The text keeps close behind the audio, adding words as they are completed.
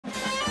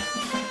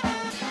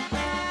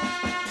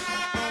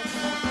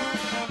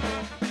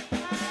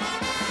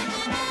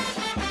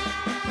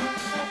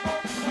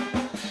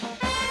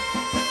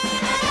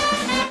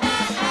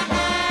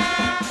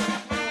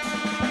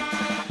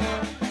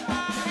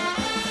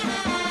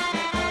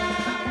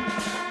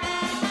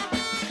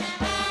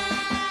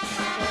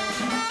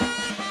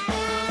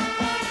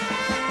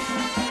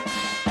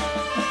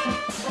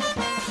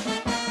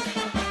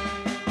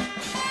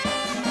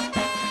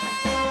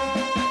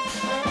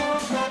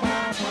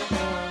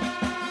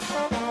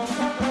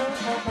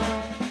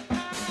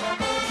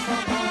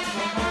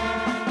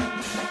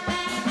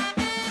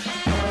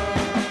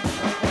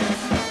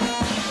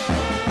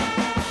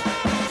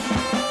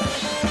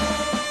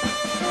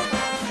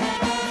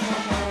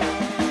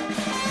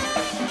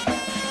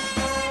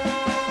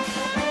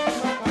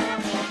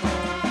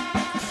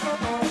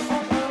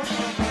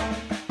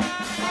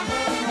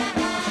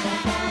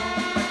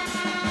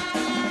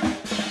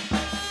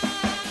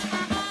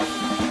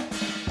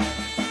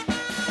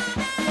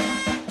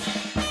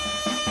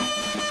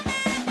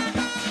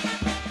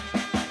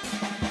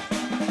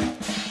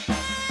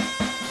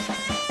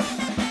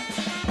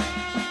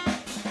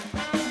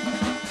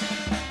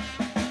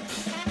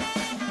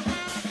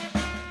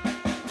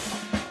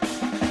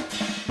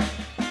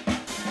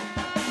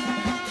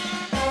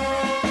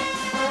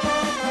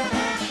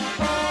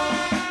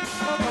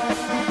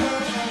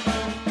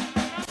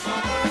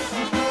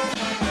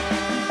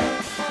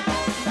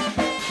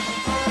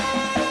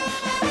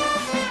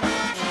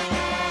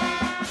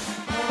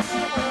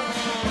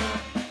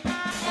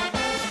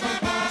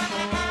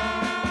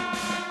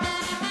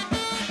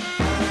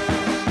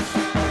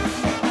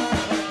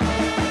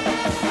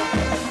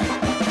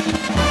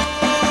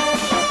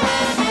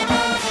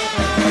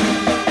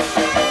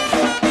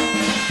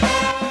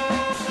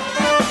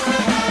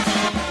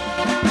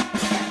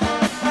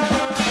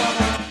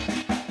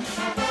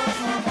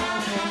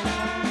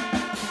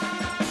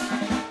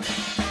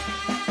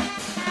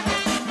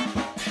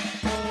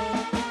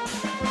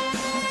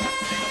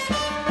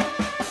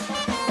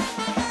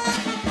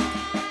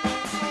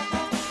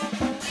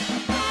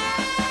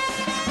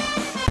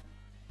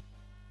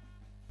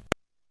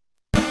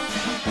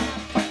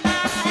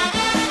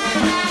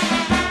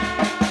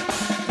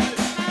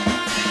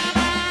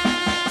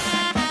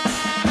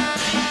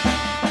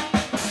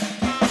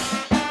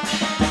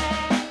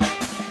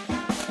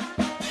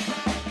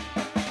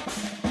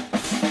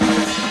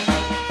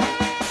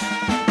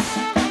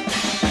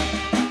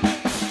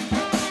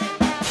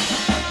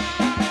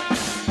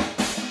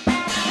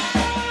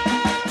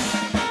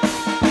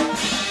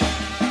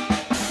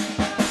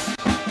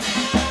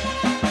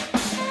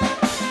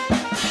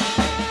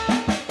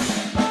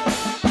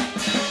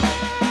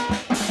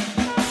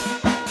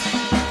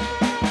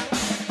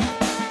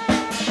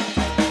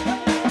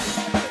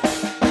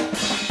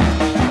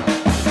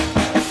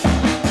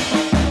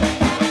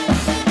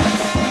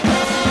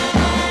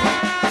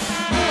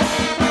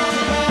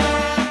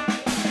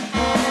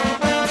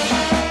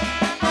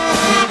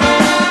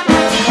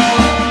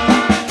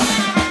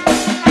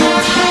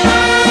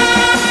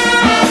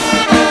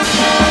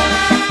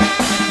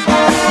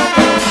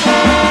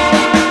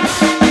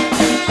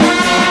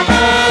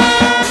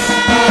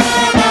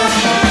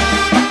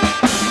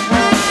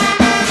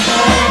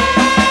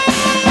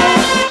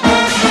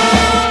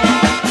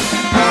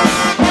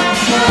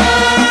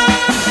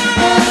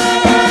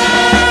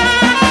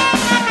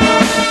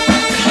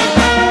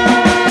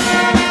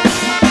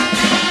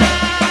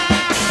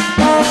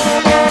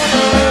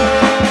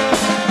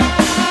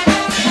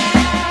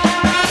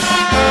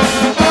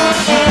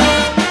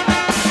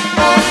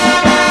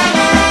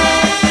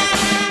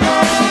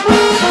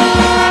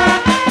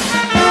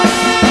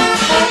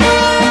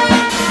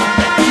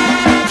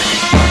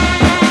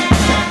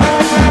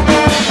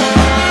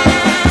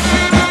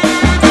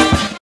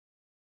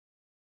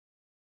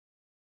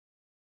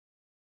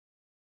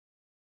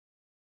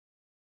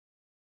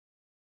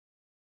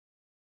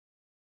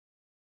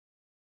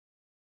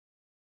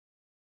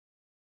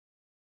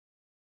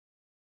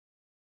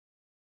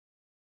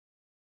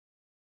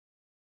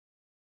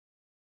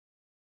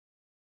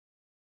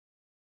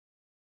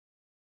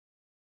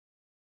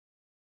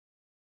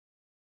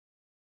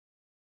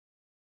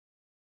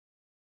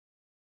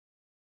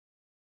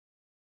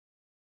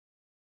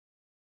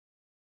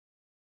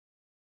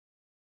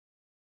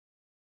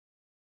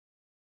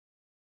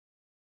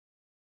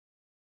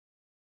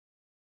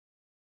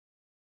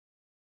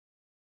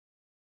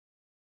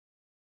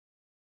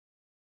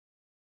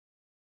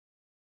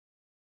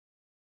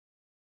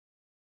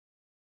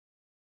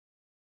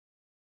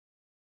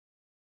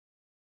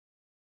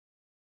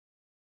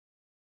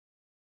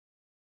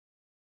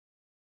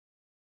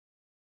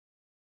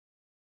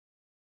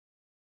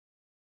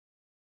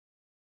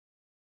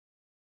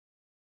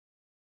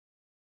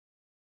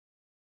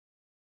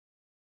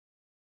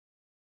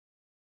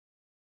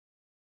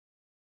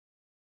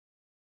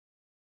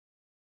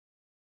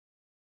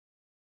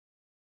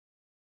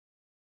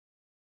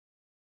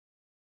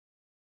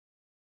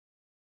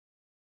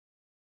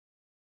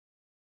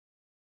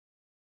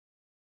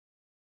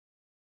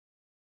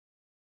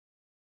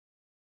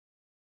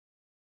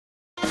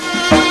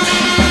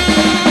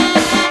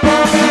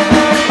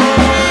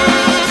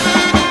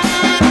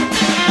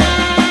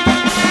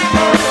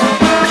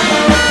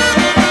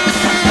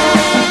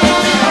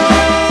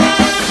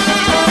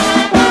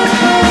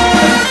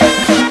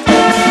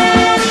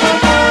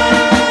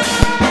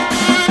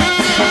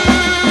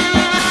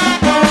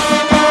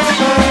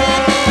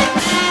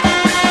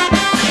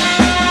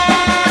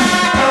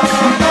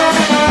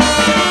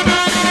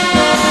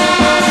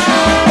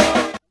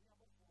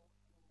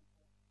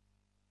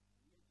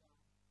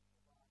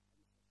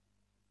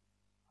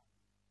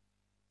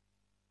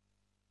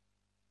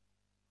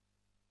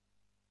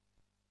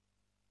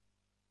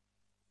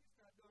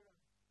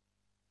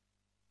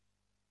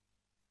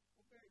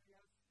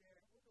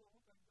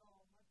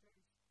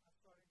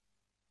sorry.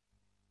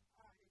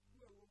 A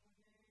cool woman,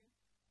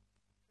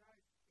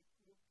 Christ, a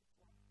cool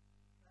people.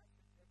 That's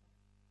the second.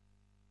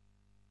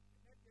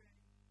 The next day,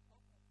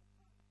 all of the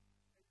time,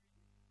 every day.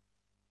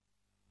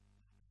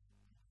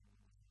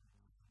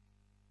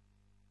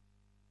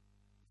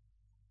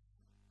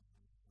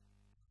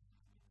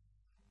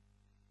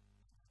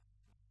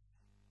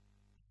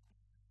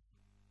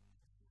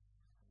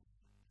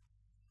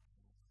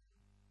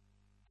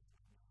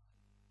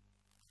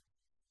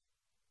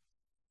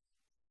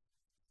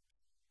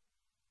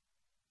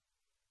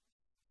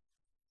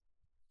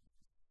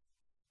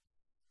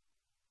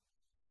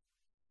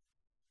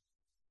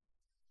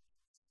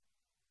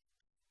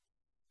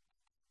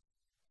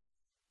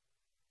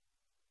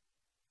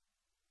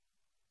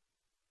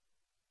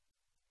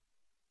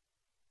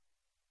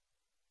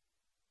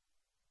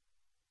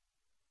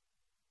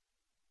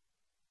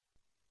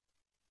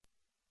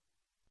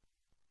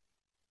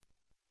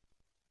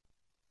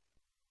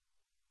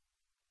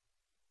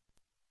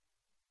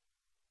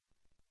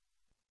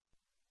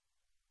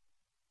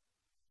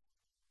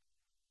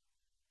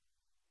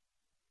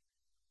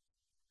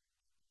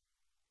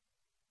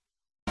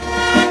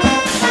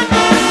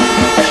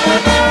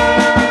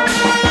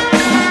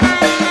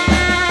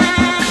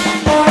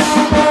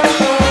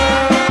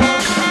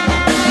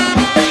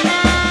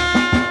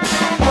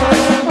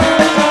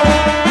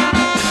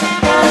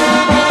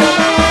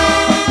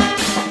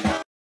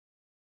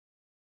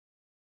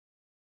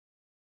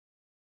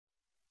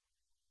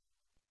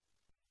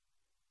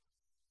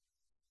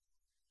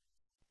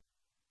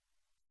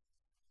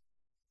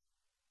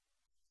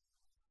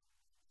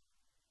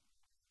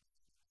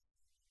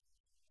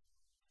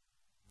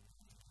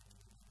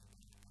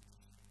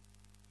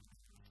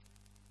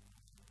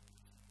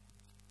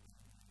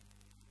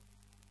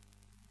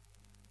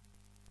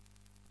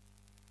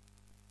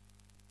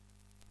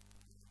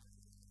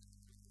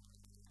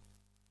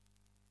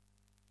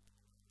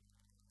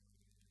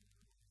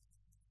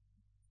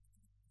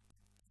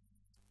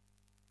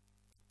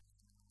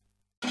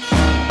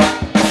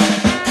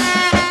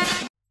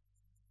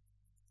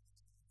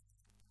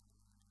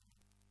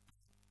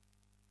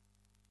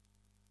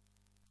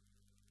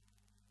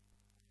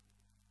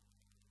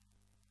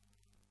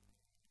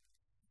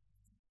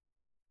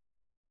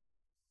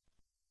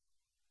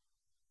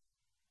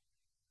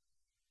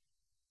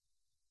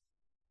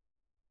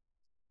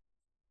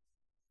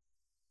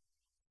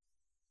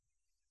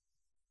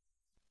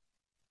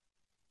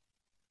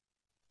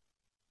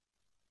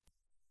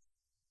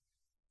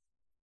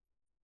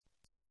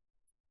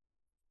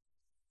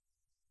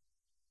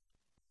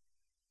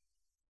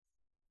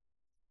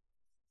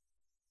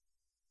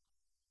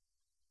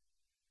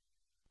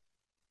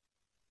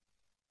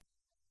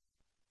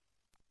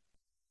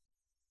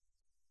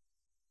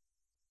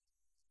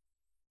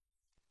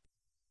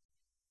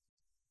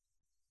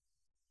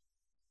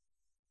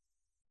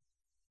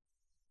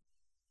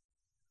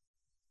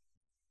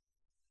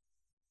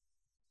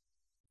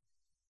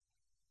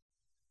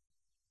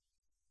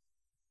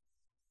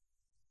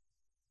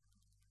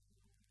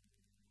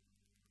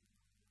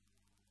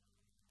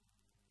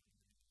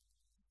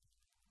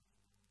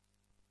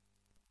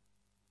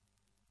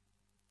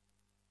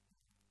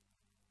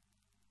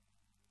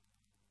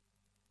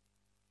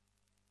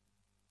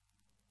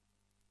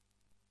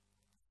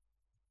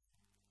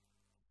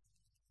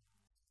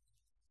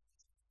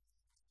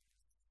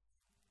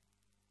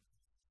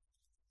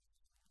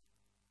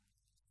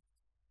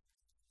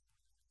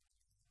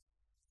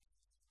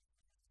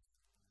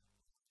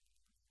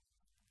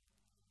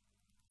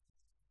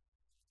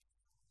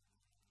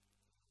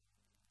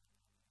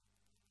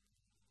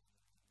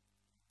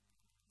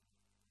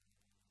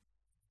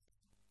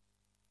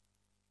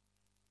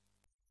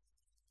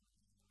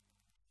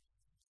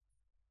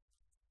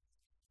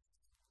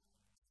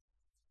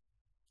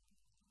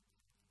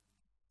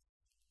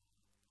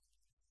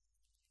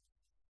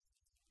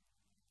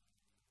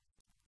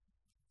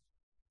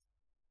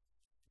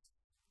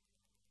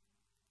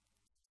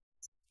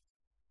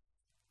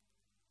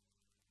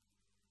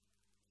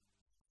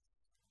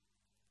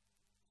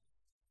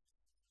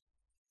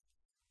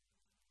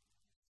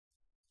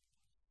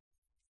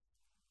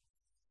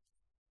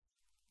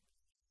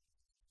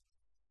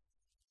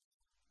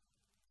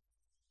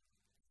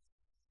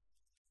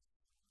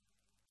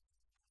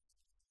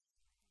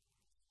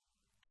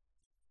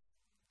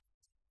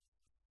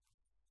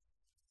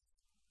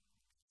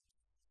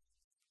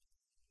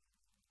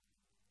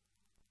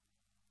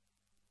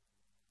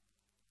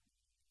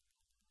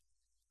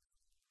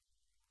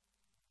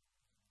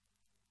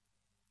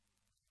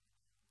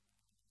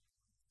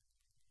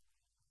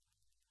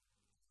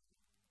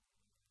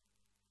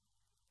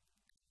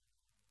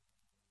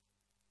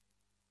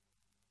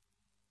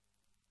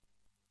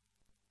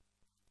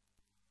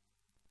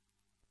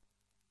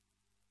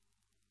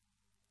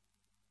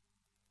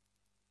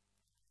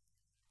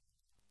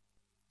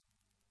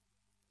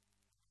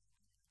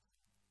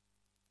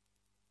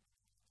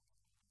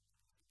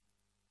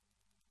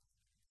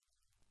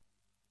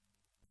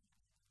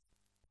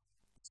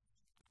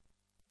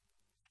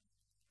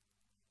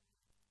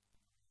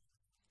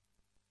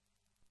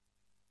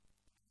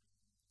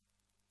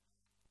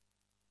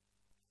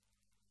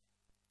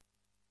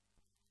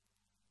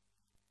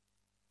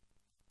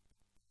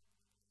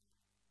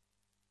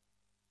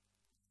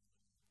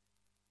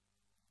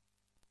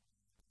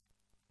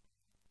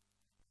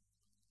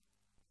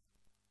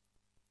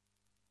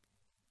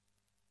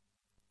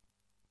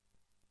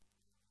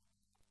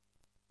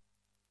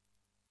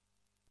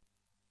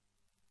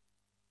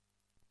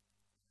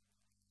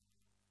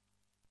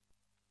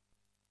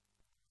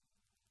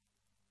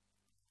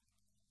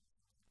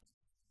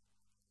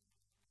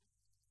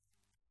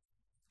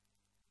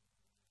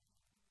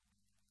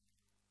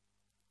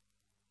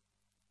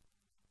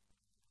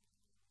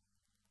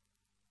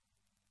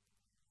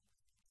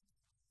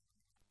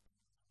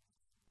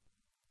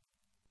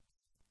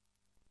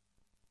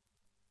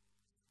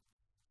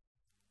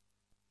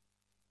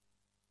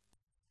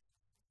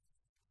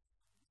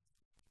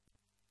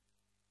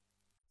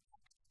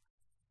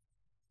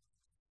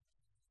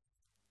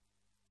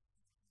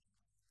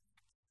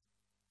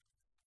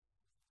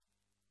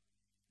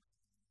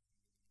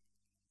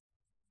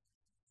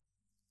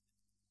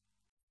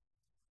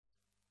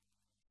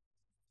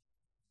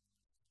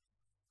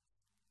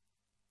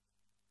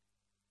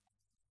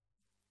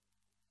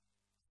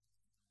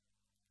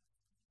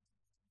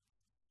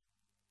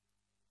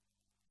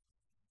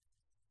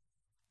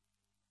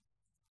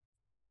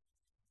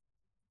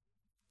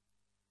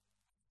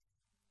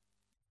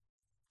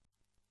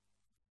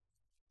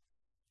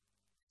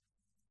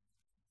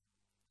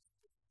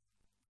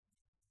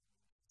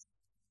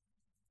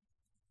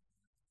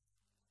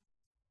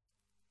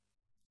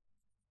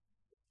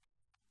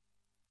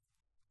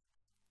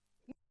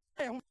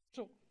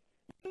 so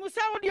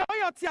musa wo de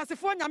oyo ti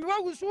asefo nyame wa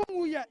wusu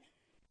mu ye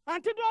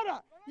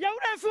antidora ye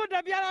wura fi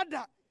da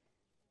biara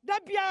da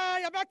bia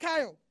ya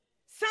bakayo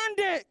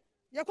Sunday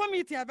ye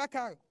committee ya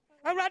bakayo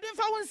awurade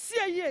mfa won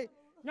sie ye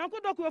nyanko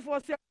dokwe fo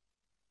sie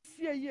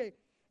ye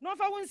no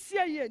fa won sie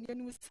ye ne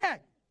nu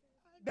se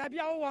ba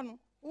bia wo no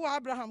wo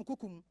Abraham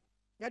kukum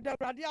ya da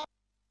awurade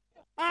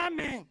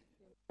amen.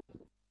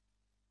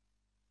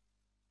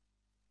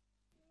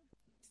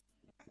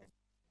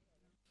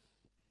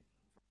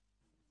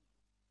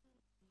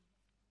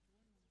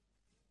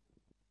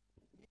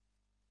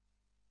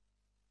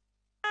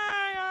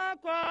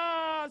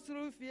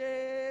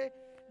 Surufie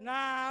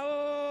na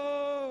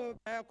o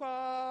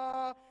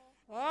beko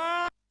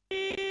o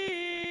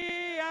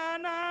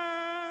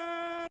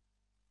ana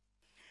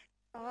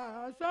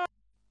so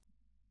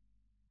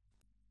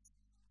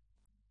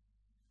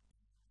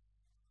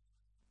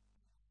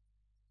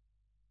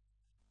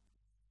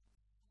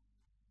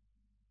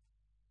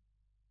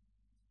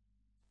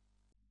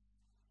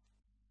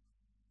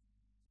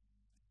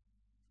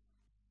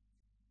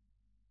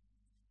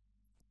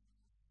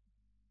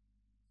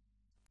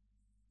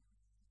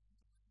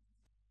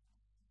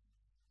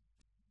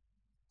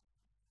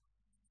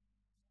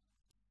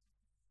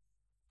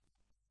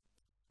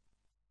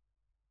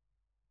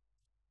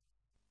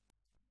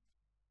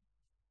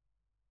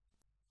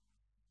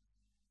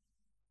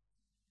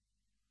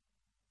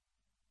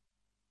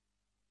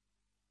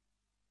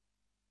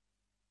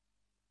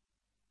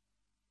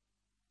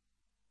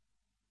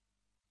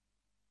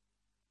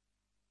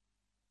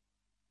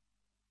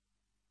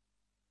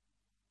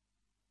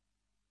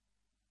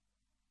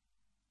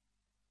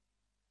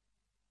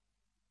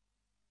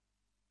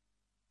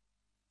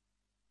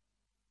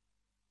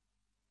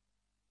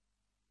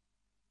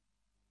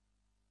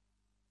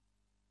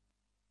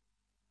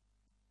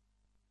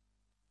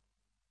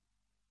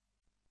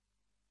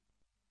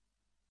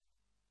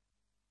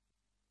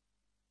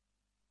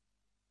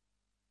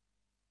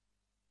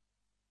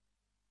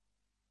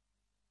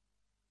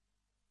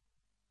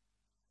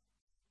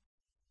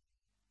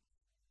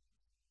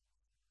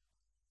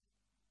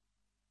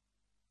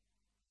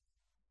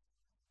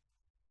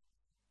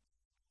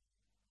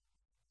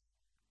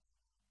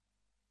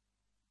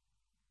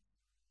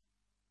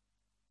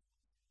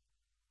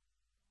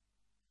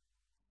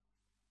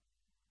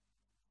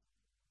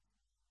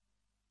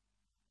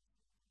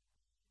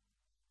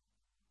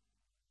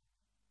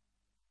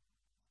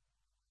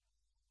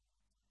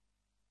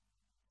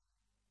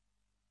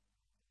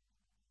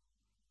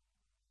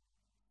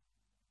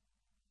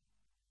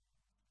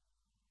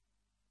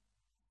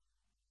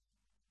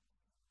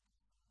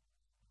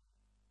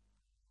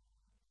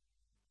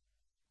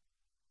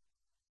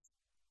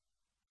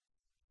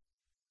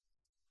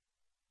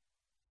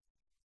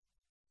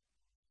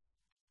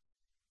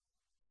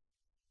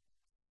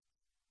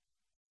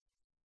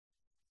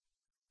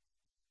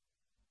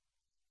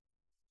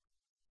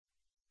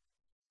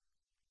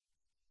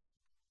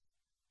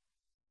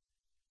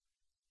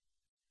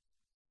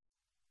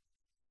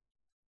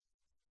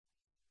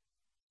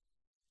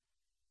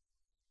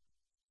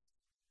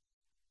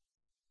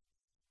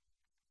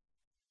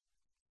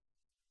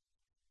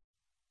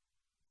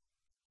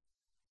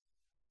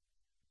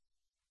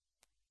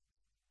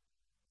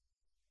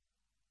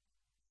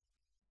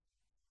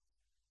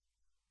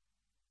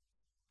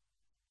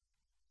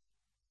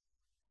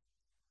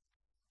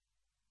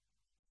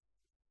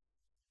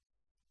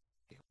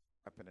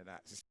happening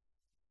at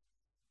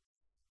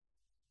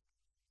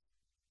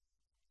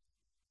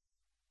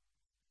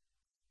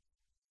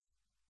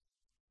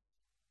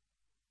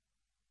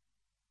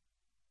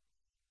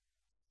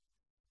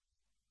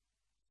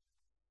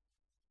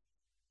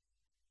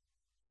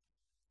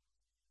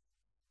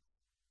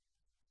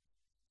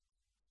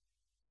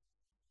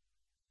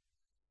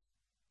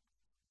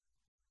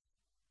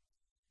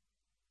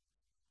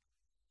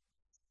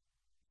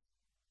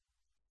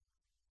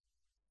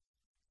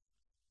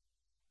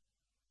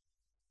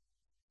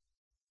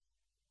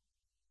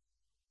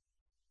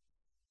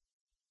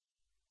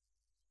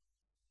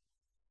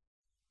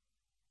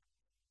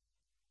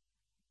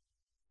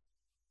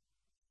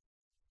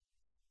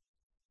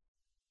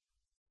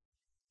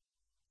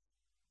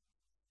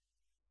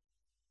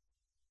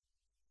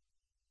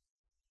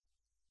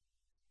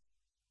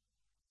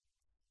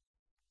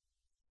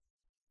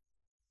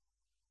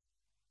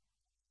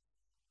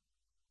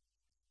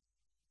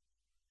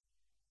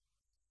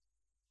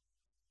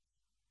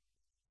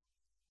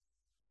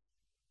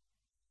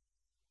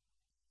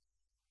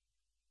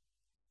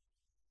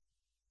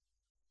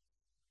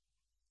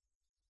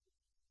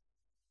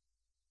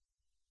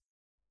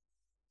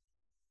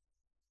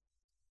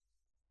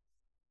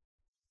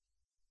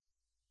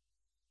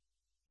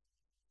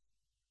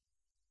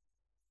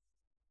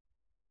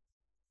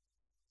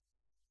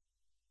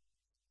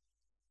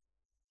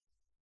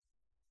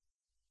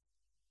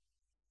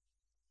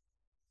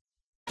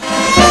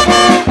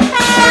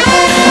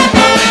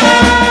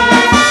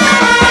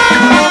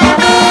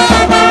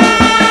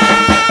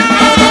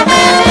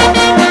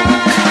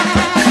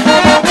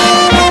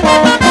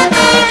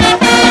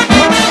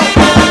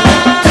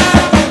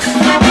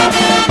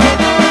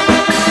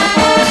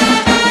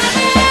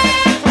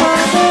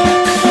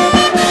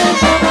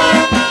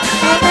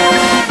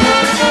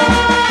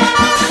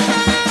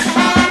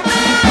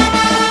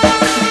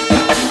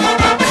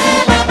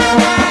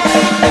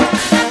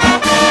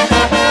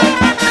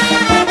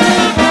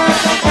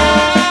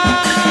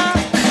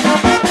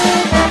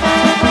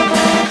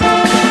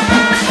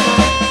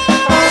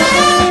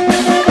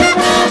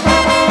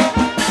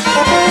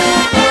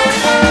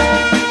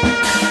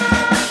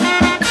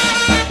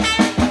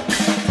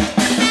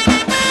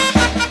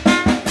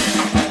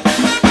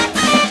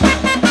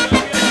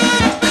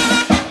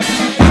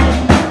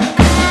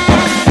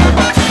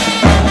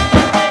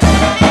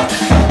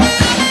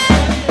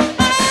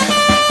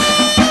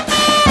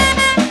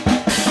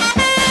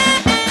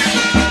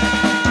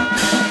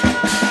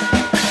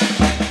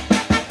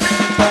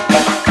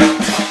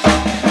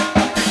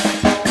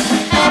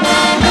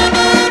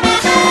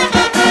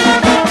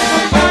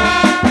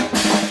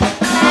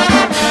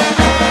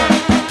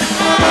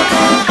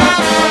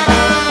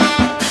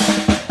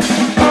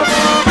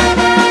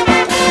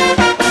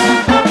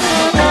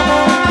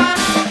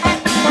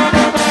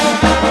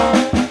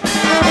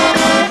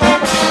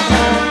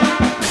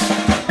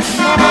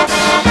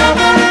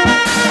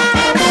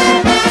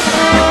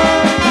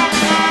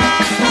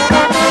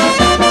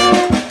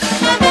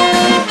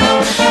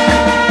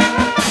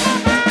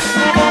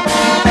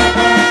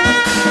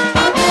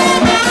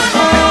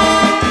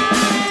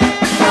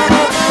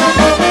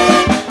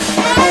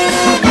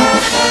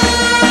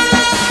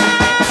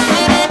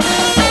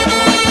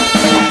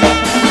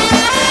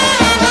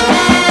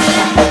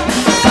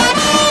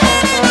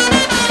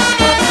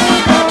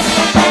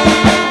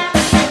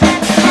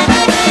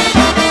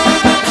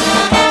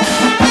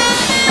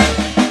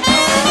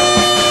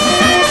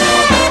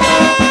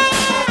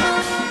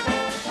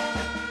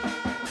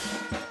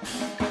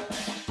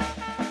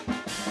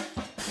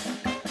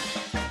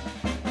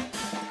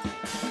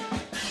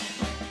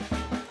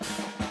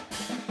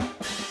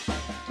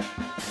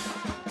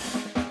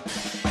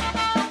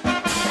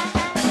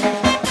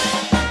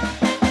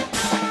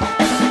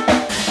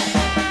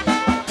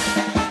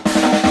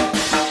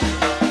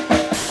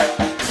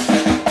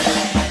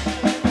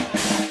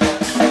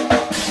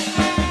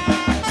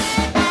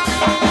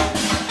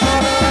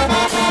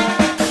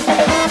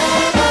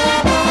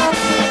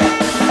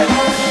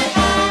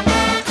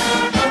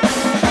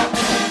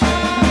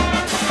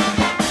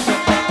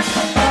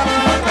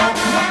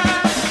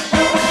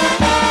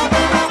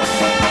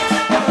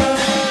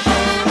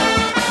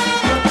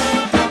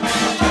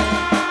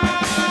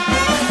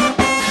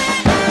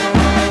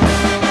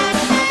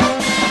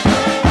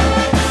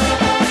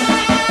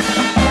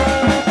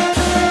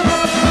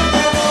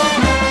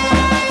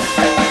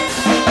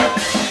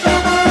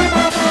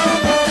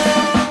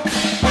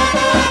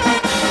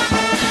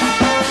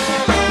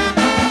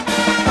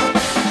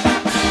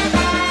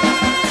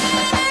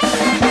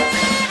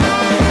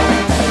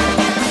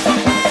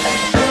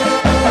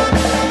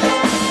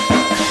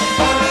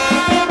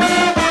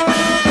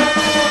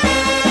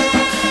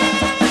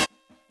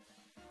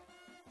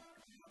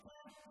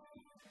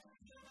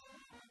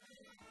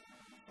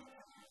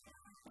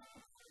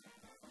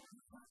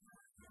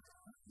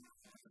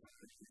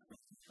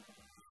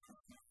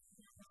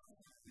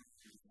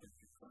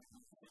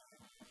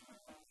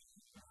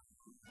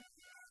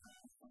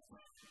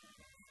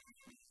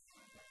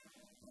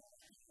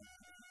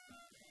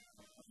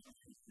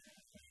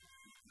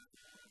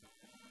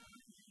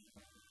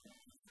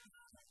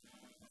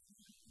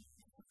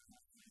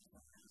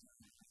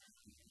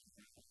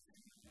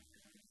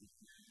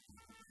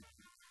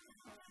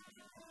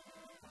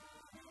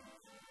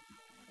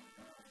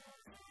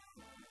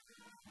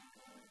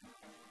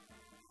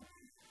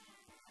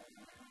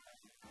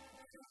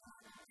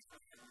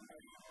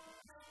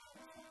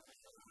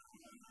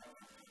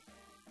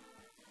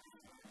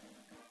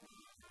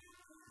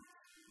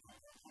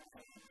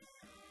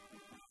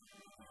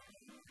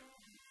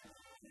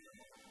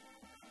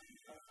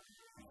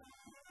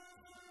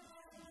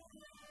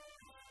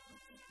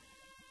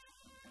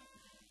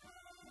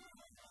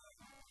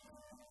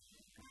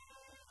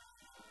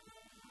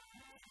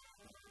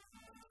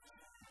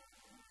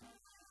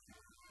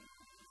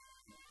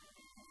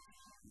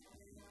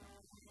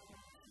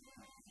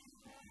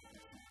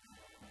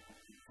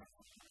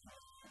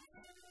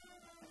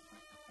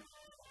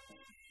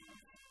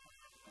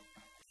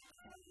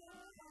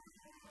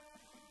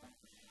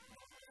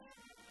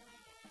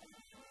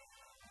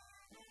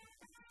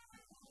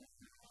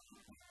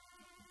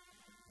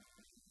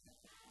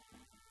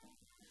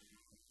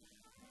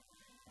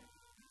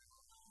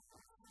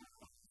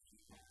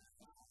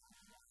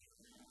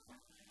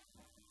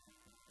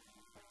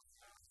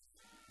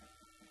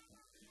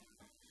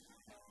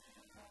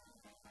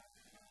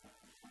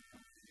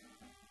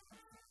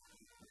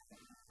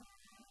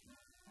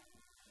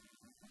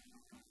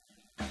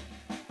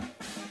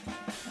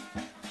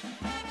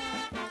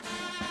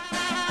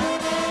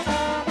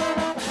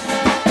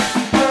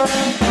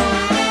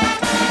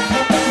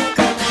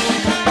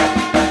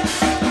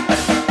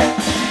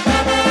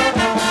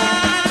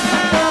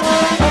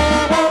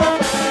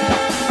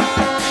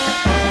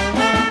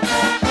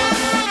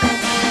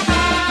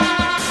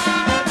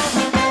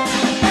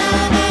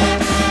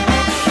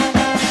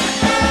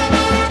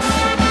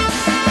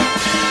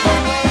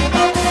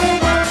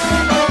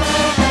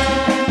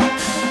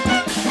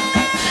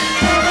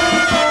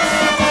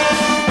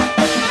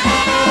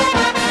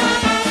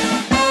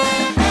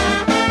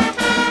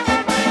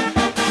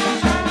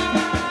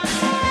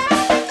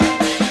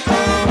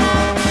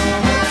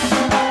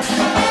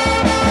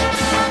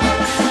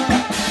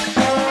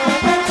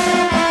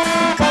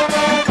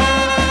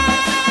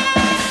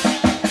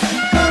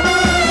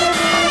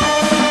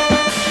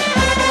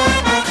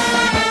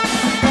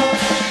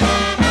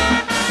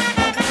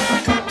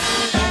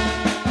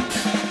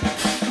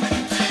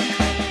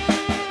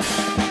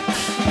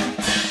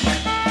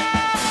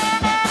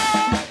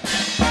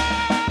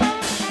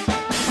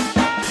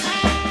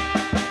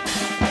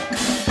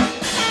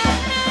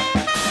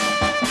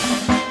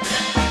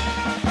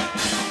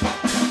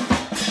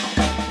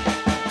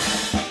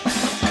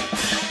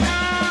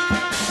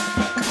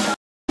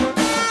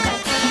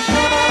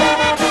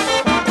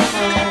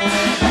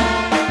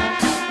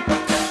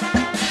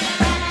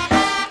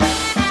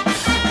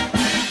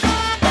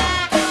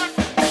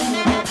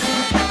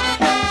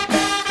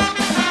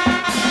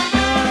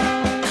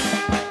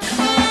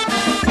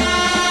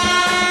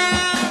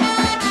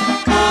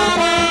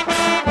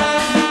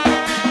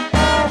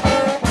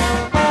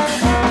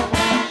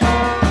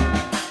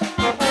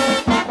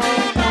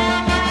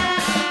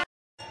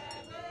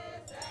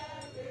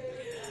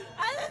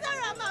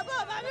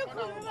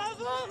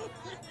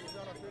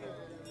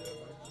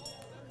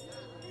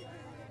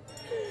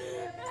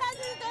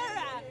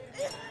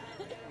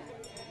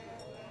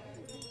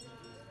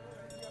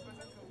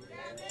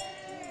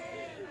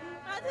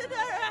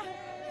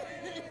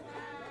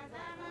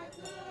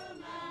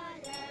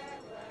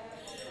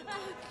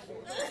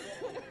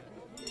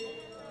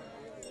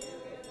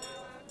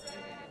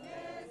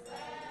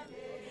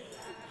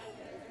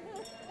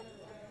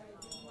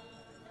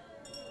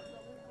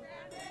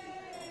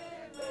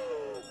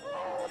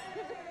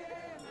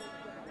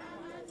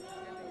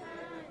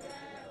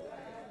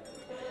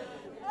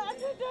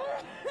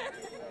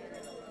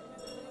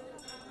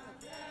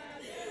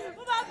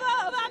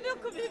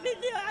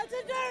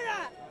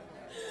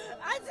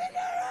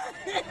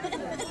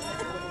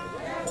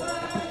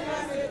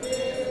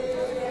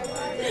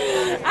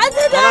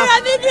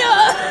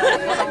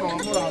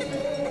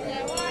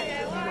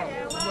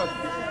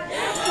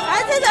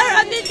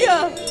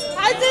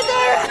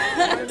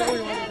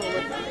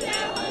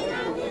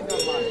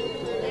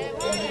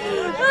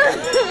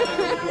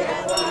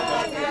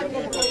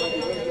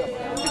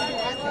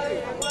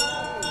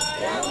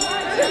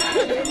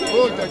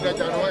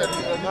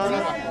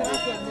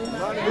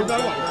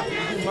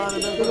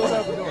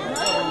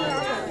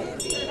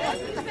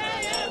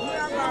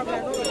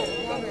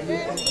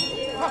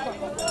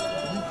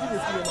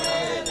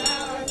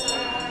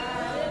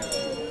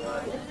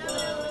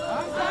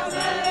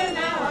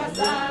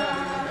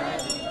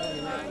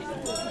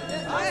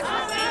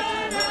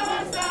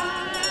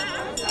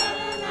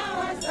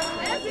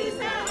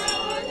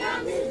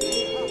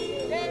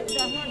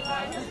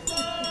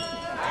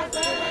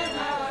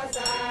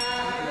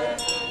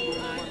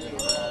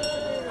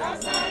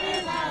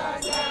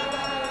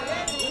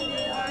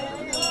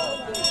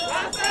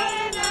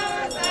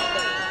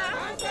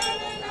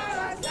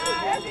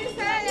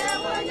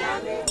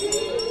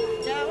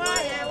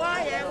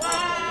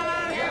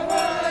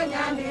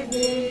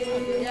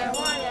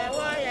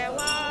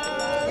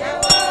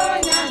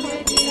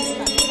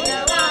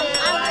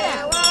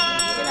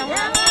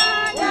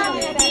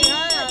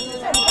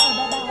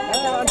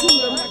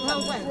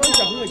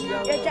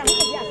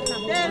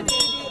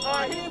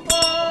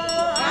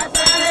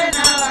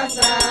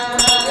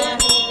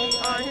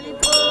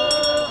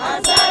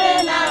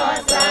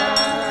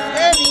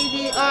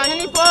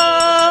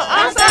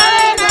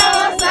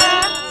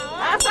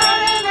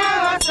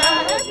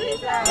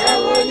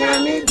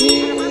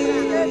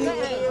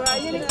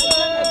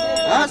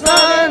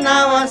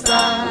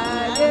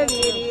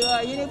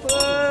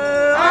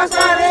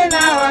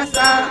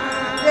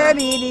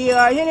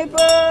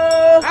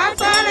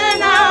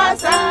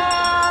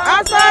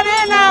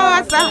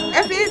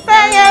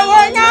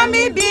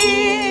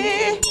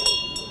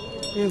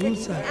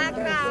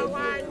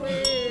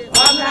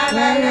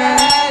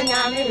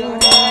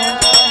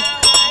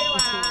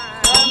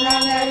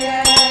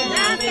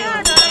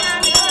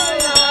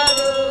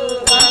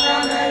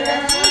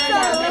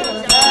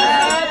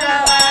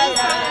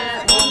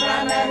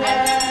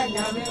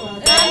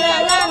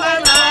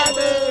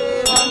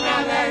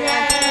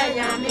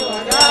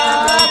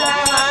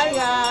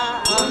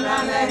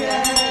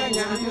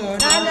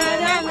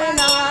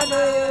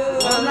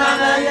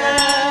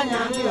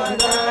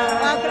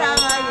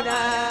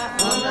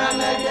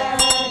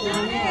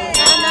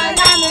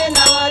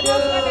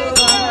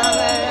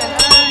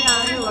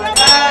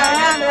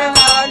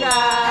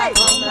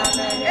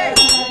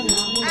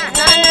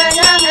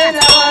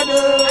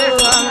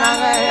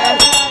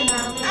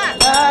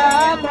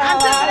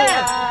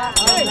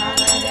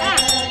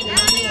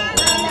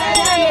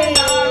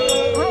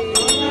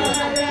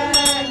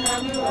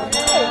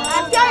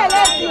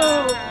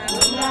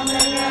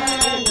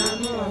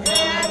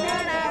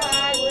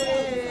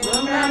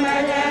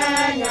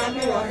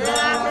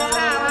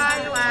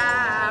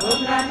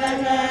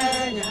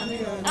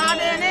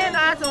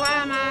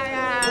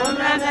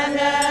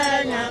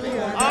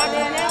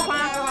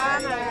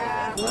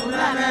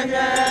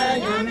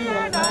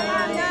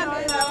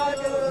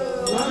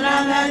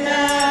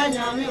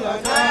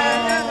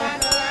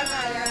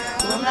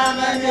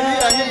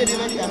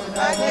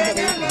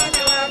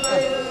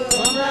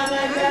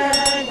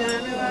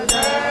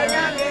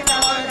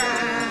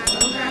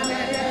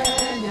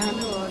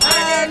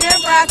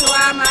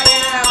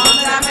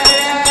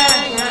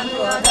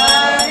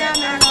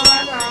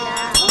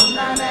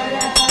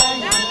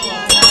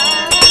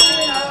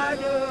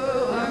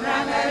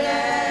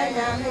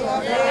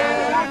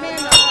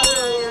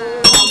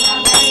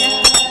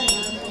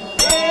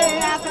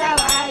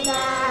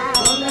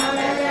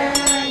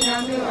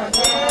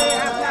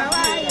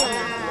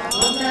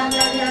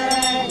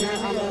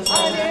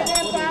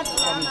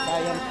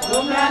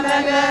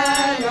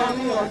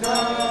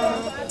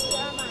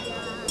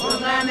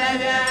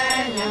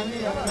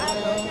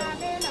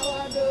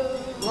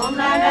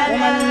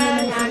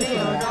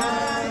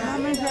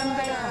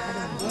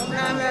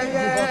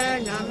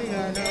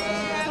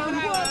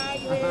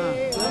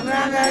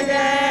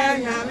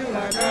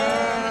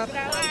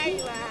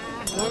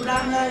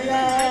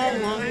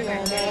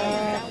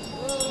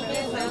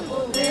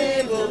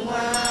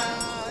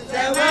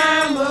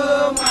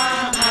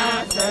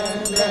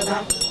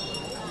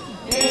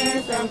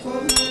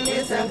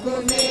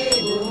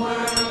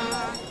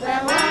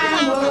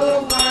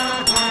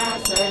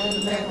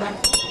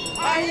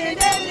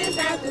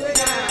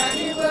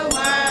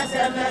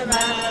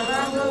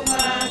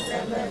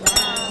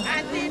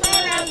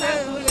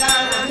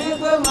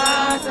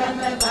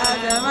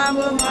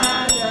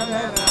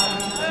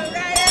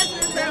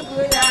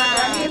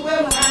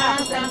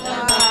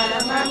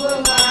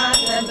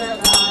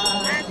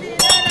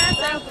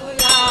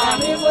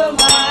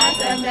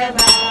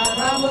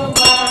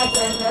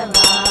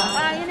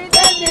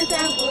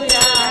Thank you.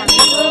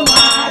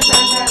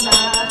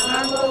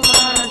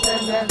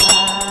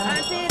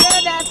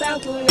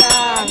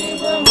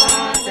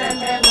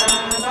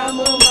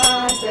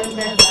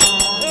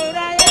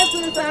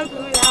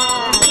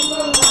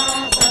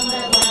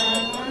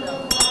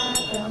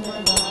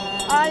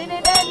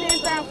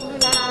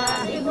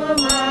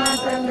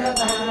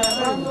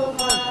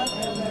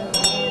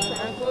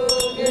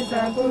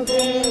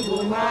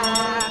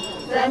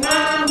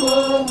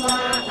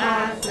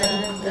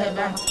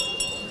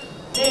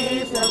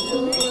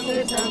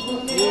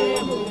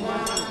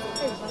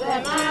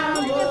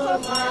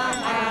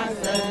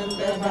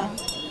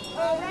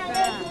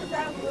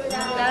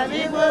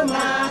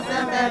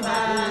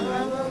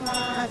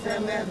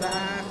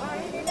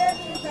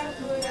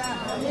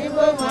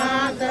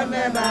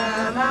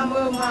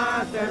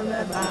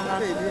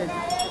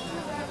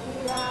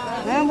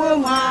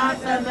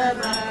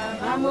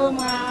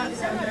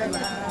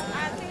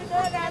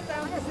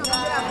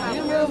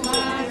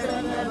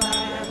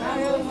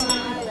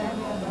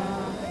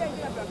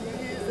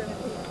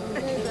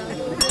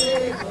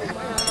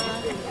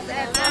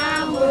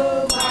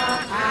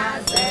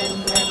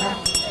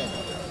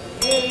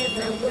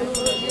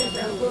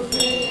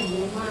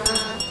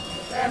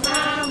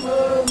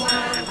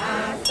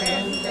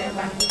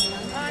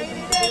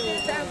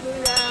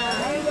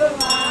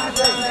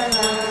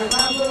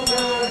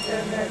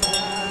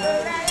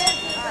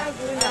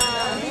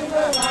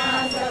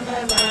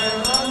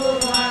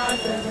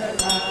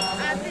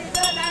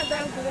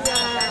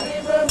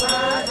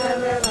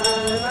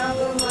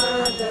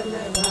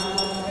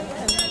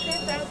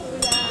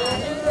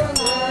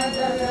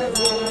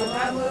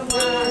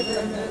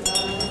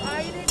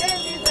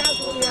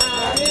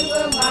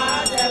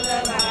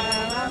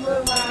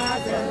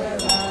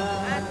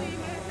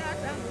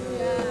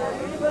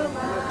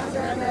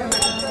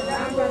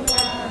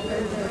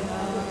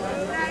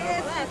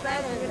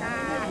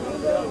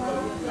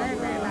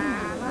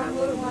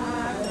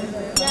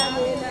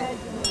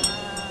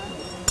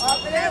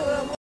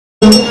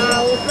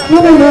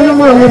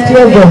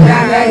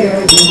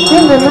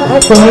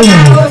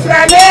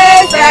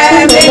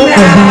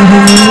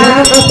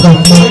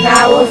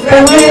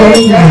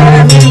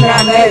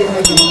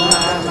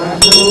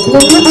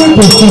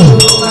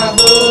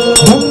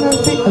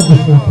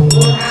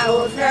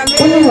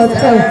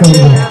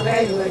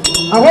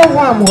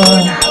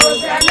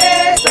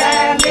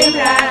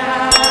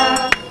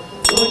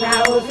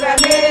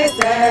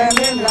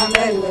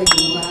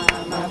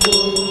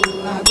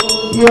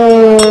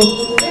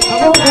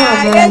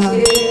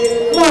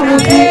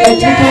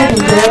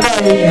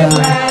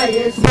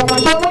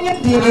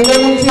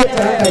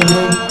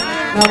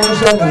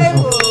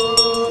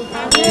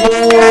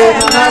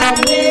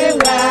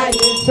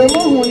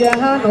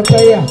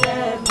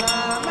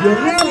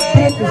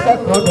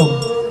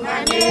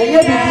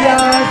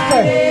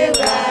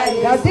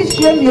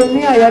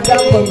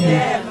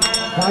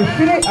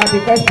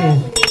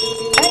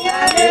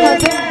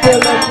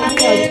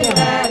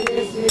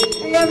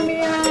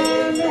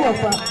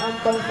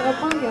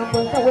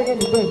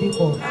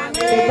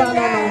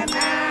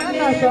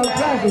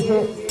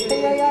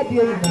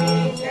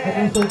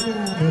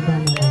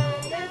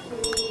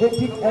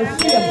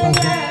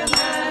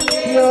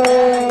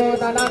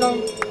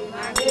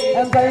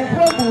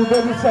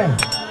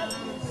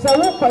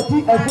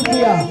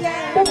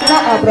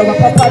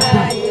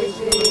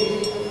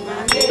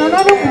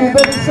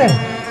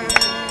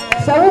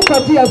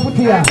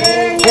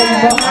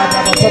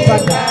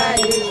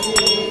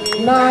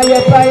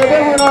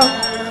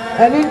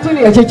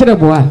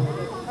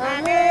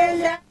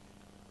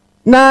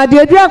 Na de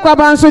adua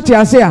kwaba nso ti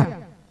ase a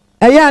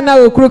eya na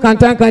okuru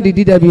kantanka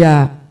didi da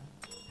bia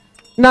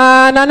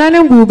na nanane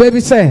mbu be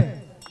bi se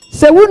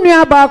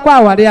wunua ba kwa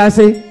awade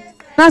ase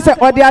na se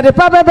ode ade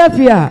pa bebe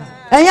fi a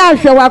eya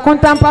ahwe wa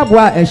kontampa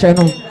boa ehye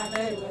no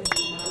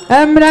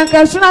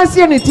emranka suna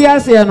se ni ti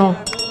ase no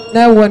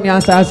na wo ni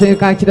asase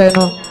ka kire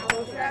no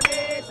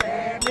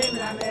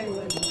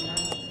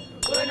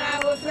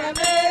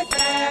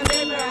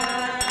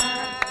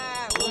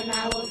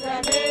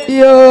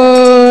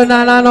yo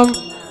nananom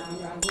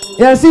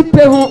yasi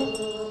pehu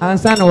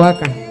ansa na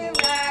waka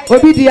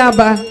obi di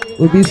aba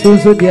obi so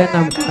di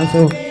nam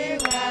aso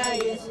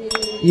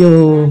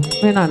yo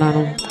me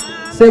nananom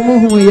se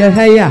muhu ye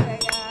heya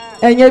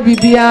enye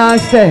bibia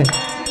se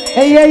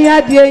eye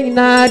ya die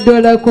nyina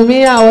dola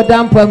kumi a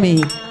odampa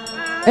mi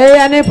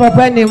eya ne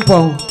papa ni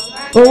mpon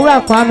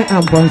owura kwa me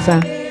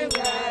amponsa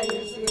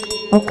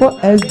oko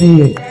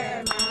SDA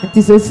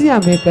nti se si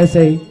ameka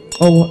sei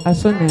owo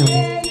aso na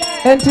mo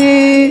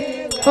enti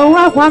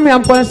owura kwa me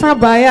amponsa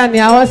ba ya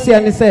ne ahosia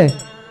ni se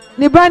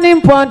ni ba ni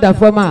mpon da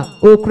fama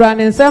okura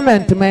ni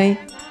cement man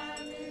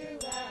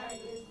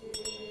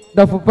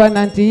da fupa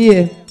nanti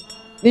ye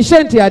ni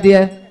shenti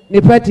ade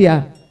ni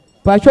patia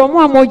pa cho mo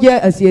amoje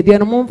asiede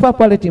no mo mfa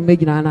quality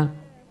megina na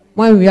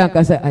mo wi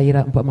anka se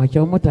ayira mpa ma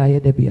cho mota ye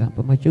da bia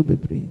mpa ma cho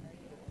bebre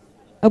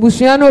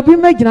abusua no obi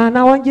megina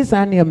na wonji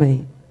sa ne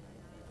mai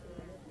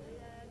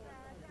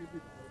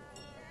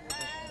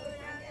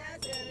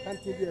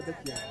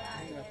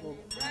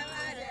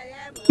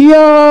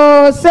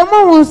yo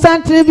semo hun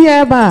santre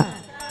bia ba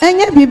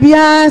enye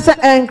bibia sa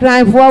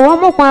enkran fo wo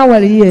mo kwa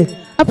wale ye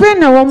ape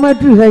na wo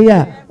maduru ha ya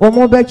wo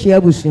mo be chia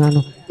abusua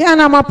no ya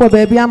na mapo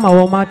ba bia ma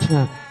wo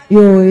matena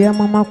yo ya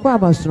mama kwa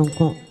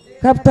abasronko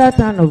capital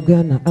town of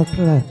Ghana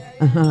Accra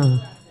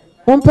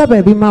umpa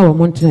ba bi ma wo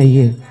mo ntena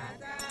ye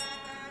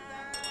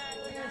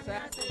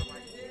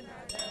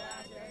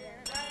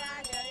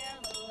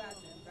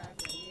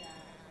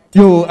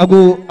Yo,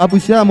 ago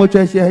abusia mo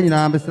chwe hye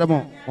nyina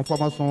besremo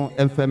onfomaso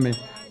emfeme.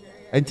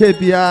 Enche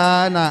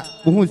bia na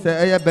buhu se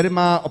eye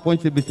berima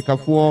oponche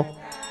bisikafo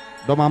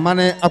do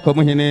mamane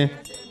akwamu hene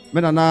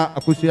mena na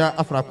akusia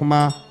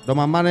afrakoma do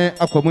mamane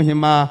akwamu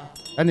hima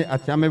ene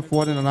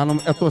atiamefo ne nanom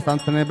eto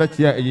santene be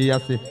chia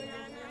eyiyase.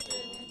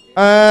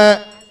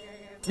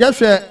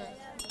 Yahwe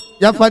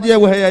yafade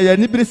we hye ya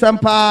nibiri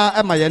sampa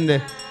ema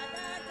yende.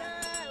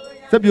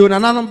 Sebio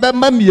nanom be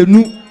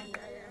mamienu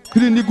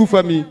krini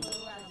gufami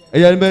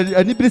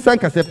ani brisan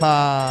kase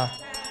pa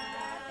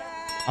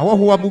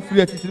awohowa mu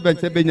firi atitiri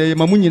benche benya ye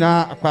mamu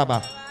nyina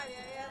akwaba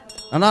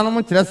anano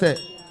mo kire se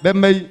be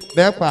mai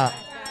be kwa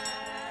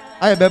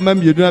aye be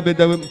mam yedu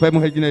abeda mpam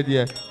hagina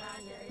de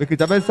be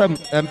kita be sam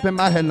empem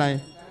ahenan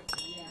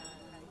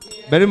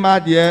berima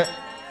de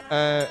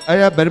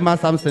aye berima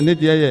samson ne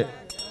de ye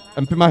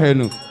empem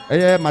ahenu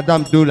aye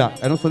madam dola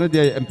eno so ne de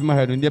ye empem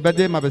ahenu de be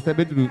de ma be se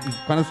be duru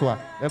kwan so a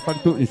e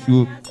fanto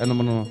nsuo eno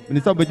mo no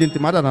ni so be jinti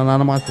mada na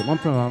nana ase mo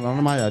mpena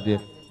nana ma ya de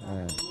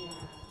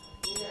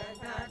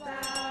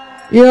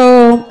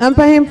yo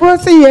ampahimfo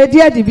se ye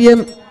dia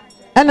dibiem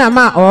ana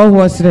ma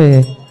owo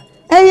sere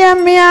eye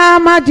mia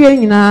ma de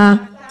nyina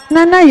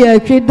na ye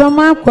twi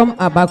doma kwam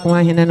abakon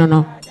ahene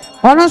no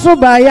ono so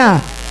ba ya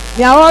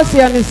ya wo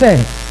se ne se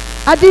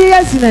ade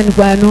yesi na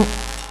nkwanu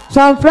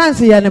San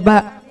France ya ne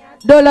ba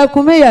dola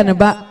kume ya ne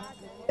ba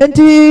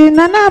enti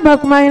nana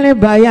abakon ahene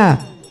ba ya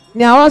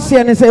ni a wo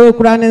se ne se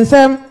okura ne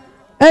nsem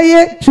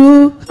eye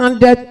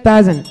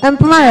 200,000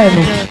 empma ya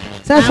no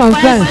San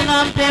France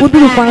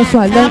uduru kwan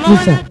so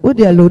alankusa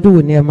udi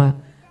alodu nema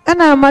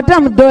ana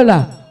madam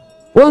dollar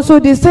won so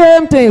the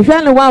same thing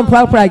hwan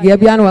one frag ya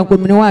bia na wan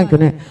komini wan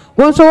kene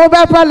won so wo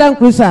ba pa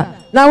lankusa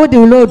na wudi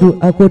lodu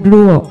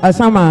akoduru ho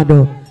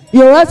asamado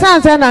yo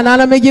asansa na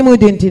na meji mu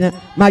dentina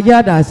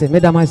majada ase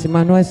medamasi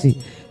manuasi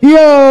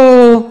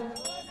yo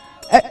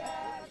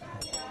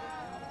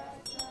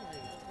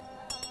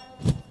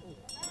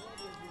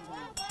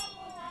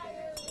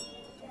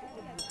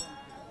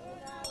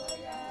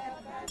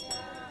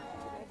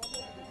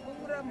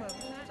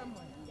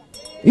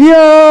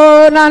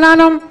yo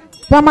nananom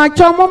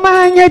pamachomo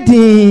manye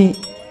di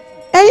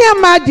eya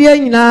madie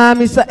nyina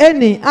misa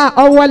eni a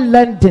owo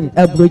London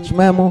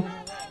abrochmamo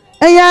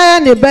eya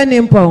ne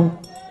benimpon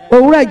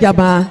owura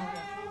jaba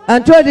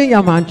antodi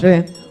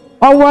nyamantre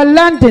owo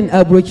London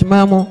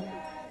abrochmamo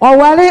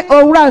owale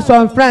owura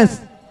San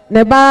France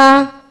ne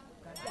ba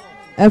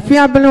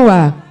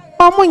afiabnwa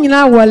omo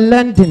nyina wo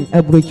London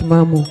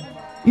abrochmamo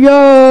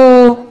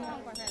yo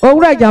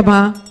owura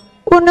jaba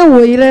one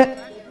woire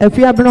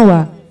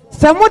afiabnwa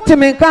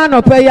Samutimi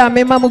kano pe ya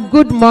me mamu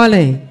good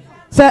morning.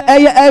 Sa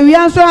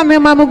ewian so me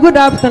mamu good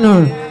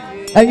afternoon.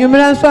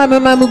 Enyumran so me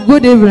mamu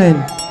good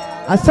evening.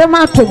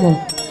 Asema atomo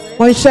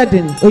on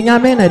shedding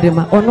onyame na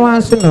dema ono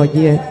anso na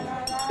oje.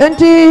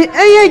 Enti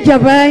eye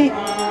jaban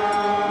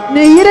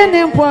ne yire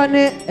ne mpo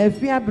ne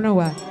afia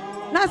bnewa.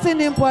 Na se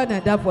ne mpo na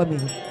da for me.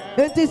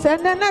 Enti se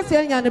na se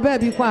anya ne ba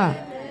bi kwa.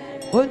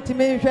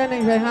 Ontime hwe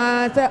ne hwe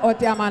ha se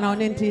oti amana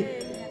on enti.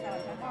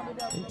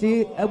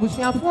 Enti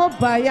abusuafo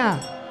ba ya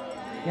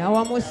ya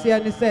wa mosia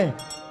ni se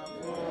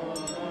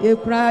ye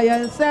kra ya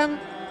nsem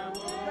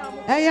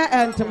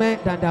eya entme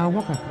dada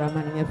ho kakra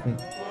ma ne fe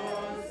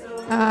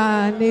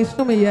ne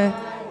sume ye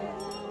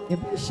e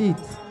sheet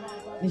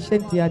ni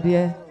shenti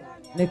ade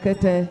ne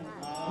kete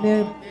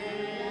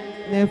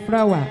ne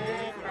flower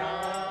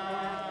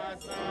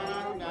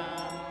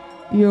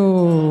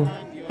yo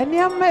eni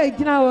amma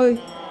ejina wo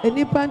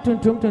eni pan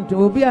tuntum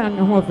obi an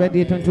ho fe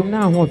de tuntum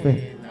na ho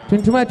fe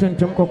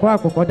tuntum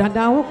kokko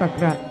dada ho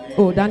kakra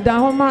oh danda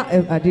homa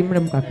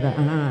adimrem kakra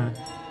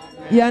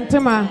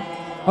yantema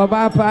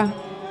obapa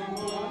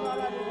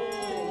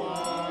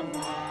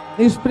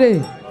ni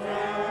spray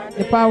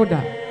ni powder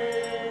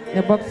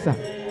ni boxer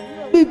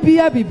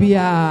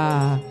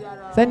bibia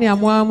sani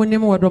amwa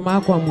munim wodo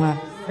makwamwa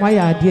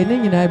waya ade ne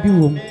nyina bi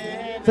wom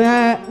se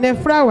ne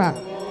flower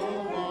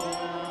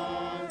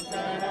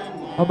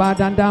oba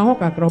danda ho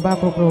kakra oba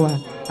kokrowa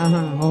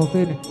o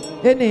fe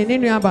ene ni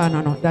nua ba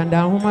no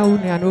danda homa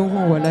unu no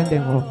hu wo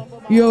London ho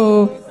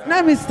yo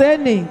na mi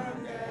staying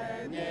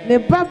ne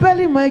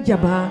babali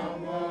majaba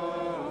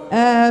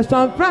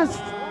San France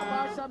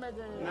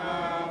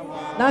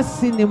na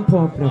sinim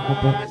pomple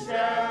kopo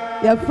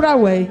ya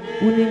fraway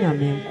uni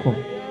nyamenko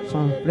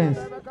San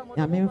France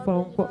nyamenfo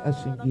nko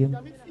asundiem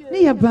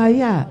ni ya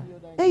baya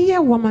eye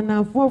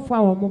womanafo fa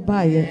wo mo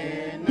baye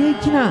de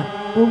gina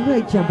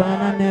owura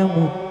jabana na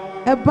mu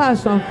e ba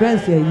San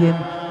France yem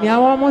ni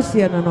awo mo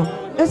se no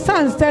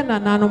esanse na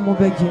nanu mo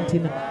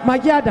bejintina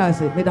majada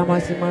se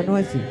medamasi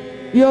manuasi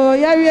yo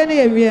ya wie ne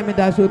ya wie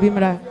medaso bi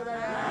mra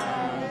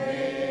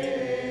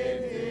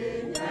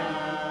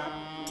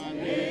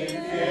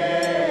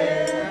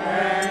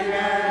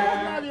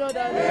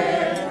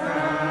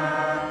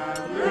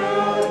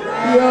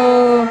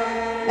yo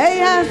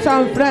eya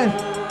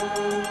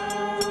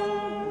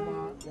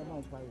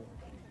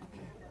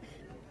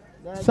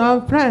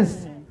San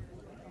France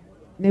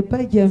ne pa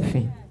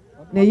jemfin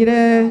ne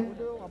yire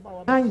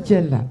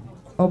Angela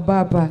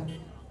Obaba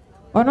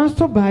ono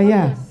so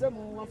baya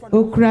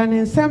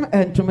Ukraine some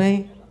and to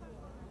me.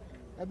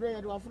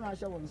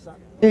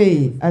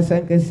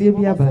 Asankasi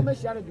biaba.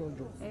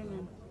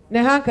 Ne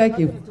hanka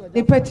ki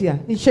ni patia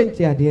ni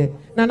shentia de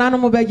na nanu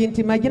mo begi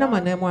nti magina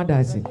manemu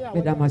adase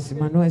me damasi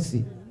manu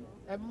asi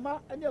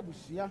emma ene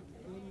abusia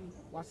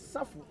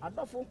wasafu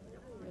adofo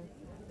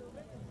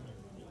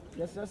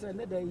yesese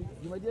ne dai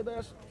jumade be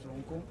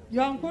sonko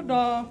yonko do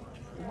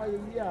ma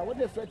yewi a wo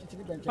de fe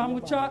titiri benche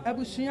pamucho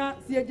abusia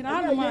si ejina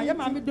hanu ma ye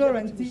ma mi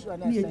dora nti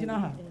ni ejina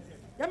ha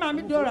ye ma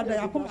mi dora da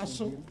yakoma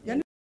so ye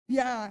ne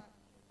bia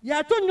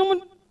ya to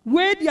nyum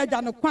we dia ja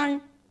no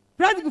kwan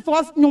praise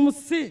before nyum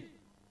si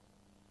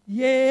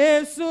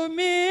Yesu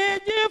mi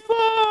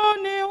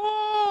jifuni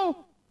hu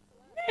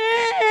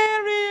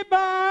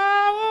miriba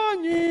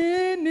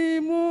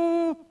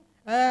onyinimu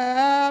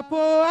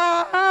epo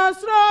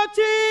asro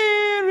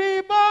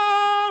chiriba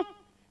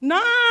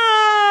na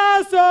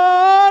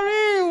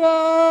sori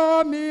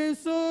wo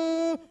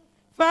misu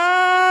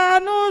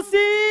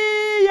fanusi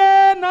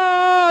ye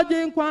na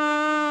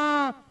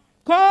jinkwa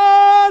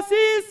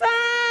kosi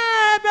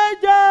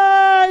sabeja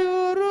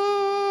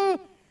yuru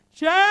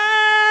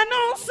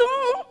chenonsu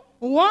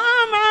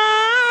wama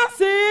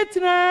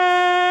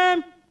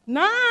sitrem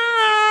na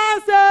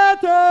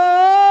seto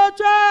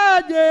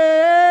chaje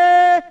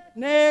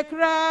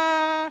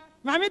nekra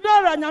mami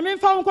dora nyame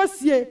fa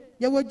nkosie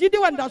ye wogidi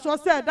wanda so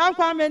se dan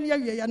kwa ameni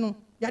ye ye no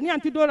ya ni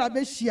anti dora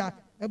be hia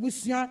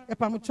abusua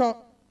epamcho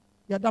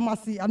ya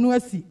damasi anu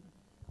asi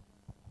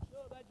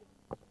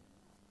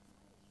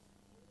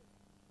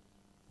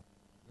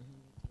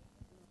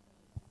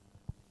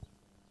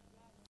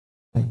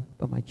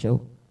pamacho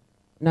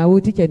na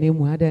wuti kene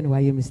mu ada na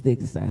waye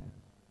mistakes sa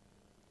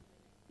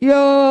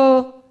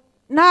yo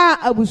na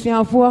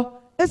abusuafo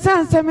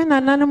esanse me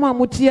nananom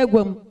amuti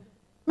agwam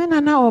me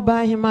nana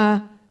oba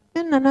hima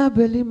me nana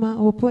belima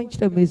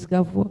oponchira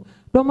mesikafo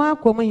do ma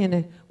akom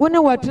hene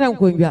wona watena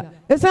nkondwa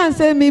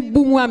esanse me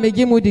bumu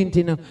amegi mu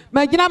dintino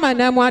magina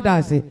manamu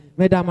adase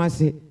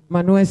medamase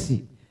manu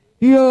asi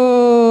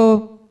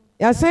yo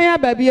yasan ya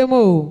babie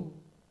mo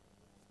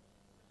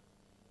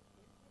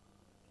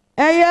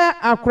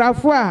eya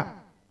akrafo a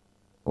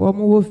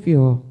womo wo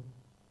fio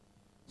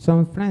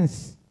some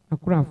friends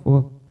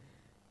akrafo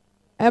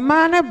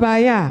ema na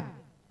baya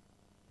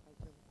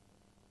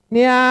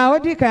ni a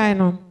odi kan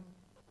no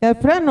e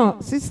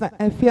freno sister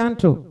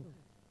efianto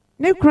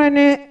ne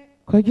krane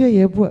kwajo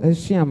yebu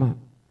asuama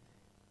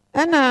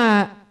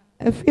ana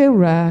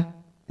efiewura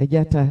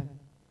ejata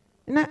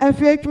na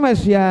efie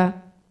twumasua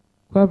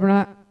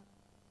kwabra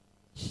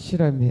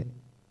shirame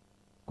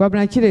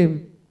kwabra chirem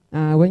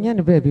wanya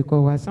ne baby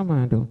ko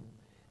wasamado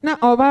na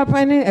oba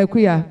pani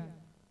akuya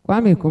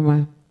kwame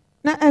kuma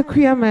na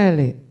akuya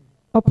mele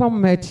opam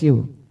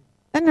Matthew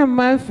ana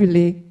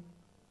manfili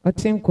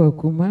otenko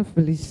akuma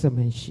fili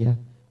samanshia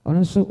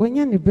ono so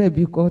wanya ne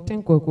baby ko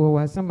otenko ko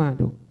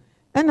wasamado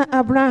ana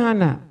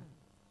Abrahana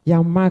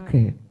ya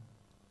make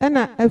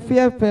ana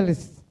afia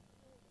Felix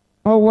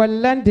o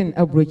London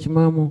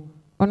abrochimamo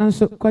ono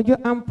so kwajo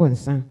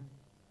amponsa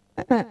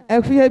ana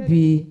afia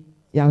bi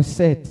ya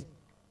set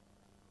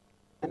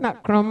ana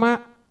kroma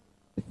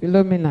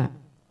Philomena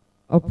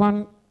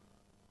upon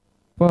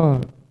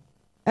Paul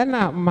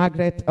ana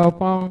Margaret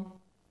upon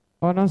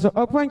ononso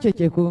upon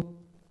Checheku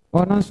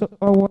ononso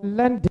o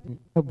London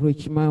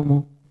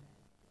abrochimamo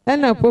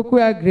ana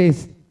Pokua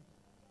Grace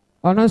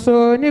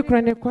ononso ni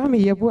krane kwame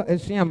yebo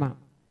asuama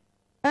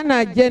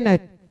ana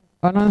Janet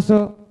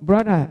ononso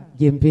brother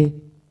Jempe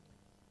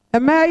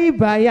amayi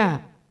baya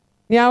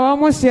ni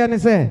awomo sia ne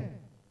se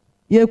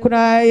ye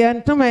kura ya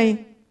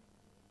ntomai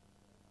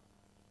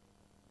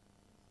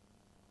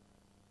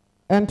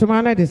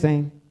antomana de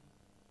sen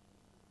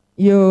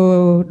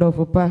yo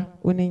dofopa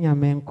uni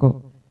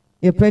nyamenko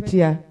ye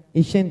petia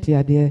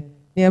ishentia de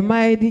ne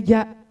mai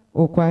dija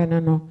okwa na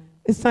no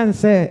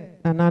isanse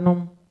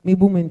nananom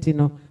mibumenti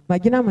no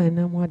magina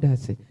mana mu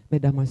adase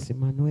medamasi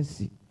manu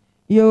asi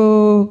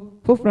yo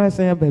fofra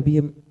san ya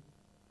babiem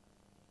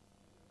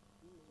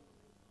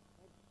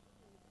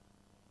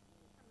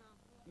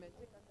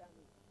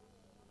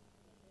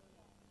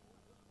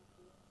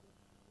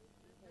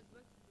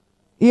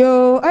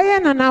yo aya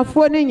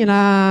nanafo ni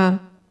nyina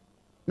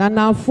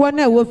nanafo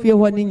na wo fie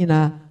ho ni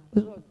nyina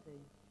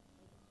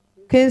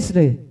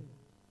Kingsley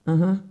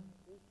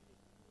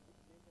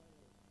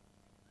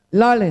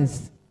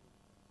Lawrence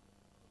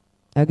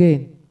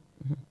again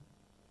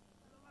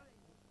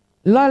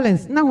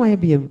Lawrence na wan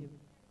biem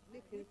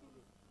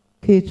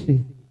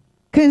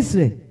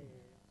Kingsley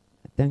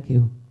thank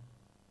you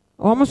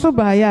omo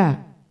ba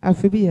ya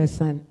afibi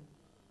yasan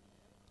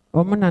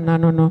omo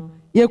nanano no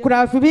ye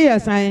kura afibi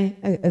yasan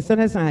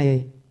esene san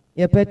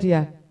ye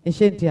petia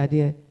eshenti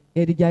ade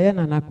ye dijaye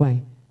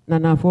nanakwan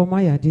nanafo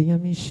ma ya de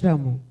nyame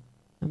shiramu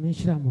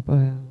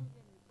pa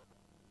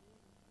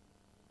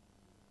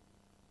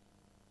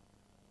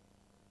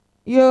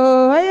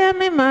yo aye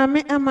me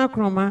mami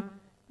amakroma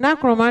na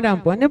kroma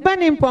dampo ne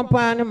bani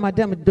mpompa ne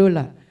madam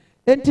Dola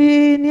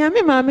enti ni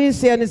ami mami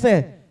se ne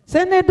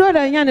se ne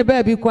Dola nya ne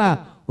ba bi kwa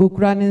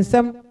okura ne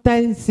nsam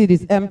 10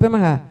 series empem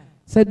ha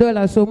se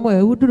dollar so mo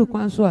e wuduru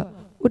kwan so a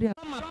wudi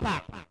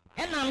mapa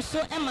enam so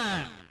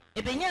ema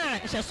ebenya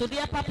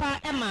hyesodia papa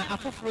ema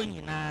afoforo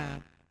nyina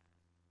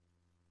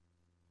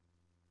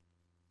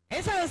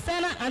esa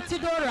sana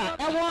antidora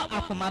ewo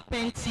akoma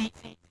penti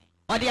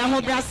odi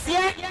ahobrase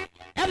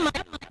ema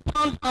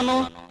pound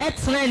ono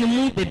etena ne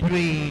mu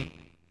bebre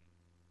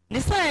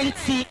ne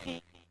santi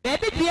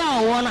baby bia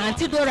owo na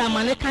antidora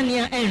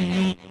manekania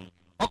enu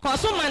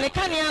okoso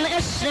manekania na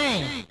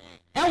ehyen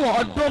ewo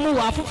odomu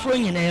wa afoforo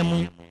nyina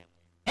mu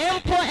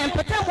empo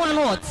empetamo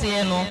no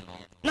ote no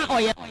na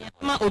oye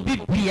ma obi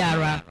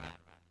biara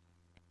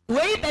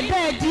wei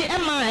beda di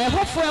ema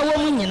ehofo ewo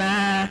mu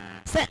nyina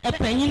se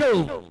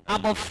epanyino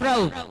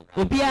abofra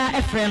obia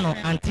efre no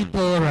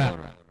antidora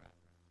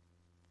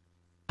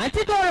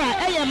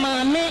eye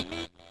maame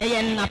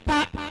eye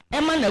nnapa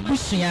ema na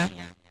busua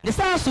ne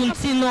sa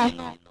asunti no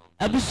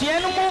abusua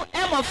no mu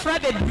emofra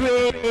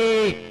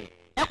bebre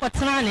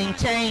ekotena ne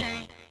nkyɛn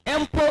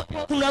empo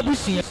kunu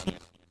abusua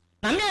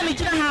na me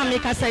amegyina ha me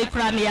kasa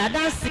ikura me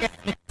adanse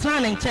me tena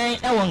ne nkyɛn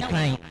ɛwɔ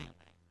nkran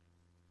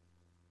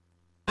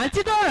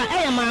antidora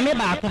eye maame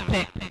baako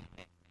pɛ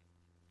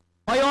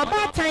oyo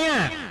ọbaatan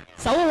a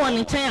sa wo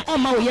won nkyɛn a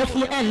ɔma wo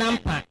yafunu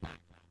ɛnampa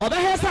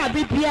ɔbɛhɛ sɛ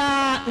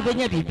abibia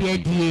ubenya bibia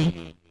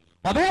die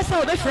ɔbɛhɛ sɛ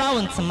obɛfra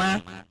wo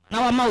ntema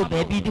na wama wo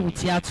baabi di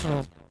wuti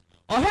atoro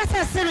ɔhɛ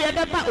sɛ sere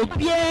ɛbɛba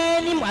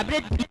obia ni mu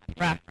abrɛ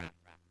bibra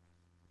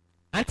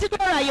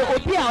antidora ye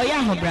obi a ɔyɛ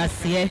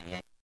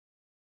ahobrɛseɛ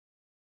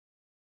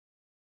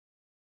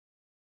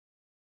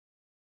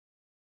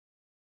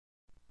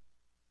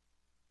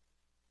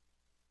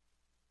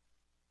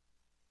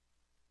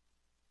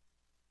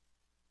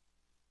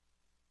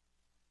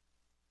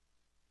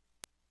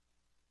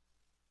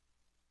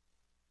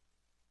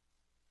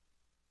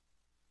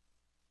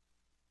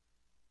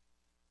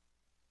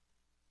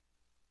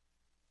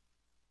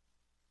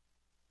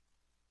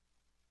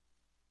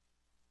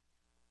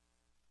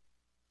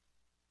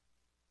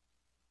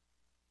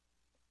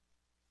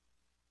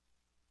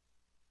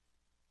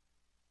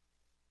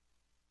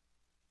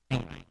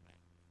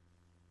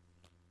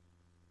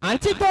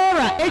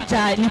antidora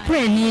eja ni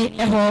preni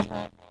eho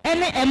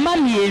ene ema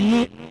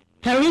mienu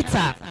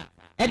Herita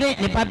ene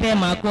ne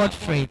babema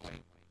Godfrey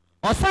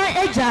osan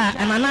eja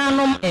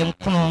anananom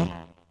enkono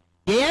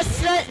ye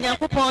yesre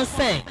Nyankopon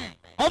se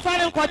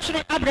ofare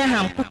nkwokyere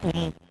Abraham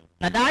kukumu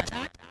na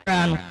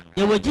daachra no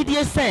ye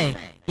wogidie se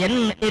ye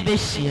no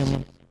ebehie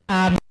mu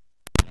amen.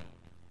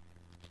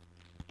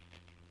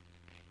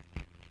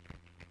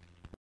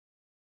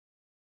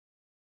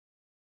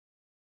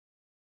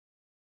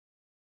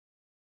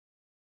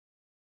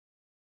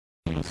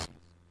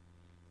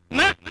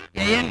 Na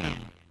yeye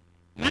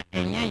na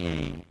enya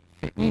ye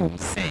fe mu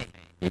se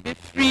ebe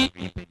free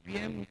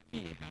ipedua mu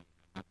fie ha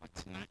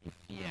akotena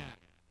efie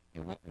a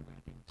ewo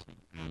Awurade nkyɛn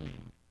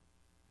amen.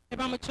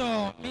 Eba mo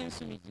cho me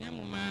nso me gyina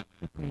mu ma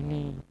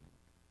opuni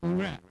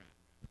owura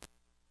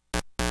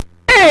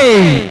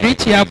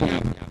richi abo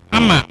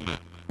ama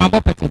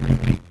mabo pete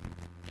bibiri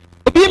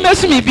obi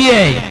mesu mi bi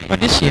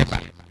ode hye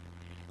ba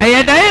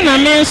eye dan na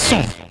me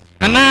nso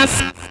ana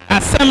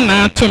asem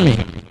na ato me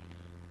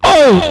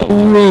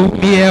uro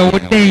biye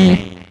woden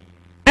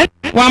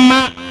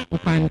wama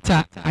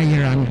kwanta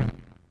ayirano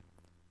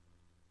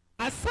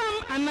asam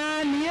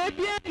ana niye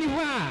bia ni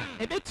ho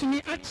a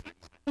ebetumi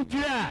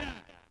achidura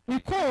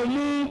nko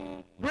mu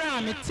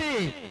bra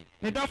mete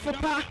ne dofo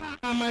pa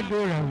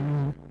amadora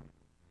wu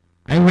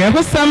ayi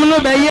ho sam no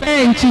be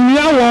ye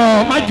nchinya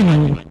wo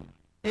madwunu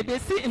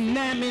ebesi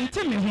nna me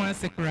nteme ho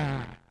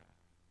asekra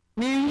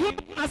minhu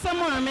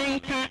asam a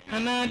menka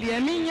ana de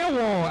aminya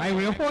wo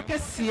ayi ho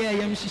kese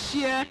yam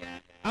hihie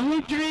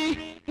ahudwiri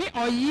ni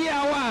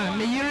oyiawa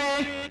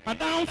meyire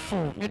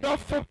adamfo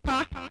medofo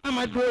pa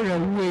amadora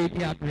wu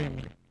bi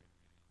abreme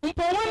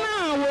mpo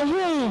wana wo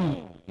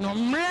hu no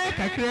mre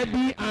kakra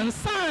bi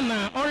ansa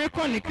na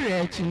oreko ne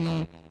kra achi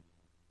no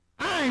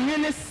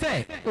anwene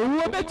se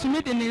owo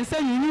betumi de ne nsa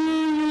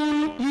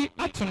yi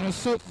atono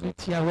so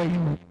tia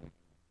wayi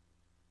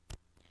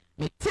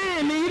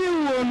mete meyire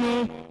wo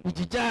no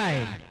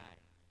ujijai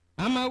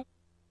ama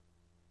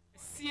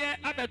sie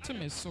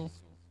abetume so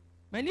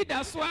mani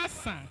da so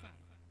asa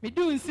me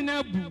du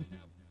nsina bu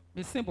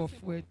me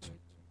sembofo atu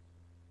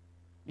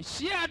me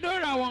hia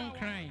adora won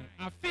kran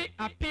afi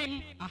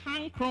apem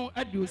ahankron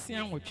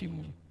aduosia nwotwe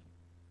mu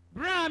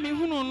bra me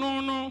hunu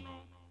no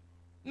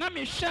na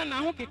me hwe na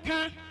ho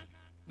keka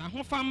na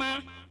ho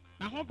fama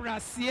na ho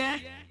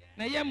brase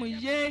na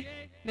yamuye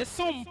ne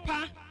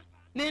sompa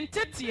ne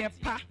ntetie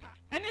pa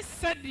ene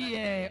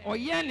sede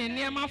oye ne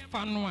nema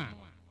fa no a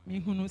me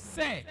hunu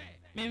se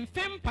me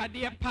mfem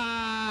pade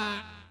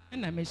pa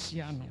na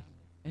mehia no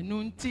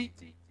eno nti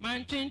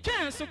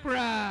mantwentwen so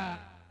kra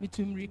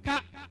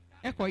mitumrika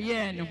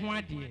ekoye ne ho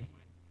ade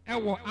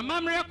ewo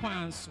amamre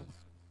kwan so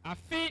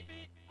afi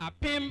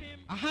apem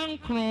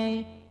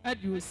ahankron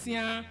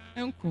aduosia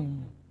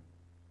enkom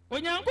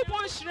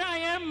onyankopon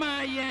hira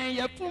ma yen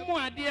yafumu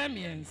ade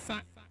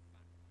amiensa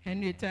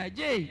henita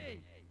j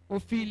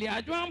ofili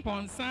adwan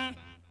ponsa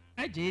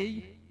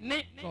ajei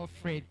ne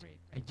Godfrey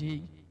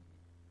ajei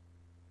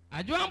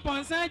adwan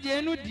ponsa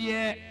je no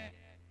de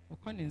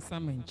okọ ne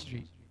nsama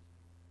nchiri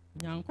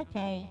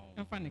nyankopon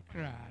emfa ne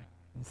kra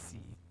nsi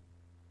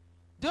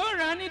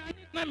dora ne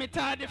na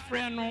metade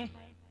frɛ no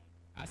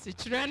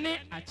asekyerɛ ne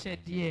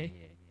akyɛdeɛ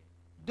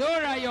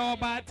dora yɛ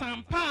ɔba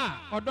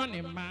tampa ɔdɔ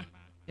ne mma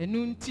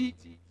enu nti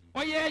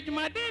ɔyɛ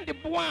adwumaden de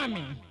boa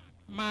me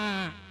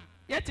ma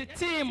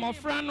yɛtete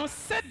mmɔfra no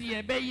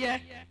sɛdeɛ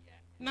bɛyɛ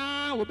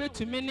na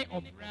wobɛtumi ne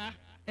ɔbra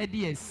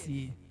adi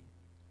asie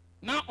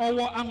na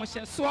ɔwɔ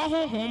ahohyɛsoɔ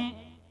honhom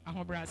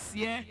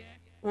ahobraseɛ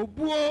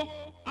obuo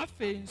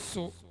afei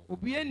nso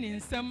obue ne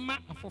nsɛm ma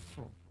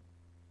afoforo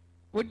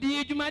odi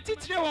adwuma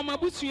titire wɔ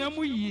mabusua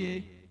mu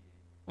yie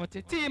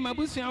ɔtete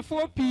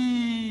mabusuafoɔ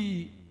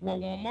pii wɔ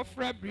wɔn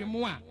mmɔfra bere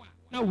mu a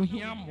na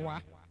wohia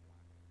mmoa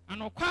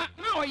anokwa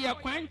na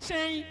ɔyɛ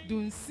kwankyɛn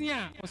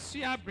dunsia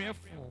ɔsua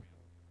abrɛfoɔ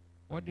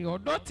ɔde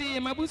ɔdɔ te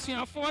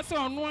mabusuafoɔ sɛ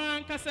ɔno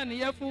ankasa ne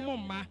yɛfu mu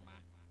mma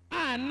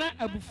a na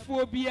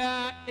abufuo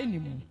biara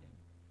animu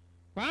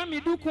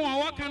Kwame Duku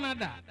wɔ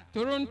Canada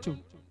Toronto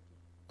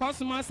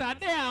Cosmos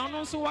Ade a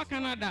ɔno nso wɔ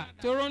Canada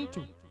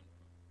Toronto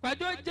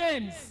Kwadwo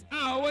James a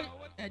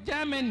ɔwɔ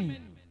Germany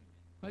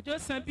Kwadwo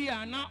Sabi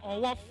a na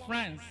ɔwɔ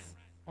France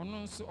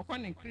ɔno nso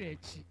ɔkɔ ne kra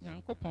akyi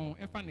Nyankopɔn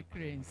ɛfa ne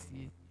kra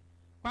nsie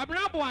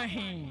Kwabrabo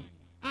ahen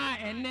a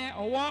ɛnɛ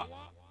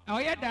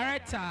ɔyɛ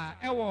director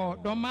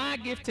ɛwɔ Doma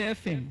Gift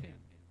FM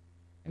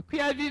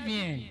Akua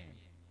Vivian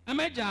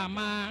Amagya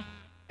ama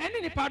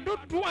ɛne nipa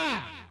dodo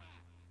a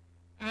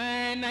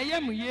na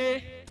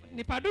yamuye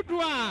nipa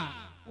dodo a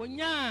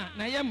wonya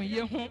na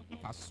yamuye ho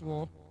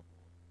mfasoɔ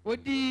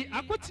odi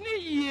akotene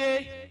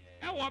yie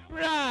ɛwɔ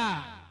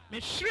bra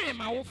mehwere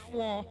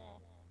mawofoɔ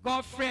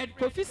Godfred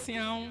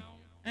Kofisian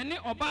ɛne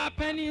ɔbaa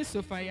pani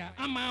Sofia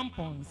ama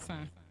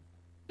mponsa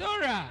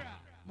Dora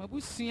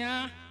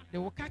mabusua de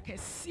woka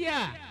kɛse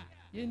a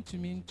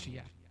yɛntumi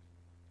ntua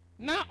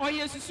na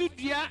ɔyɛ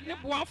susudua ne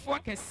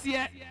boafoɔ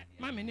kɛseɛ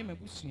ma me ne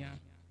mabusua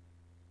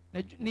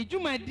ne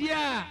dwumadi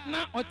a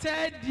na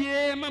ɔtaa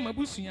die ma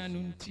mabusua no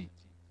nti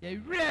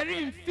yɛwerɛ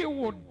remfi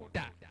wo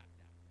da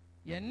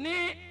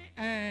yɛne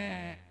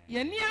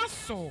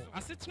aso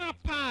asetena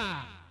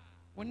paa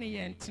wo ne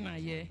yɛn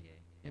tenayɛ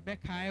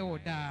yɛbɛkae wo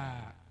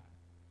daa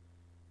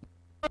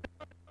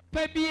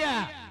pa bi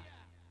a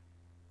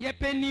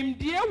yɛpɛ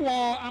nimdeɛ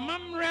wɔ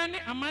amammerɛ ne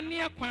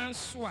amanneɛ kwan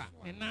so a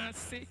ne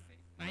naase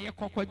na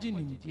yɛkɔkɔgye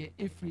nimdeɛ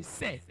ɛfiri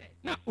sɛ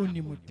na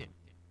onimu dem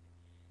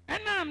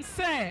ɛnam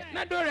sɛ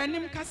na Dora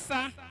nim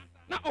kasa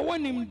na ɔwɔ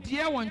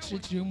nimdeɛ wɔ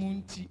nkyerɛkyerɛ mu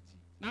nti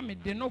na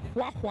mede no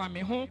hoahoa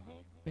me ho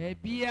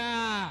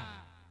baabiaa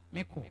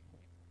mekɔ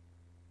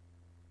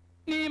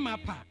ni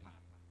mapa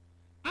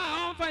a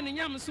ɔmfa ne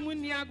nyamsom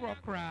nni agorɔ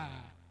koraa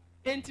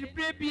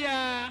ɛntiriberɛ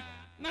biaa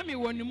na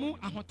mewɔ ne mu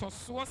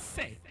ahotɔsoɔ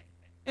sɛ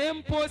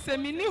empo sɛ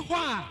menni hɔ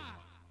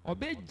a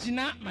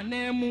ɔbɛgyina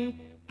manan mu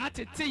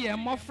atete yɛn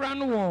mmɔfra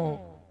no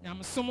wɔ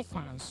nyamsom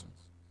kwan so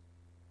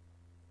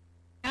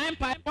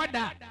Empire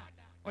order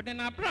ɔde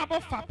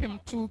n'abrabɔ fapem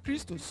to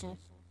Kristo so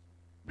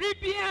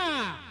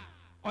bribia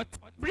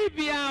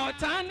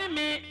ɔtaa ne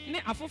me ne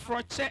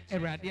afoforo kyɛ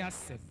Awurade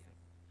asɛm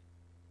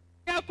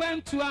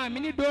yakwantu a me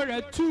ne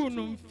Dora tu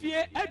no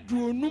mfie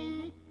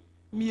aduonum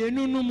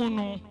mienu no mu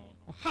no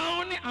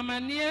ɔhaw ne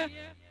amanneɛ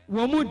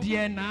wɔ mu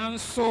deɛ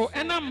nanso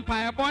ɛna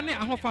mpaebɔ ne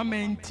ahofama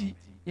nti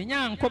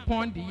yɛnya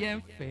nkopɔn de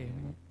yɛn fɛɛ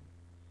mu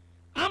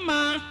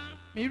ama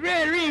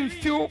merɛri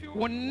mfiw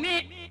wo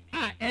ne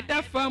a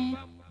ɛda fam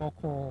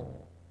bɔkɔɔ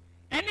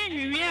ɛne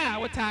nwiwie a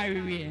wotaa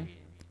wewie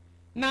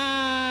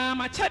na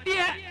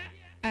makyɛdeɛ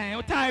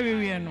wotaa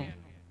wewie no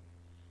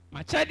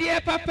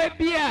makyɛdeɛ papa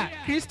bi a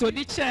Kristo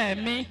de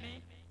kyɛɛ me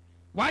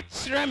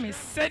wakyerɛ me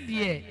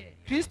sɛdeɛ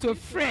Kristo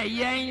frɛ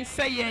yɛn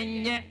sɛ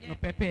yɛnyɛ no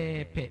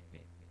pɛpɛɛpɛ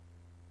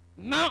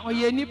na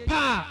ɔyɛ nipa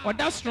a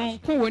ɔda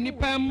soronko wɔ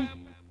nipa mu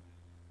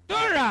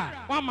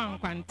Dora wama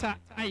nkwanta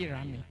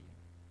ayera me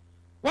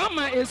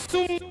wama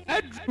esum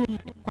aduru me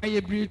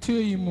kwaye biritu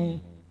yi mu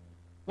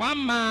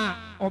wama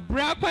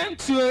ɔbra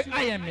kwantuo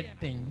ayɛ me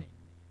den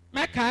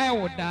mɛkae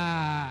wo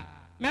daa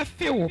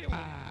mɛfe wo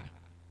paa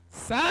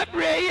saa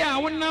bere yi a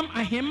wonam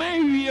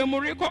aheman wie mu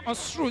rekɔ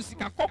ɔsoro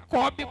sika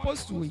kɔkɔɔ bepɔ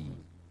soɔ yi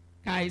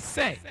kae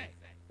sɛ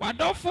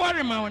wadɔfoɔ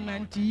rema wo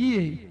nante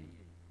yie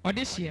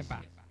ɔde hyeɛ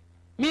ba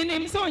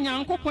menim sɛ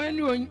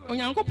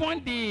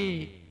onyankopɔn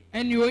de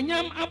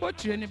anuonyam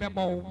abɔtire ne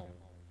bɛbɔ wo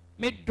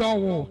medɔ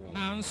wo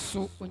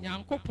nanso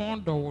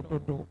onyankopɔn dɔ wo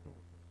dodo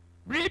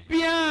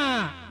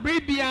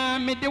Bribia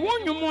mede wo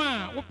nnwom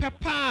a wopɛ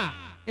pa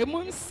a emu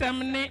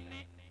nsɛm ne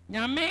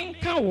nyame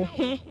nka wo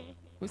ho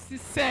kosi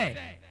sɛ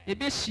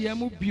ɛbɛhyia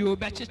mu bio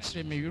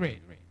bɛkyekyere me werɛ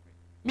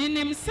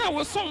menim sɛ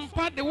wo so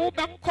mpa de wo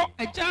bɛkɔ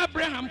agya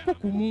Abraham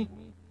koko mu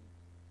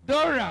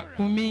Dora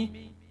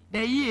kumi da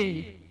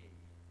yie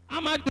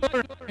ama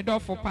Dora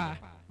medɔfo pa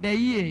da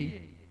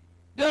yie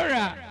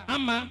Dora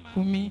ama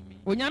kumi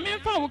onyame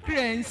mfa wo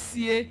kra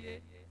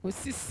nsie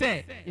kosi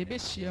sɛ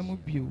ɛbɛhyia mu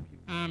bio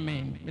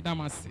Amen.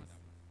 Medamasi.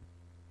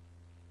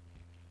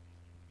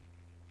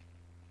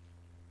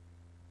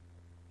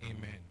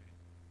 Amen.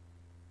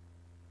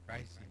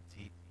 Christ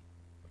indeed.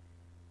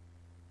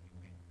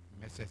 Amen.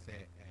 Message.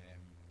 says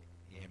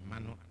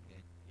mano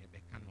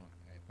bekano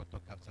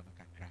potoka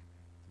sabakakra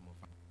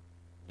timofa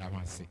that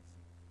one say.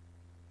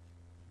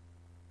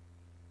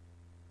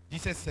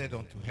 Jesus said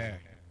unto her,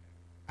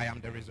 I am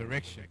the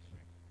resurrection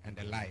and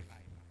the life.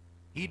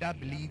 He that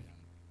believe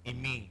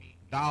in me,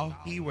 though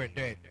he were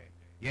dead,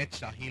 yet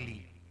shall he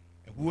live.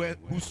 And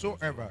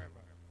whosoever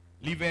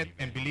liveth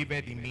and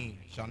believeth in me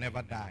shall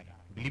never die.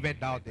 Believeth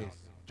thou this?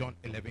 John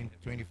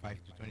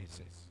 11:25 to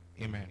 26.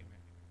 Amen.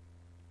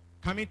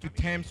 Coming to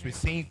terms with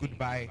saying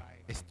goodbye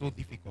is still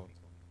difficult.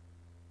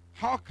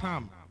 How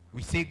come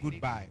we say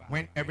goodbye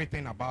when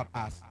everything about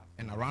us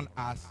and around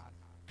us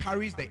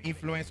carries the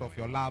influence of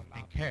your love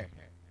and care?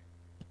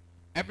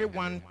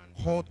 Everyone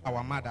called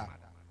our mother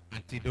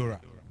Auntie Dora,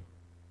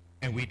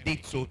 and we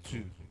did so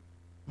too.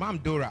 Mom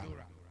Dora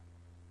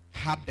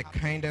had the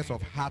kindness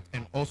of heart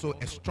and also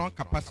a strong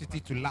capacity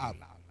to love.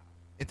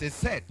 It is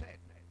said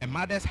a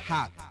mother's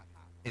heart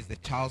is the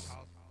child's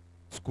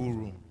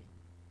schoolroom.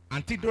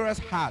 Auntie Dora's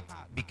heart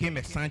became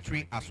a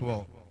sanctuary as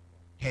well.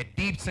 Her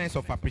deep sense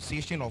of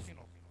appreciation of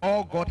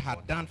all God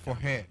had done for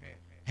her,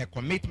 her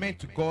commitment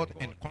to God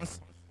and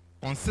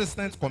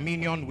consistent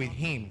communion with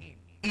him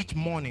each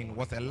morning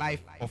was a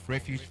life of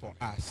refuge for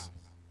us.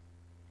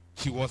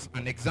 She was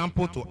an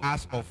example to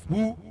us of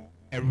who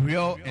a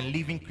real and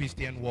living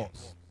Christian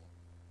was.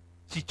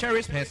 She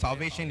cherished her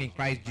salvation in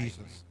Christ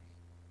Jesus.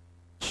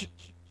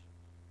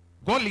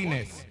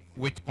 Godliness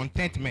with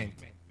contentment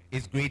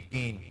is great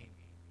gain.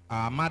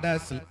 Our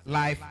mother's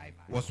life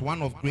was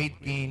one of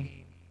great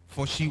gain,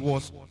 for she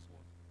was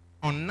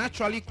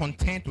unnaturally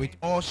content with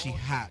all she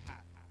had.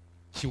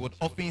 She would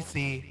often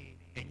say,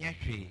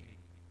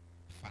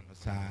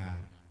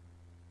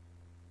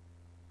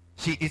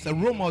 she is a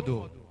role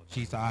model.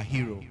 She is our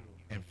hero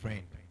and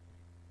friend.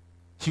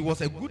 She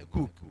was a good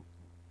cook.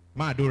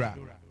 Madura,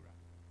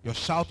 your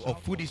shout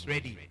of food is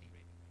ready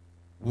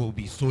will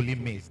be sorely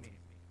missed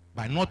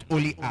by not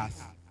only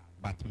us,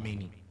 but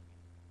many.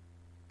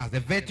 As a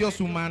virtuous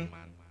woman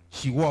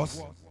she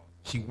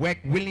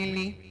worked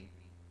willingly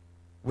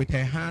with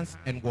her hands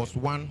and was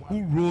one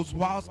who rose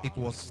whilst it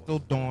was still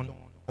dawn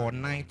or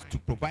night to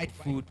provide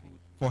food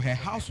for her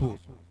household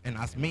and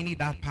as many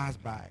that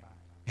passed by.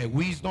 Her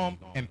wisdom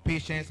and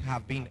patience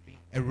have been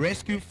a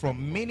rescue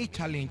from many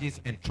challenges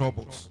and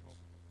troubles.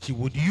 She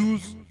would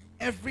use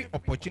every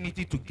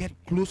opportunity to get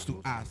close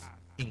to us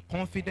in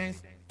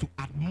confidence, to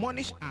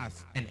admonish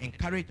us and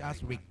encourage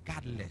us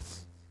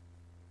regardless.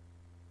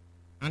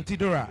 Auntie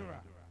Dora,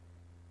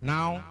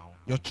 now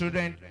your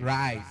children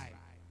rise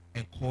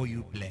and call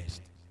you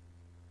blessed.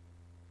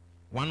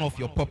 One of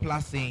your popular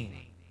saying,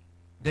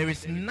 there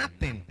is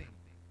nothing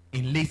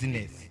in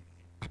laziness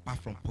apart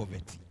from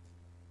poverty,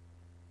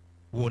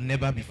 will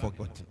never be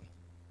forgotten.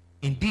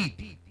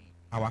 Indeed,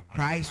 our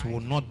cries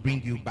will not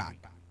bring you back,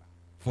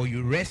 for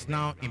you rest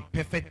now in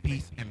perfect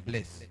peace and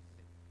bliss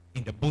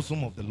in the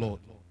bosom of the Lord.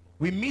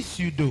 We miss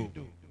you though.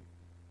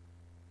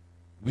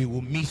 We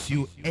will miss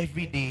you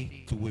every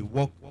day till we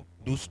walk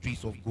those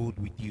streets of gold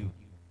with you.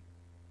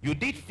 You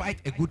did fight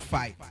a good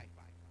fight.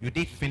 You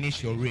did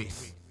finish your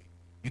race.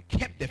 You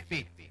kept the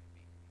faith.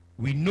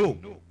 We know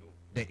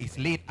there is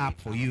laid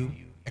up for you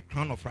a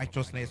crown of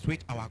righteousness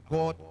which our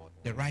God,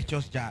 the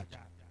righteous judge,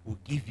 will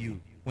give you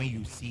when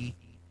you see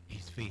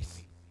his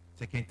face.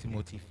 2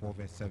 Timothy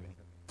 4:7.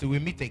 Till we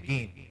meet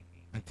again.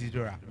 Auntie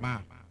Dora,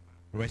 ma'am,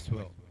 rest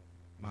well.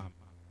 Ma'am,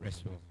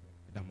 rest well.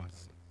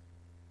 Damas.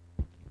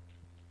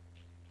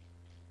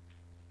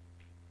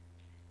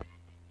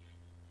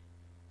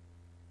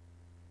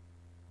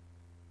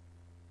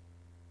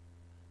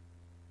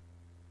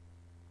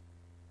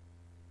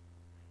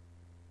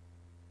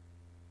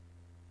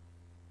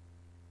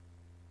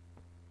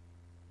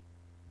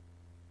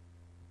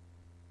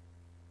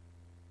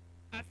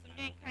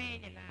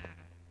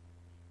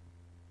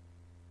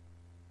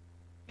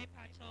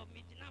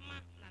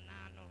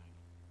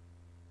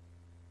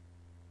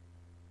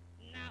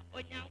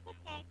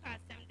 Onyankopɔn ka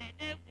asɛm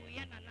dɛdɛ gu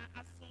yɛ nana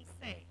asom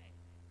sɛ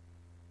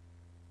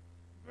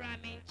bra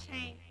me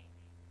nkyɛn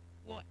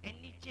wɔ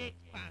anigye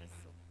kwan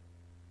so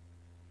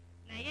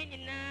na yɛn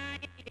nyinaa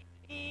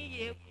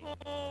yɛ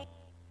koo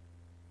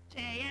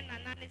kyɛɛ yɛ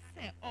nana ne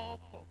sɛ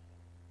ɔrekɔ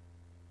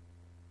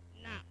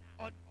na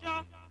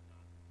ɔdɔ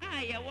a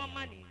yɛwɔ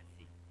ma ne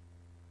nti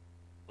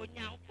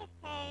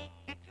Onyankopɔn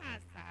ɛka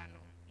saa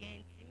no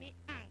yɛntumi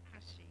anka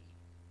hwee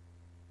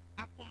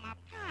akoma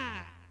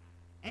pa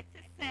a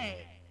ɛte sɛ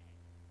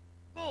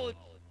gold,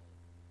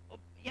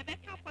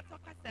 yɛbɛka pɔtɔ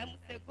kasa mu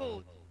sɛ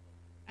gold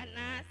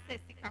anaasɛ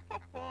sika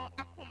kɔkɔɔ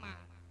akoma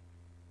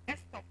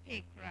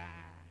ɛstɔpe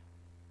koraa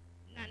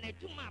na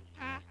n'adwuma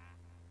pa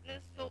ne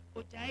nso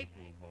ogyae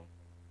gu hɔ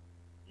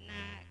na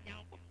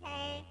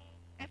Nyankopɔn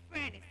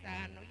ɛfrɛ ne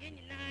saa no yɛn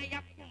nyinaa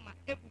yɛakoma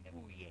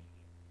ɛbubuyɛ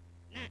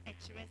na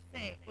ɛkyerɛ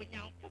sɛ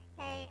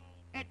Onyankopɔn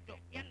ɛdɔ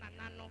yɛn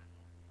nana no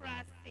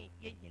koraa sen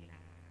yɛn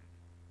nyinaa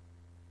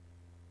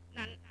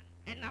na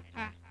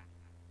ɛnapa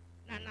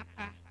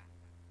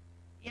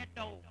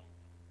yɛdɔw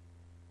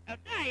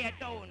ɛdɔ a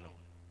yɛdɔw no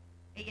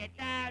ɛyɛ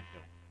daa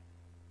dɔ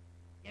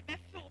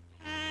yɛbɛfew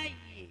paa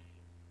yie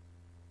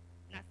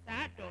na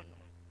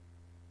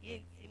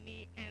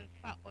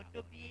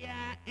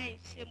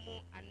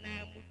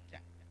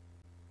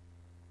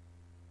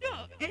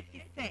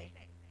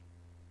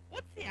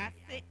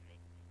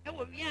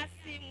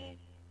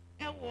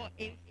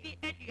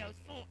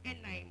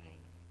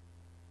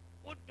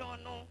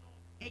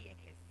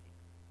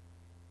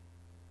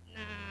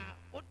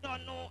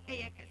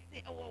ɛyɛ kɛse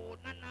ɛwɔ wo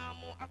nana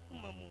mo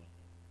akoma mu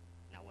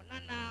na wo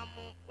nana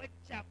mo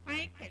wagya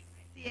kwan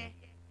kɛseɛ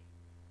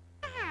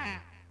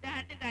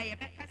daa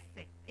yɛbɛka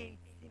sɛ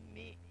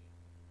ɛntimi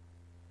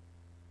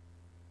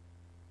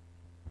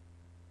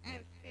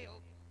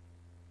ɛmfeel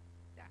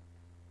da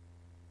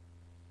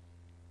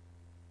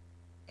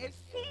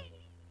esum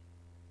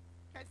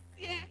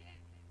kɛseɛ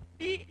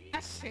bi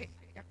ahyɛ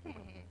yakoma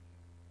mu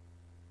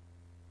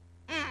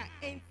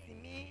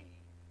ɛntimi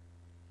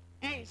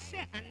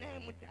ɛnhyɛ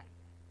anan mu da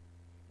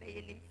na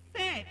yɛnim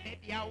sɛ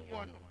baabi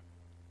awɔ no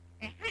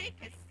ɛhan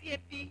kɛseɛ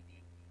bi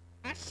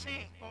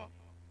ahyɛn hɔ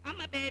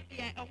ama baabi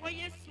a ɛhɔ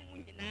yɛ sum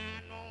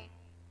nyinaa no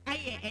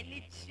ayɛ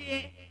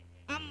anigye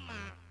ama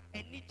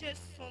anigye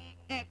som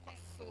ɛkɔ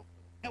so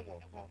ɛwɔ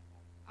hɔ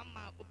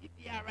ama obi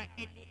biara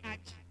ani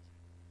agye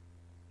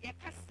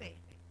yɛka sɛ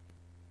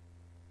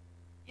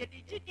yɛde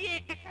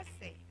gyidie ɛka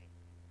sɛ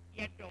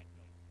yɛdɔ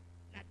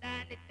na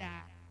daa ne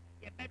daa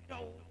yɛbɛdɔ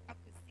wo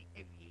akɔsi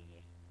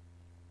awieɛ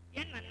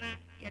yɛn nana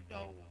yɛdɔ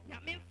wo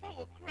nyame mfa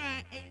wo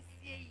koraa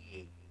ɛnsie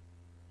yie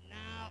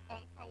na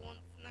ɔmfa wo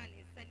ntena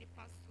ne nsa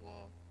nifa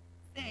soɔ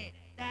sɛ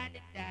daa ne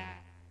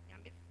daa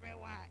nyame frɛ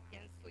wo a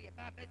yɛn nso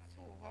yɛbɛ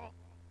abɛto hɔ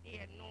ne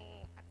yɛno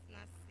atena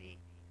ase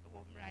wɔ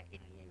mmara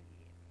ɛni awieɛ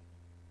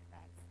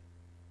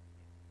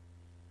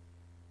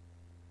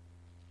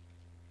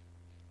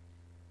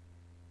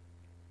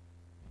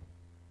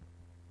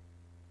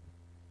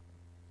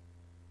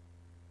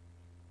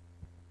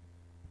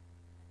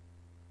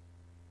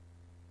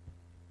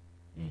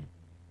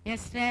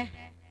Yes, sir.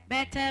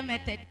 Better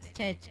Methodist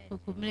Church,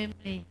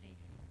 Kukumlemle.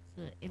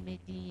 So,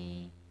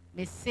 Emedi,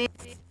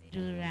 Mrs.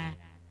 Dura,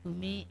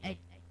 Kumi,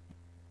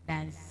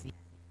 Dancy.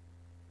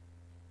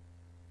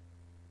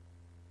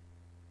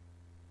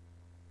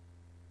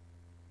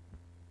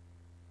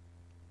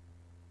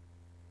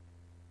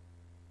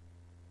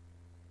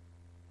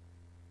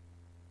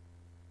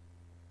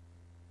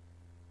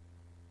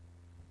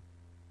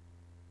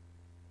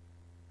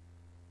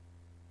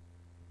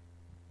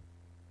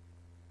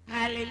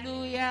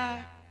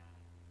 Hallelujah.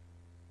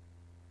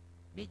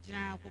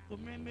 Bijna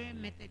Kukumlemle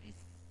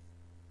Methodist.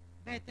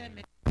 Better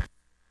Methodist.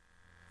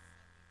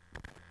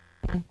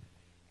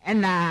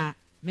 Ena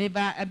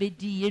meba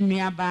abedi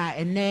yenuaba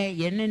ene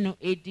yene no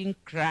edin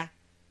kra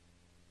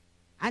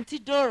Auntie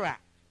Dora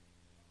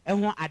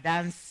ehon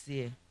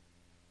adanse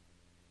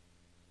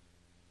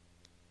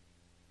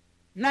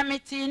na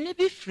meti ni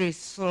bi firi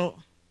so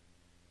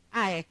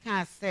a e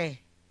ka se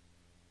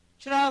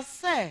tro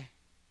se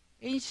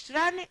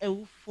inhyira ne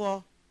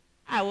ewufo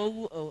a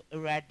wawu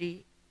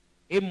awurade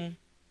emu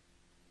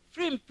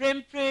firi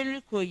mprempren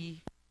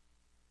rikoyi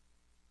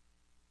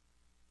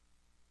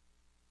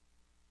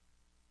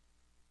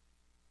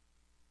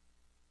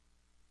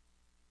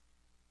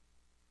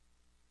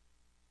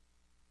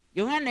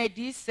Yohana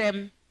di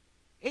sem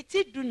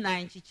eti du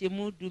nan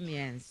chichemu du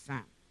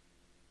miensa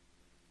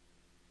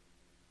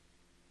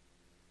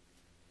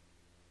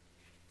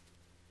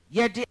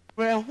yede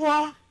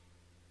breho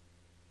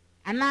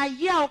ana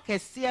yaw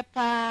kese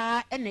pa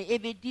ene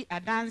ebedi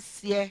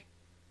adanse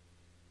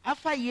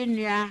afa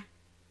yenua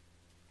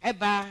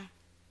eba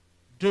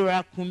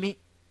Dora Kumi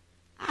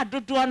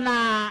adodo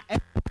na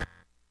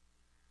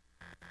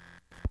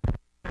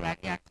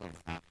radio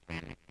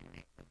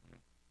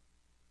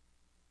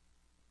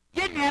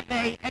Yenua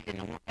bay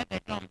edeno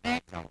ebedon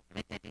beto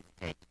Methodist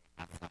Church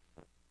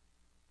asafo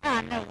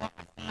na wo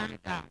aslan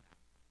down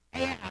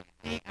eya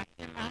hafe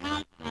afema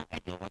hampo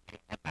edo wote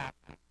eba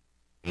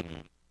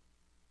emu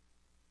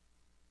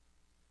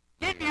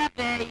Yenua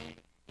bay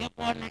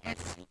yebona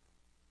esi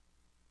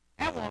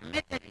ewo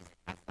Methodist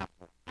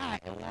asafo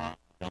ewo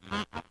doma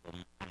afom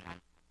aha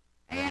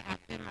eya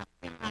afema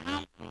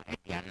hampo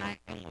ediana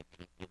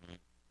enwote emu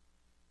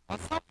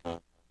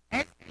osafo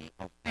esi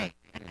ofe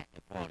na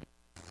ebon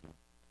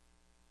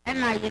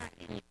and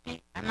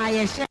I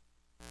yes,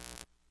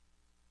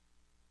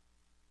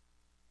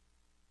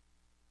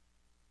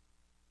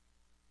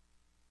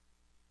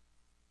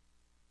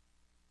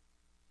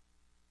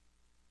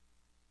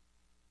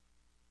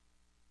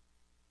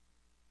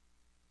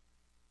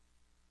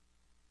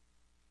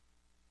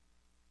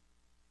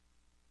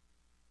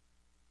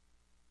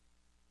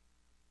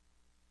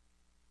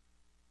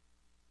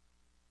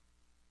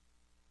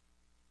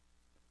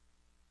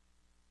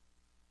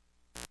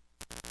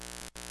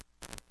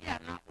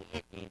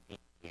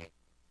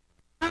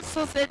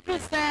 so said to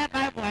say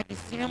Bible at the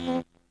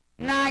cinema.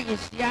 Now,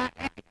 yes, yeah,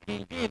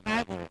 everything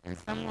Bible and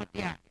somewhat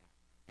there.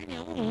 And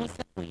you won't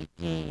say we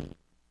did.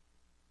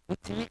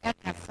 But to me, a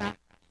cassa,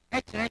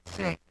 a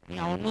church, you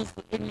know, no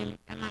so any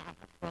amount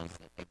of France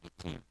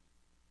everything.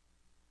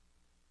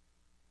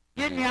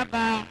 You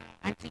never,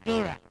 Auntie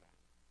Dora.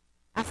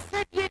 I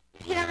said, yet,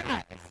 here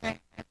I said,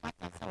 a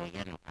pattern so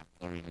you know,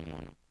 after any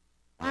morning.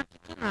 Want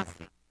to do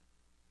nothing.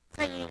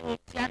 Say you will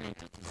turn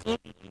into the so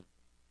did you.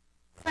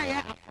 Say,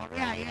 I for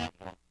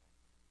real,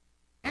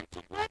 and to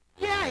what,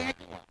 yeah, I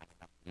do.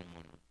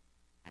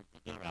 And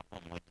to do up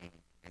on what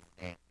is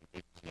there,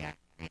 the chair,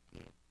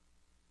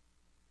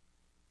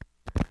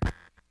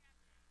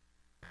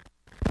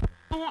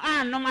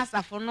 no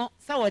masafo no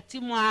sa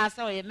watimu a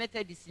sa ye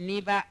Methodist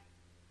ni ba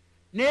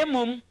na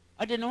emom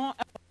ode ne ho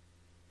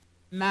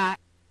ma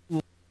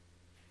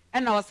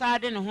ena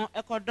osade ne ho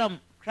ekodom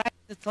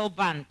Christ Soul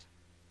Band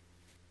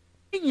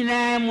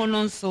nyina mu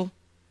no nso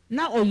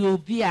na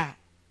oye a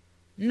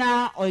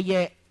na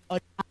oye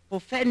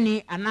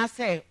ofani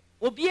anase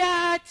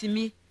obia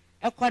timi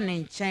ekọ ne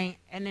nchen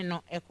ene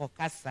no ekọ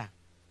kasa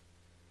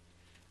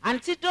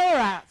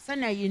Antidora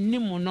sana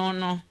yinimu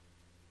no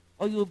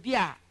oye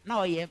a na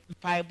oye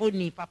mpaibo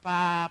ni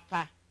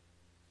papa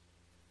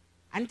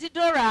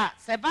Antidora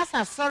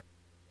sebasa sorry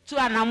tu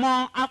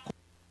anamo akọ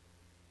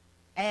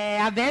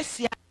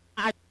abesia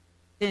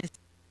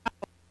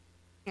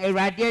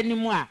erade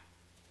animu a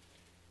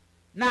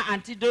na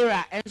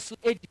Antidora enso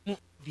edimu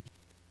bi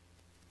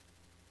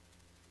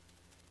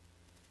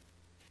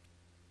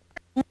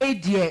we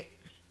die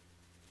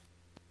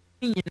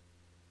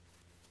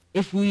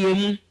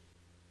efuyemu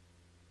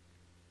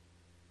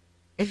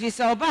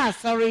efisa oba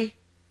sorry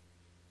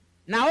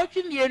na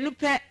otwimienu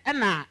pe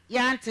na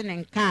yante ne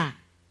nka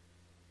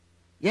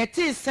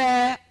yeti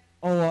se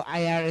o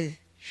ayare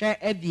hwe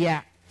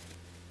abia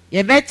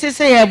ye beti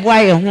se ye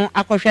boa ye ho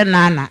akohwe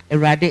nana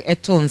Awurade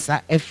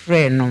etonsa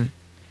efre no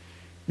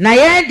na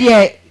ye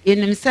de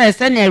enim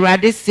se na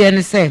Awurade sie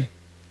ne se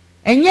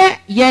enye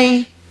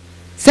yen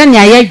se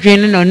na ye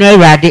dwen no no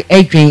Awurade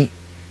adwen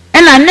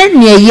ena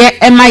ne ye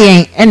ema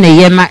yen ena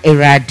ye ma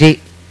Awurade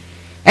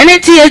ene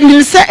ti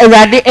enim se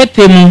Awurade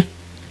epemu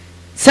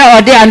se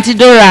ode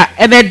Antidora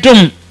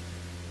ebedum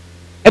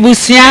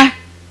ebusia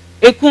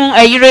ekun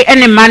ayire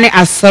ene mane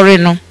asore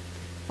no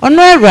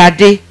ono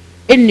Awurade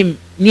enim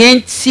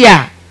nienti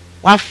a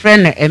wa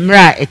frɛ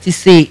emra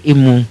etise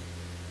emu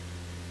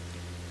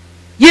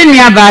ye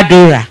nua ba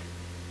Dora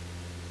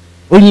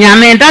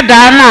onyame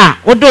dada na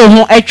wodo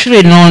ho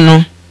atwire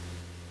no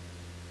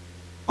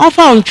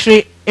onfa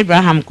ontwire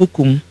Abraham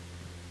kokum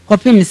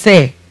kopim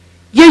se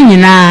ye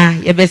nyina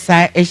ye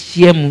besa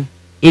ahyia mu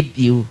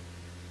ebio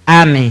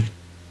amen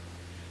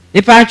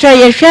the patro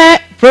ye hwɛ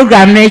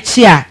program na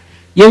echi a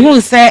ye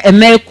hu se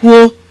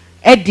emakuo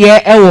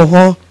edie ewo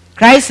ho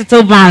Christ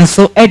Soul Band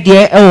so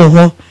edie ewo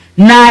ho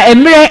na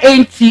emre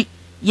enti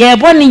ye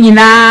bo ni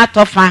nyina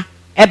tofa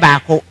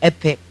ebaako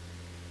epe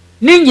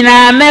ni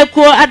nyina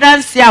mekuo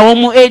adanse a wo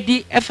mu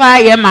edi efa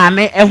ye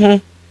maame eho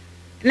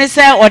ni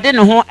se ode ne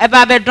ho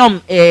eba bedom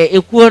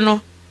ekuo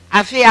no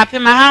afi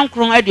apema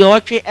hankron ade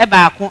otwe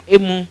ebaako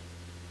emu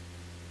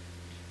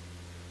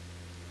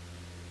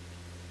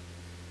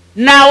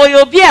na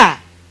oyobia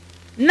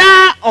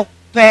na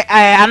ope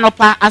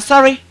anopa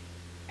asori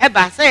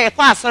eba se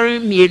ekwa asori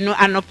mienu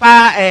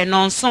anopa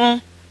nonson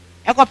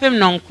ekopim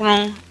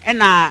nonkron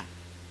na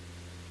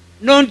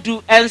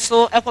nondu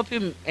enso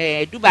ekopim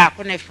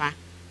dubaako nefa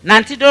na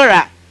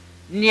Antidora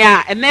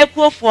nia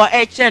emekuofo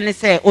eche ne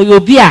se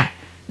oyobia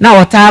na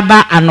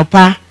otaba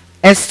anopa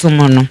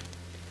esomo no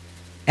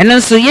eno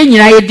nso ye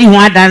nyina ye di ho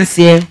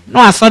adanse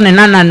no aso ne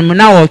nananum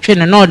na otwe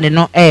ne no de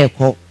no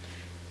ekọ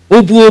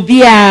obu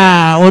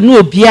obia onu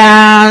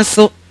obia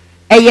nso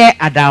eye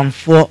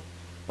adamfo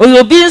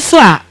oyobi nso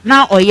a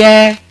na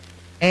oye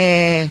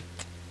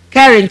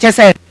Karen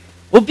chese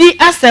obi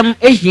asem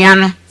ehia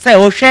no se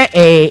ohwe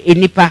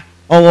enipa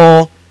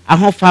owo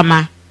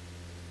ahofama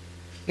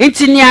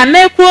enti ni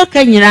amekuo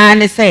ka nyina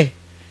ne se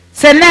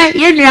na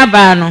ye nua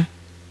ba no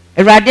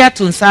Awurade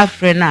atonsa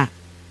afre na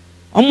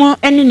omo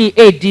eni ni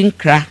edi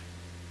nkra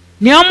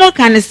ni omo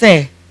ka ne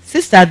se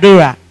Sister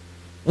Dora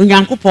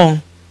onyankopon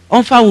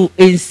onfa wo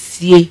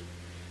ensie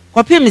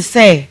kopim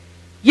se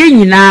ye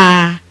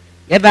nyina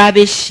ye ba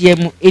be hie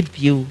mu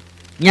ebio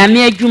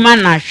nyame adwuma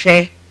na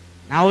hwe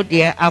na wo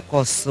de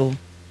akoso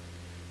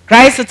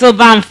Christ Soul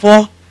Band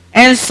for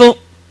enso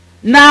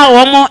na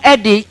omo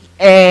edi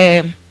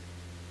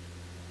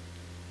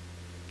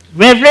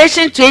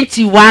Revelation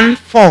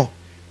 21:4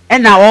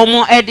 ena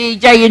omo edi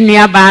jaye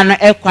nuaba no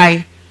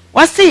ekwai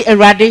wasi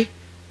Awurade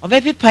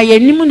obepipa ye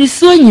nimu ni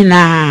so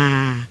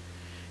nyina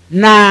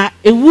na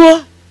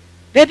ewuo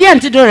bebi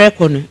Antidora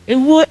ekono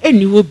ewuo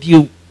eni ho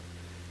bio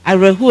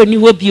arehu eni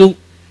ho bio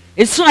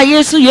esu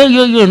ayesu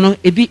yo no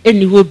ebi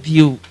eni ho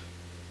bio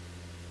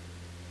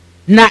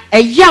na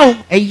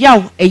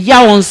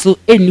eyaw nso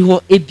eni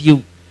ho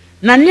ebio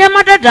na niam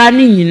dada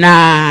ni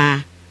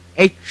nyina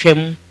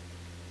etwem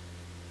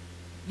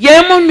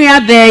yemu nua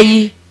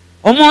bayi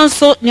omo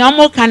nso ni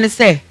omo kan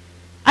se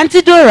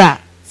Antidora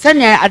se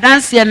ne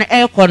adanse no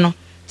ekọ no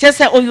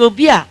chese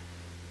oyobia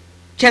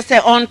chese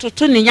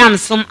ontoto ni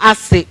nyamsom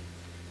ase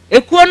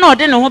ekuo no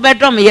de ne ho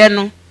bedom ye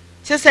no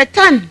chese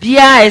tan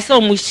bia ese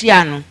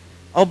omuhia no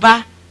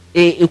oba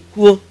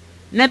ekuo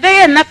na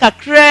beye na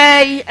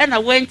kakra yi na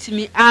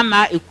wantimi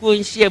ama ekuo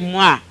nhia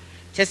mu a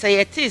chese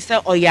yeti se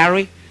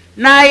oyare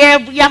na ye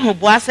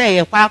yahoboa se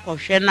ye kwa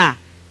akohwe na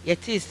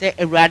yeti se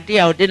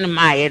Awurade a ode ne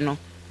maaye no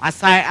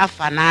asai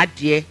afa na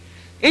ade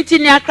enti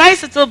ni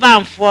Christ Soul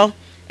Band for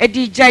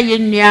edi jaye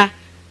nua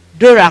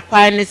Dora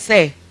kwa ne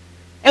se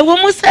ewo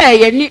mu se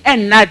ye ni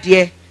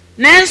ennade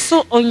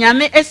nanso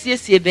onyame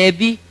esiesie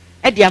baabi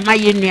edi ama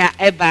ye nua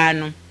eba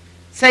no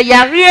se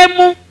yare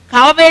mu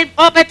ka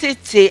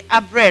obetete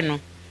abre no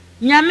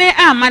nyame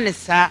ama ne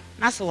sa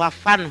na so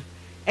wafa no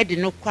e de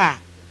no kwa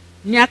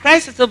nia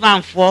Christ to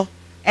banfo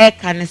e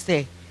ka ne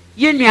se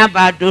ye nua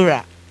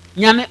badora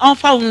nyame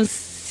onfa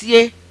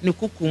wonsie ne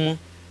kukumu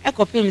e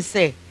kopem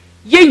se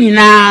ye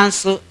nyina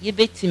so ye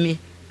betimi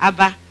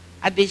aba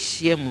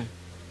abehie mu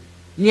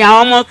nia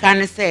omo ka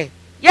ne se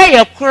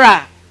ye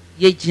kura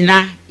ye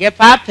gina ye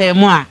papa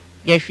mu a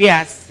ye hwe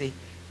ase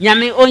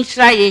nyame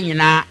onhyira ye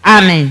nyina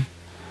amen.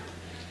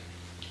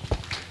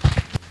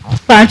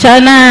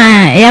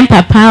 Pachana yam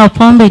papa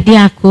upon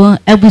bediako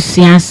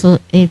ebusiaso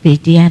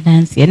ebedia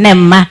dance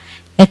nemma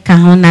eka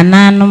ho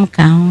nananum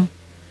ka ho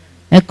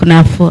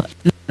ekunafo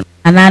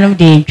nananum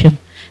de ntwem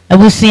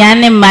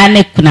ebusiane ma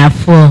ne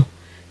kunafo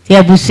ti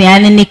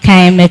ebusiane ni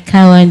kan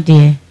meka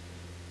wonde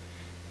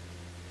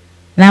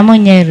na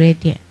monye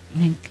ready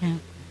menka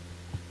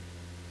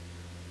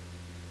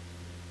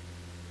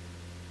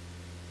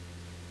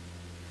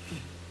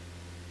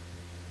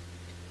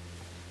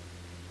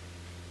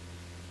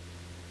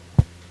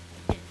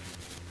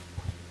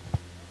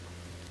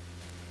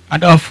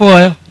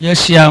Adolfo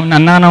yeshia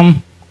nananom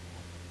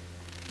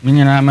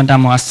minyana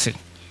madam wase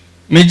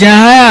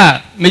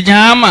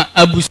mejahama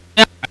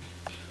abusia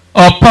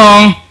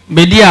opon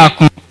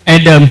bediako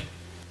edam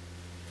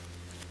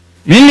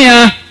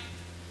minia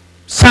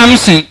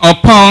Samson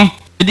opon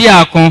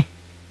bediako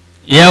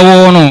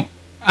yewo no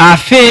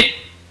afi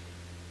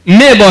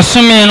mebo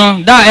sumi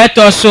no da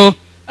etoso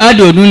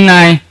adodu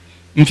nan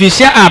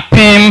mfisia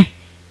apem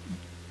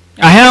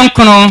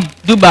ahankono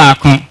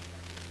dubaako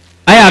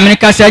aya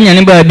America se anya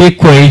ne ba be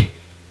koi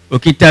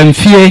okita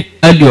mfie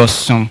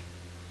adiosom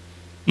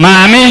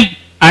maame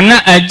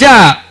ana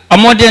aja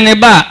omode ne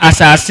ba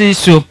asase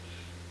so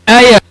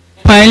aya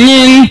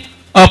panyin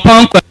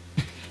oponko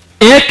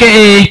aka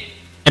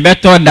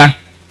ebeto da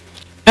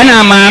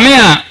ana maame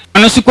a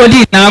ono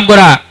sukodi na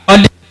agora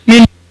ode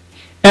min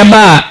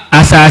eba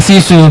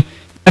asase so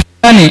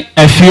afani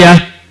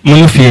afia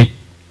munufie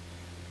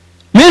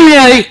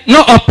mimi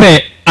no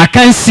ope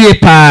akansie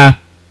pa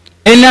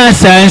ena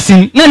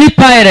sansin na ni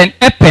pairen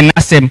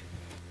epenasem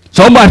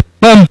so ba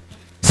bam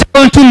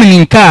second 2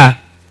 mininka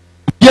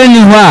yeni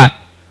ho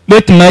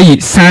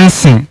betmayi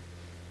sansin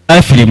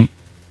afrim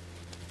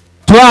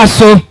to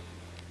aso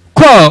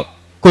ko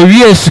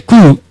wie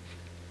school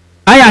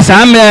aya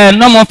samre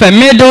no mo fe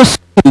middle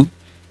school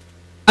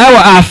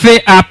awa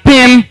afi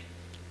apem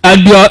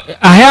adio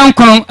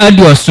ahankron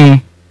adiosun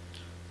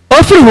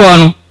ofiri ho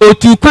no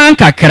otu kwan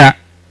kakra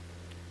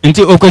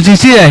nti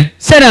okosinsie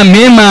sena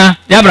mema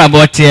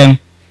yabrabotem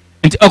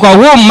nti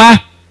okwawo ma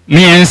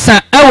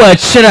miensa awa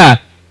chira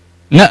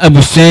na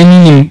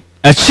abusani nim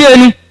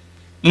achienu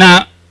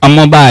na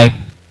amobai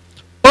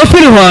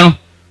ofiri ho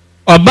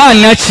oba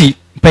nachi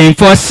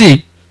painfo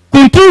si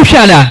kuntu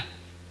hwada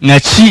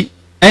nachi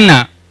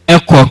ena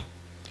eko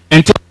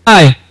nti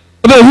ai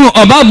obehu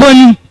oba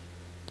bon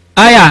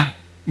aya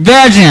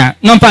virgin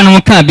no pa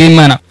no ka be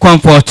mana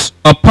comfort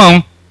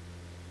upon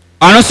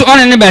ono so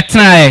one ne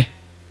betnae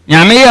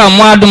nyame ya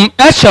omoadum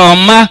eche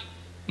oma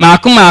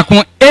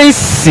maako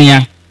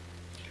ensia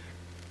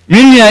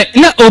minia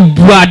na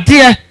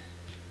obuade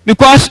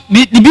because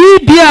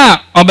bibia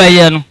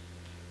obaye no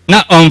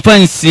na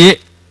onfansie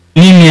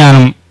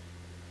nimianum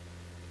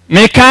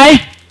mekai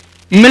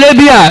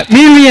melebia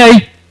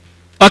mimiai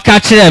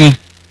okachirem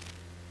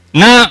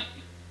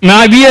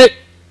na bie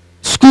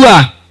school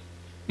a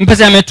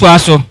mpese meto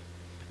aso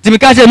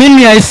timikache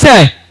mimiai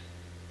se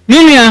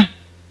mimia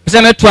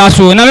pese meto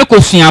aso na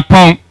mekosua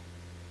pon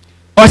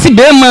osi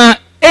bema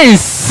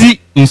ensi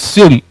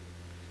nsum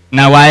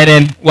na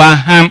wairen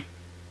waham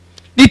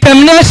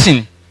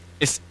determination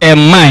is a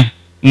mind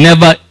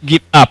never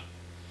give up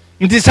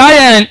nti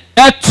sayen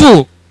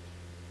eto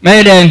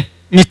meden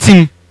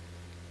mitim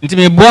nti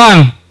me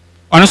boan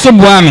ono so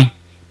boa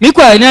me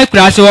kwa na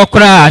kura se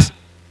okura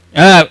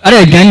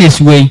ara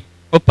ganes way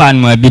opan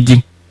ma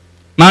bedi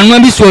manwa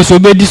bi so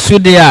bedi so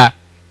de a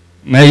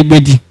ma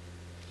bedi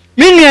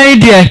minia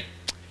ide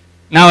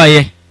na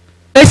waye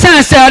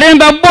esan se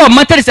aremba bo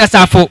materi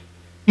sasafo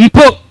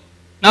mpo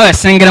na we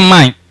single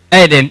mind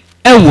eden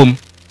ewom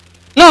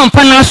na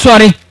mpa na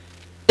sori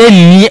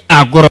eni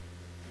agoro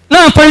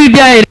na mpa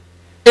bia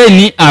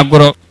eni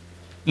agoro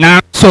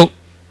na so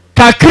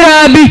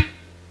kakra bi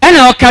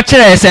ena oka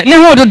kire se ne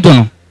ho dodo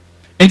no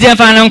enti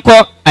mfa na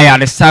nko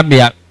ayare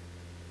sabia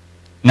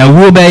na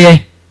wo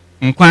beye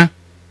nkwa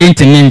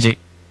entininje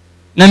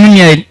na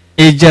minia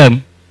ejam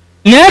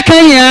na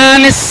kanya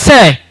ne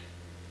se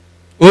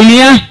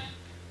onia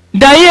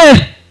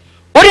daye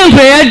odi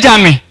nkwe ya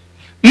jame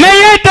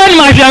meye tan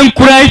ma hwa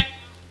nkurai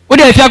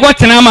odi afia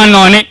kwatena ma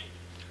noni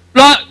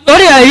lo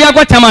odi ya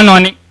kwatena ma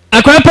noni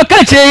akwa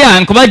paka che ya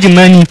nkoba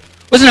jimani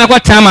osi na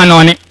kwatena ma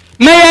noni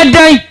meye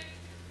dan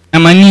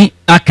amani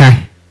aka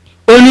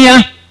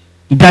onia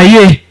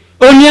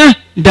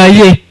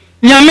daye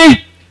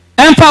nyame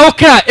emfa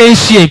okra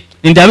enhie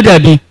ni David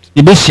bi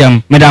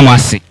ibesiam medam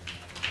ase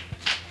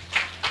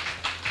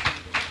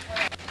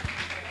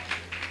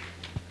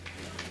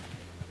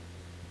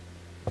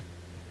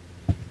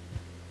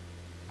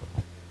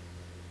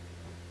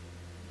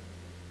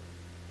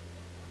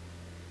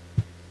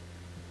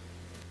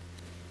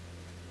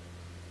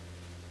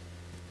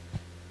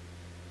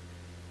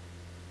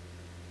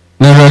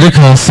na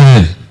radical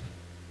say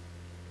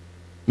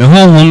me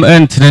home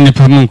entene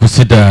nipa mu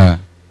nkusida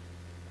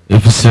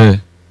efise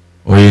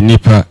oye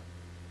nipa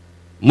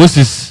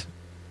Moses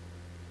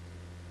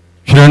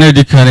hwirane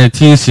dikane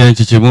tinsia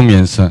nchichemu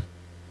miensa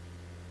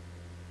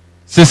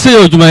sese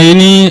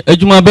odwumayeni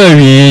adwuma ba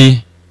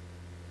awie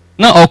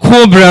na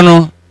okobra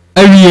no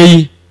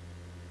awie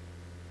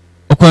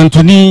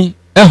okwantuni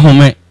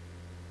ehome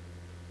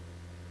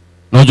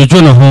na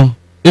ojojo no ho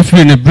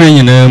efiri ne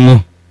brain na mu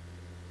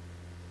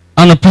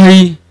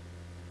anapai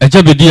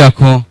ajabedi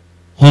akọ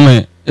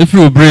home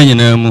efiri brain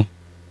na mu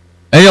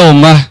eya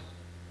oma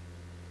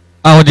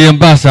awde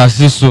mbasa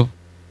asiso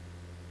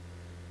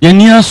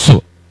yeni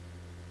aso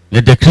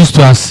ye de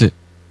Kristo ase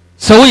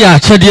se wo ya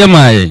akyede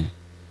maaye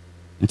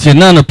nti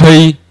na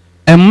anapai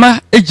emma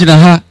ejina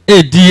ha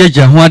edi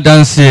eja ho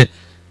adanse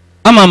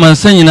ama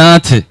mansa nyina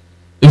ate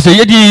efise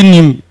yedi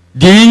nim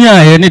de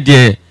yinya ye ne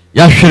de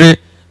ya hwere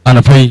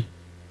anapai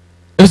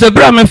efise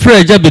bra me frɛ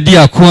ajabedi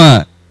akọ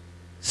a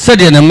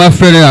sɛdeɛ ne ma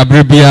frɛ ne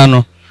abrebia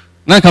no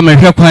na ka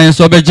mehwɛ kwan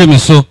so obɛgye me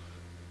so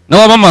na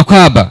waba makɔ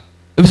aba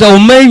efisɛ wo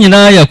man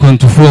nyinaa yɛ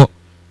kwantufo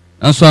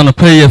anso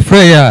anɔpɛ yɛ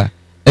frɛ ya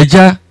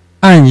agya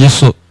anye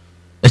so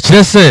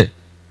ɛkyerɛ sɛ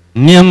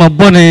nneɛma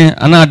bɔne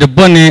anaa de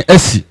bɔne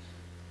asi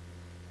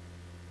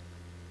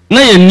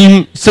na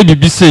yɛnim sɛ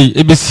bibi sei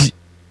ebesi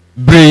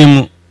brɛ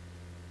mu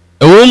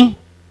ɛwom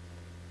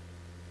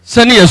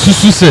sɛ ne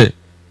yɛsusu sɛ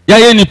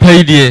yɛayɛ nipa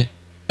yi deɛ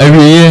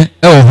awieyɛ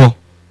ɛwɔ hɔ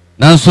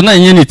nanso na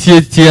nyɛ ne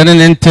tie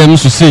ne ntem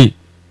so sei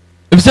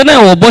efisɛ na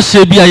yɛwɔ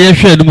bɔhyɛ bi a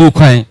yɛhwɛ de mu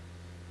kwan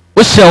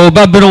wo hyɛ wo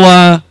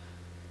baberewa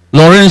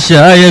Lawrence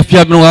a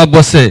yɛfia bene wa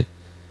bɔ sɛ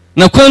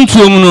na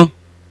kwantuom no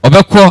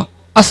ɔbɛkɔ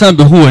asan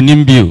behu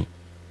anim bio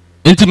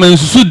enti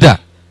mansusu da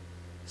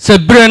sɛ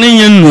brɛ ne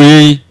nyɛ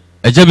nnoyi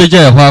agya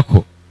begya yɛ hɔ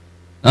akɔ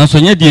nanso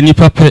nyɛ deɛ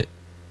nipa pɛ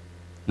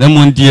na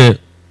mu deɛ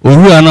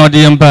owura na ɔde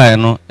yɛn baeɛ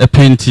no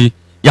ɛpɛnti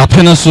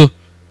yɛapene so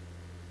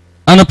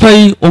anɔpa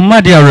yi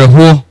ɔma de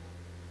awerɛhoɔ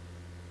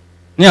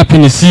ne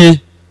apenisie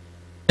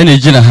ɛna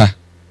gyina ha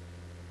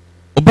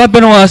ɔba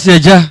bene wa sɛ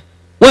agya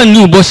wanni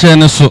wo bɔhyɛ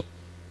no so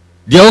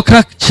deɛ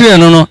woka kyerɛ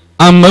no no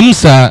amam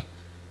saa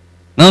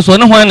nanso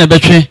ɔne hwan na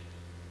bɛtwe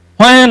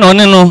hwan na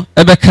ɔne no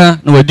ɛbɛka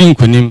na wadi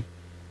nkonim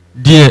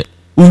deɛ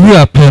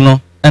owura pɛ no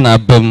ɛna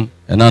abam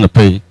ɛna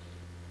anɔpa yi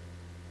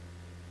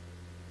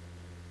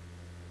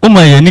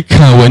woma yɛni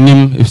ka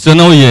w'anim efisɛ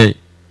na woyɛ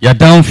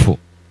yɛdamfo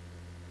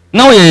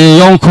na woyɛ yɛ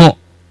yɔnko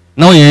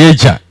na woyɛ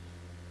yɛgya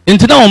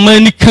nti na wɔma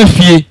ani ka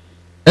fie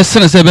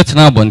ɛsene sɛ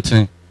ɛbɛtena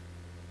abɔnten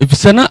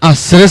efisɛ na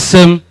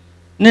asɛresɛm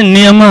ne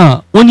nneɛma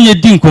a wɔne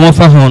yɛdi nkɔmmɔ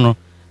fa ho no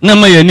na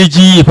ma yɛni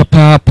gye yie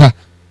papaapa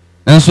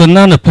nanso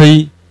na anɔpa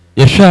yi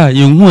yɛhwɛ a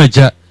yɛnhu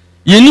agya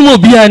yɛnim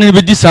obiara ne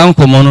bɛdi saa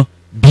nkɔmmɔ no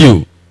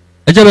bio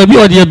agya baabi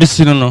a ɔde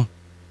yɛbɛsi no no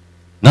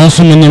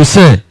nanso menim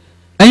sɛ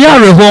ɛyɛ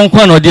awerɛhoɔ nko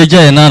a na ɔde agya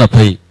yɛ na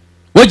anɔpa yi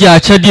wogya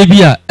akyɛdeɛ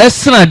bi a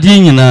ɛsena adeɛ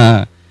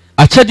nyinaa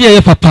akyɛdeɛ a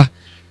ɛyɛ papa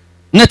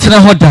ne tena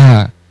hɔ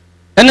daa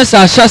ɛne sɛ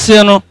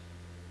ahyɛseɛ no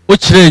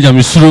wokyerɛ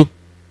nyamesuro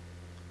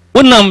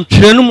wonam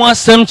twerɛ no mu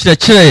asɛm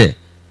kyerɛkyerɛ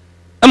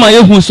ɛma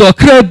yɛhu sɛ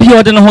ɔkra bi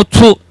a ɔde ne ho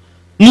to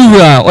ne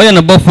wura a ɔyɛ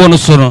ne bɔfoɔ no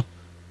so no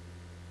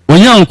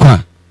onya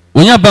nkwa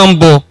onya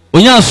bambɔ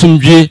onya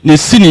asomdwe na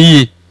esi ne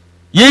yie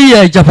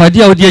yɛyɛ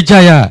agyapadeɛ a wode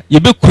agyaeɛ a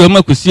yɛbɛkura mu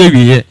akɔsi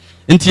awieɛ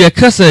nti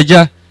yɛka sɛ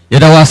agya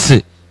yɛda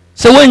wase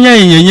sɛ woanya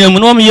yɛnyanya mu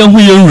na wɔm yɛhu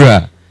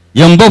yɛwura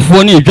yɛn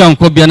bɔfoɔ ne yɛdwa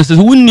nkɔbea no sɛ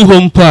wonni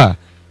hɔ mpo a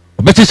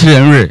ɔbɛkyekyere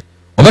yɛn werɛ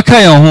ɔbɛka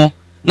yɛn ho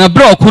na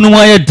berɛ a ɔko no mu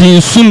ayɛ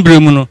den sumberɛ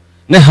mu no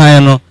ne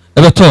hann no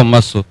ɛbɛtɔ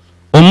ɔma so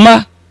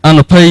ɔma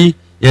anɔpa yi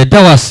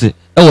yɛda wase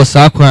ɛwɔ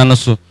saa kwan no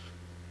so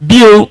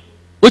bio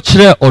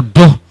wokyerɛ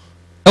ɔdɔ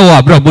ɛwɔ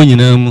abrabɔ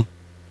nyinaa mu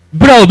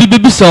berɛ a obi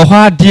bɛbisa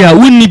hɔ adeɛ a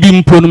wonni bi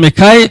mpo no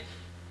mekae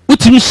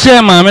wotim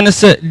hyɛ maame no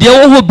sɛ deɛ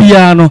wɔ hɔ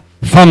biara no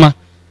fama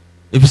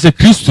ɛfisɛ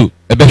Kristo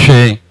ɛbɛhwɛ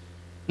yɛn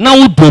na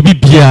wodɔ bi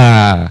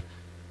biara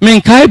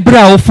menkae berɛ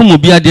a wofom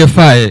obi adeɛ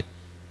faeɛ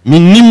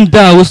mennim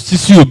da a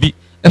wosisi obi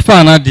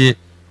ɛfaa no adeɛ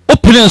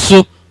wopene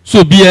so sɛ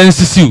obiara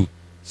nsisiw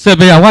sɛ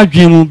ɛbɛyɛ a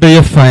woadwene mu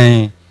bɛyɛ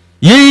fan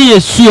yɛyi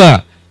yɛsu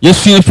a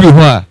yɛsua firi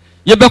hɔ a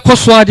yɛbɛkɔ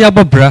so adeɛ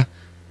abɔbra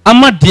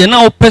ama deɛ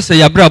na wopɛ sɛ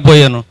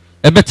yɛabrabɔyɛ no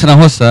ɛbɛtena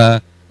hɔ saa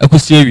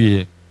akɔsi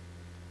awie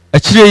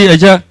akyire yi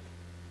agya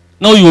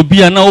na woyɛ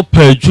obi a na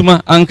wopɛ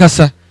adwuma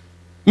ankasa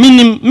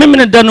minim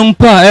memene da no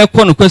mpo a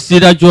ɛkɔ no kwasie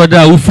da adwoɔ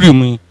da a wofiri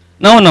mu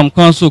na wonam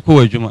kwan so kɔ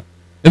wɔ adwuma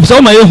efisɛ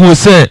woma yɛhu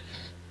sɛ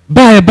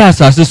baa yɛba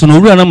asase so no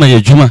owura no ma yɛ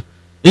adwuma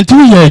nti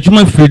woyɛ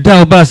adwuma firi da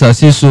a woba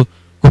asase so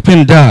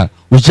kɔpem da a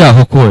wogyaa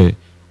hɔ kɔɛ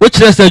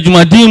wokyerɛ sɛ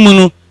adwumaden mu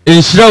no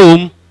ɛnhyira wɔ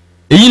m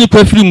ɛyi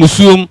nipa firi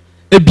musuom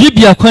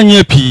ebiebia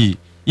kwanya pii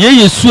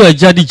yɛyɛ su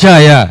agya de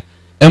gyaeɛ a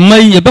ɛma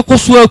yi yɛbɛkɔ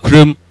so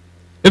akuram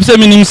efisɛ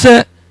menim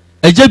sɛ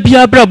agya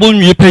biara brabɔ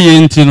nwie pɛ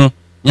yɛ nti no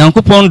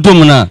nyankopɔn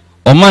dom no a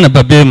ɔma ne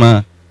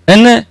babarima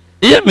ɛnɛ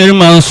ɛyɛ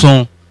mmarima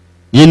nson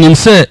yɛnim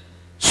sɛ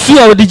su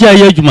a wode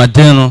gyaeɛ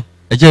adwumaden no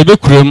agya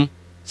yɛbɛkuram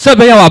sɛ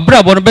ɛbɛyɛ a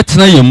wabrabɔ no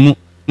bɛtena yɛn mu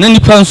na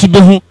nipa nso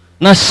bɛhu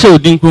na hyɛ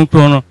odin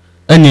kronkron no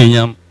ɛne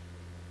enyam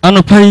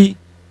anɔpa yi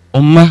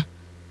ɔma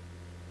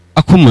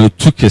akoma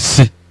etu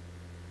kɛse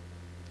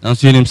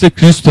nanso yenim sɛ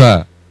Kristo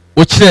a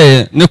wo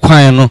kyerɛ ne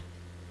kwan no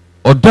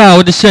ɔdɔ a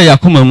wo de hyɛ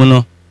yakoma mu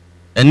no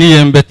ɛne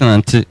yɛn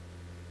bɛtenante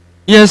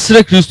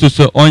yɛsrɛ Kristo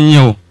sɛ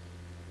ɔnyɛ wo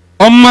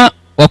ɔma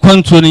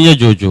wakwantuo no nyɛ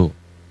dwoodwoo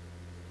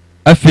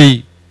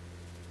afei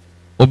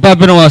ɔba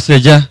bene wɔ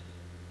asagya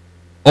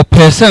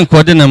ɔpɛɛ sɛ nka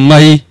ɔde ne mma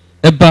yi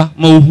ɛba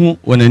ma wohu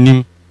wɔ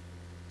n'anim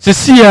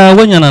sisi a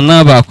wanya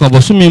nana baako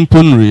abɔsome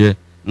mpo nnuruyɛ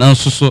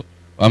nanso so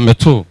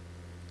wamɛto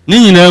ne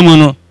nyinaa mu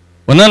no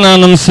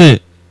wɔnananom sɛ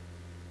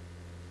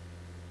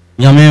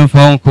nyame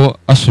mfa nkɔ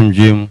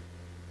asomdwee mu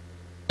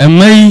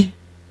ɛmma yi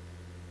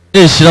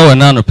ɛhyira wɔ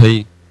n'anɔpa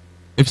yi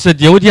efisɛ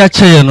deɛ wode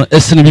akyɛeɛ no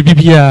ɛsene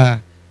bibibiaa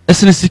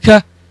ɛsene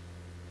sika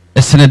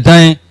ɛsene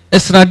dan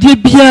ɛsene adeɛ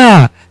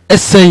biaa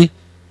ɛsɛe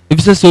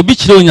efisɛ sɛ obi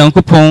kyerɛ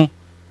Onyankopɔn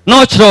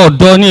na ɔkyerɛ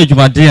ɔdɔ ne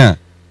adwumaden a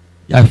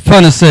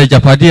yɛafa no sɛ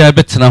agyapadeɛ a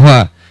ɛbɛtena hɔ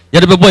a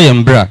yɛde bɛbɔ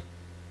yɛn bra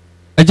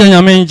agya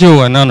nyame ngye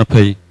wɔ n'anɔpa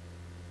yi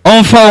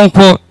ɔmfa wo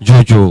nkɔ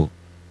dwoodwoo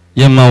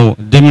yɛma wo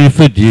demiri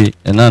fadue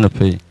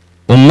ɛn'anɔpa yi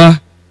ɔmma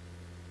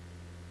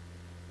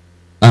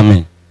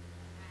amen.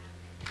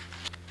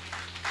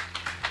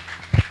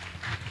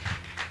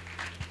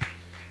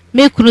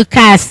 Me kuru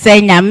ka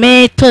sɛ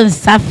nyame to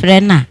nsa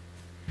frɛ na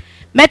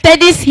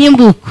Methodist hymn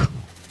book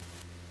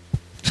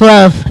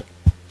 12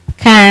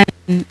 can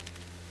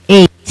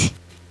 8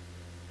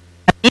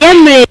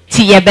 yɛmmerɛ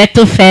ti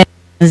yɛbɛto fɛ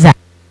nza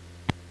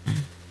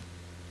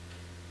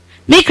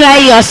me kra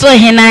yi ɔso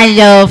hena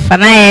yɛ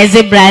fana yɛ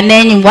zebra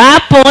n'anim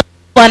wapo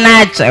kɔ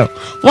n'akyɛw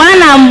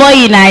wana mbɔ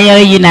yinayɛ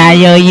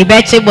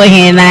yibɛkye bɔ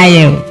hena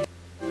yɛ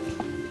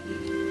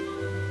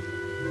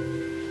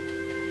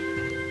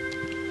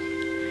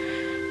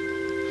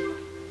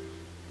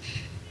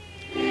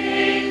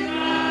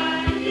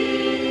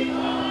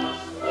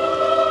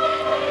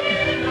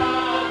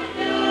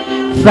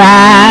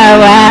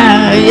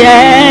Fara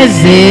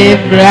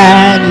zebra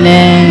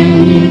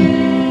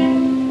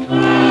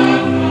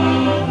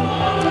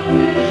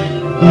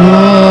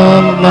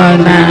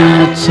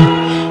Monacho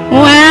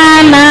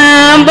Wana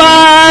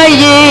boy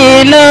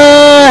no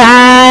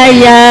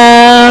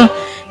aya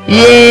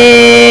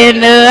ye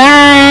no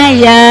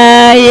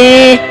aya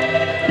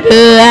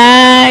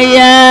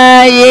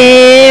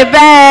ye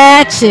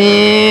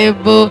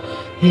bachebo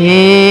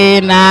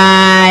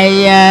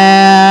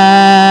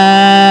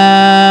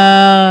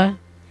hinaya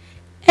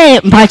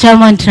mpacha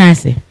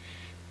montrase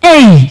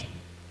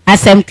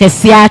asem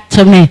kesia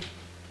to me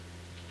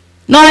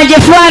no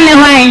ajefo ne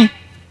hwan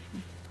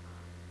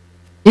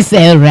is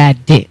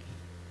erade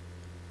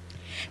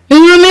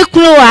nyumi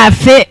kulu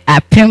afe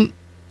apem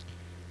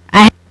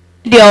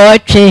de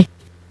otwe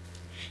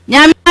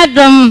nyame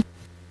adom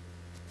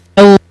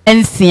ewo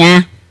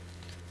ensia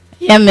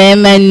ya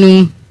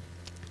memanu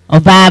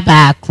oba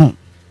baako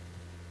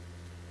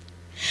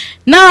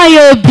na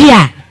yo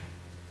bia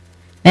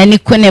na ni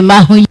kone ma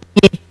ho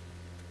yie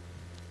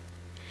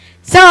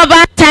se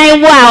oba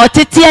tan wo a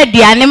otete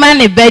aduane ma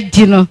ne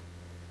badi no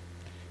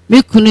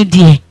me kunu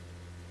die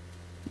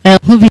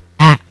hu bi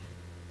a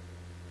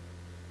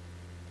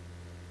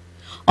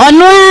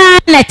ono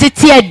na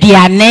tete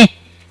aduane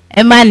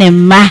e ma ne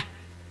ma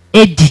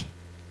edi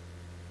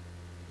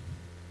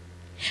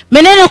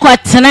mene no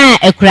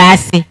kwatena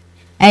akurase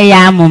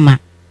eya amoma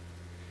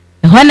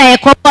ho na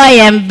yekopo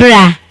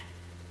yembra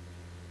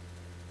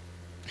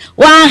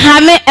wan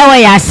hame ewa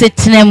ya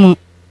setena mu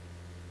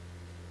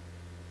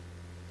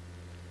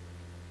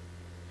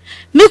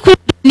miku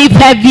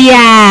nipa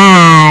bia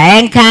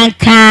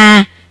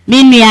enkanka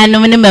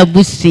minuanom ne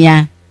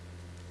mabusia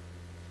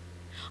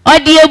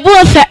odi ebu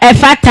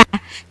efata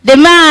de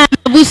ma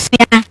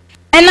mabusia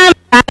ena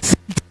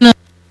asino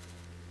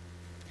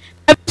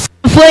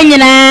fo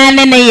nyina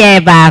ne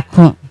ye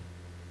baako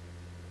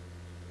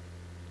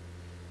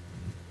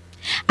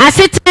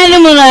asetena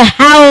mu no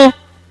how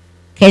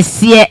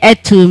kesie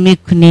etu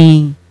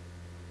mikuni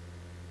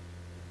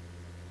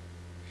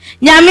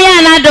nyame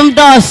anadom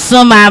do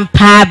so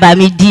mampa ba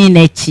mi din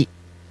nachi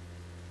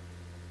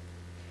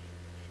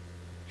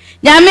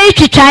nyame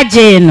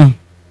twitwaje no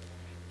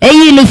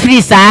eyi no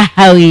free sa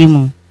hawi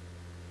mu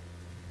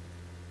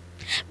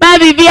ba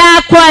bibia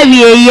akwa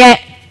wieye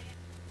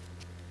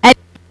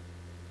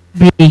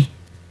bi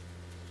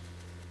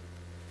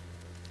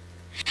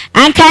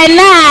anka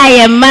na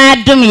ye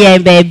madum ye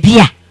ba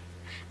bia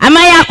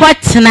amaya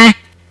kwatena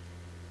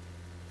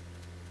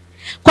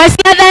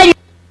kwasiada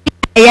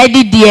ya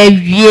didi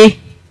awie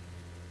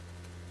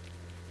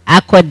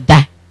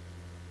akoda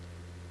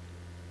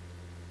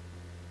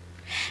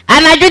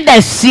anaju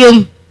da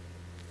siom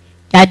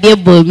yade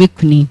bo mi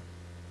kuni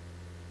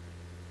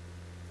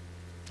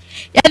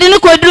yade no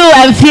kodru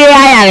amfie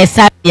ayare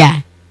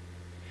sabia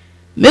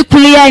me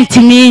kuni ya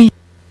ntimi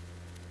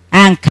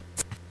anka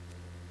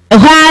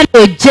ehwa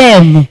no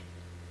jemu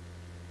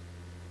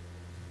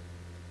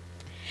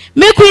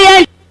me kuni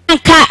ya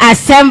anka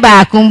asemba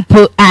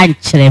akumpo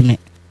ankyereme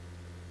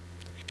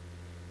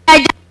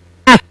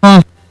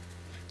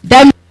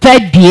dam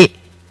fadie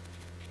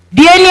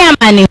die ni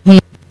amane hu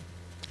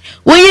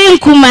woyi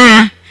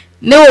nkuma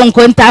ne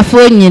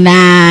wonkontafo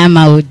nyina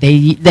ma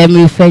odayi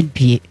dam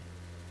fadie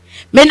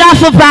Me no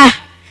fopa.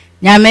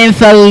 Nyame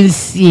mfa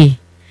wonsie.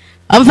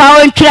 Omfa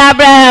wontwa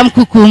Abraham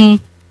kukum.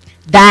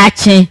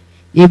 Dache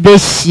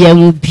yebehia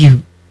mu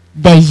biu.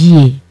 Da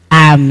yie.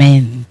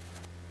 Amen.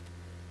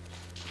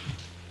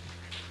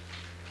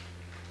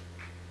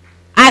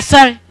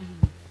 Sorry.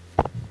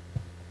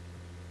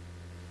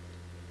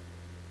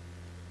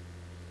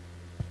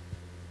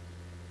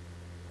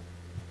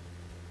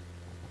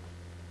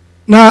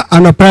 Na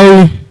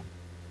anapai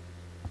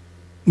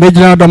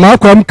Nejina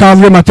Damakwam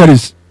Calvary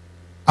Materials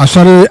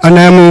Asori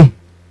Anamu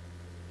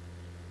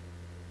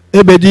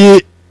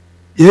Ebedi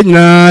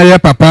Yena ya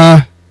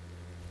papa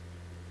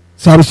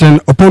Samson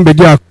Opon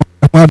Bedi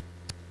Akwa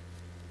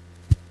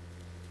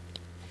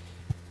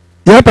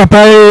ya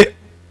papa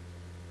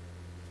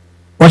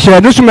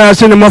Washe suma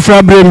ase ne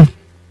mofra brem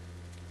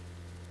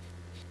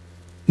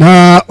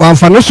na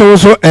wamfane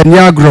so eni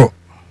agro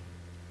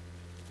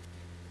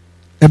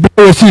ebe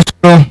wesi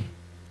so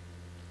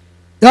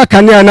ya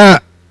kania na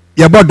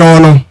ye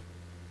bodon no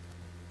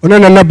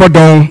ono na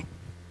bodon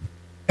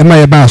e ma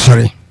ye ba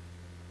asore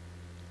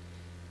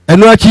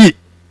enu achi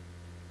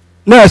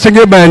na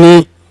asege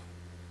bani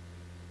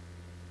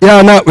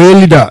ya na we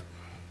leader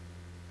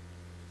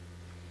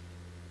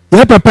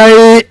ya papa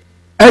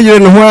ayire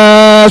no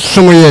ho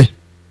somoye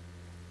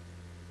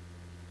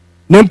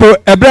Nempo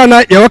ebra na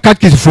ye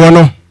wakakis fo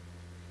no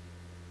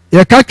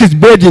ye kakis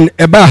bedding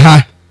eba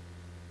ha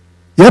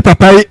ye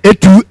papa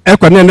etu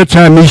ekwane no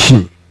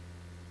transmission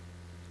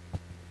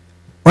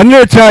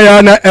onne tra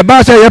ya na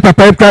eba se ye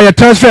papa kra ye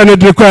transfer no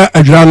de kwa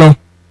adwura no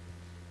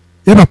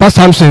ye papa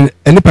Samson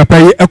eni papa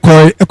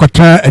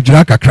ekotra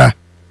adwura kakra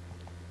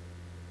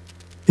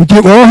nti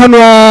wo hanu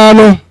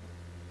no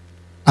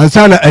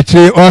ansa na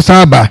akire o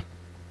saba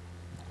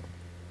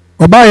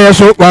oba ye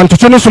so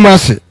wantoto no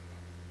sumase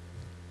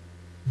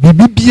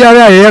bibi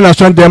biara ye na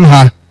so dem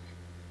ha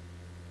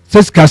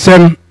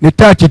seskasem ne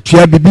tachi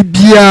tua bibi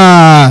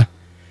bia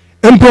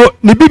empo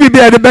ne bibi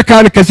bia de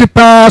beka ne kesi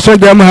pa so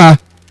dem ha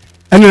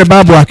ene ne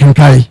babu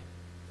akenkai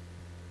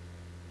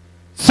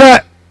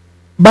se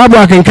babu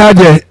akenkai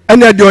de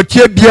ene de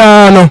otie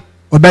bia no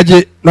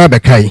obeje na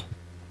obekai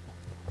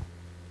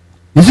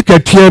nisika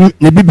tuam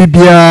ne bibi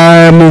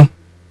bia mu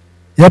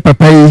ya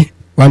papai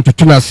wanto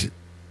tunasi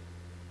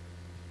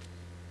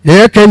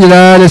ye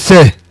kanyira ne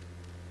se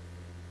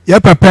ya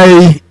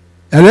papai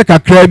ene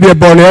kakra bi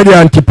ebo no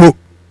ya antipo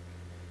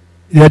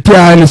ya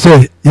tia ne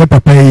se ya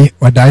papai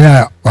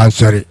wadaya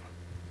wansori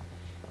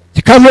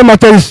tikavle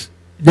matters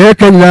de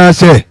kanyira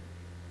se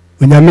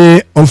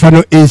onyame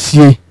onfano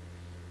ensie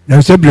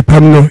na se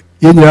brepam no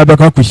yenyira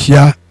baka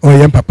kuhia o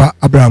ye papa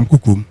Abraham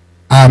kukum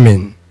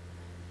amen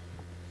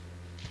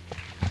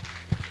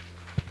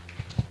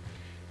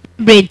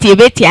Brenti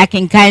beti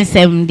akenkan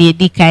sem de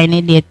di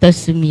kaine de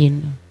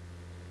tosumienu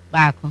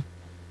baako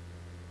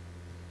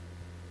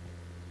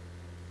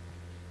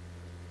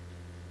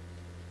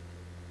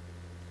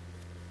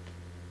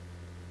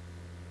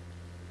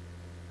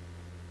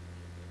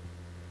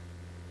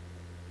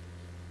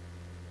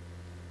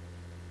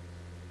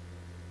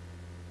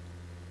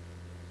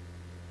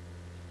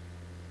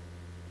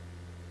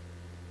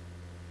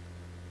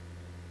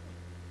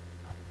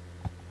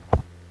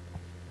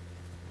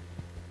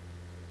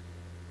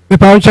me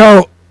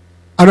pauchao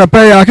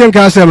arapaya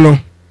akenka asem no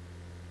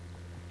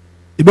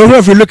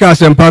ibehu fi luka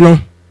asempa no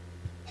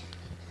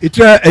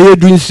itra eye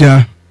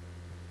dunsia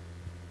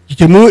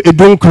kitemu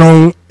edun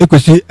kron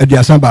ekosi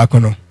aduasa baako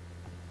no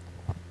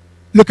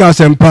luka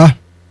asempa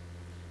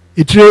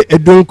itre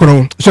edun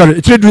kron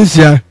itre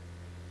dunsia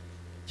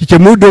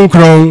kitemu dun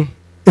kron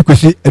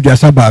ekosi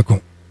aduasa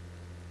baako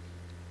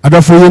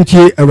adafo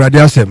yenti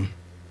awrade asem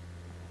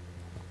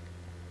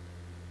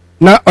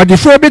na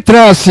odifo bi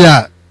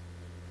trasia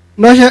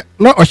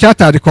no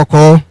oshata de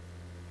kokko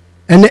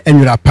ene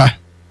enwrapa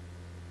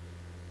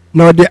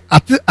no de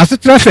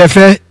asetra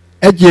fefe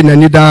eje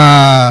nani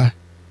da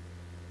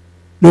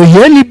no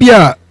hieni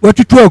bia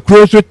watutu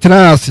akuro so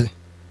trance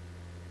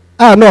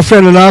no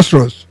friend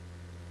Lazarus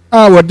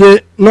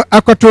wode no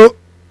akoto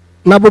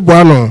na bobo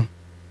ano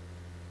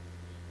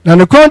na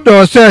ne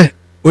kondo se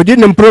odi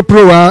ne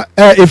mpropro wa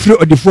efiri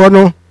odifo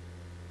no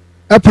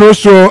apro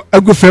so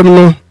agufem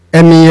no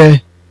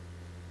emiye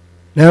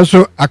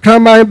nanso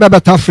akraman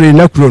babata free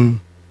na kron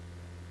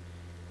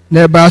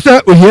na ba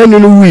sa ohianu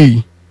no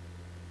wi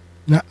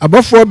na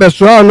abofo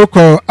besoa no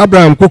ko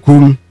Abraham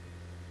kokum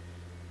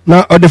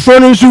na odefo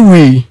no nso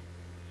wi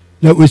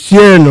na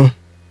osie no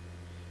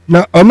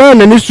na oma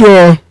na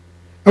niso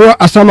ewo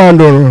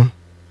asamando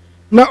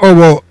na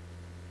owo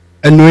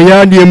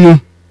anoya diemu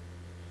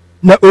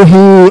na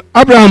ohu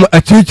Abraham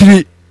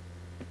atichiri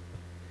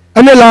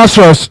ane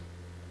Lazarus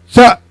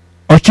sa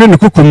ochire ne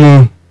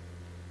kokumu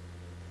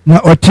na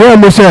otie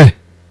mo se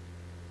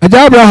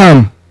aja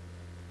Abraham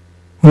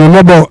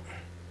humobo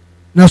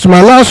na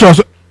suma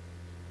Lazarus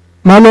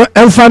mano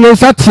emfa ne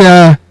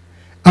satia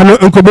ano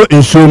enkobo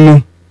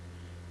ensomu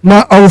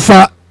na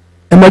onfa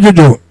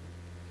emajojo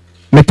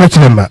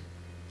metachema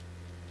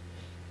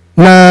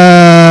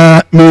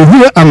na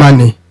mehu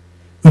amani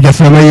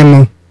ujafama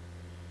yimu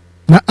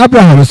na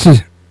Abraham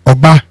si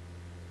oba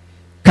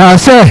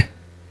Kase,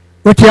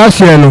 what you are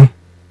saying,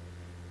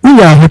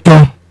 we are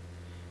hotel.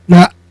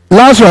 Now,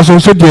 last was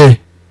also there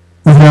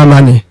with my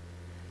money.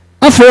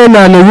 I feel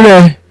now the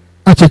way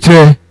at a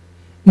tray.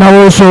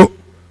 Now also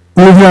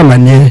with your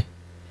money.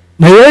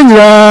 Now, you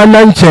are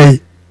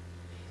Nanche.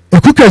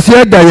 A cook has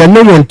said that you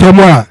know one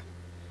Tomoa.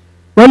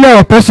 When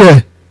our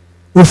person,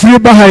 if you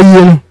behind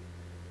you,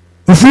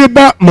 if you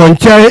back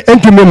Monchai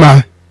and to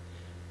Mima.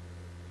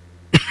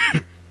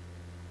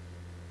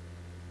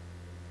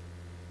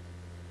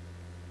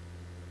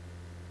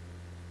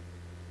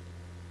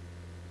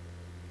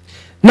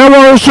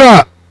 Now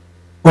also,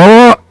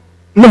 oh,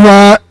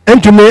 no,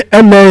 and to me,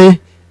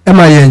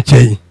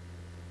 M.I.N.J.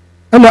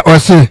 And I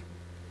was say,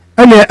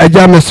 and a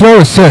jam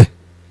say,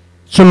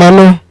 so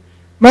Mano,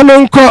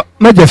 Manon caught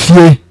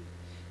Majafie.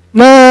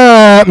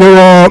 Na me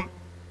wɔ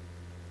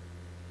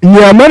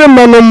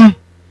nuamanum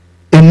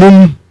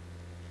enum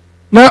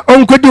na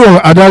onkodi wɔn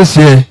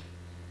adanseɛ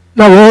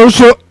na wɔn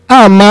nso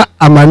ama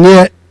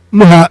amaneɛ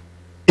mu ha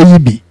eyi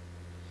bi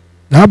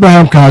na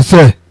Abraham kaa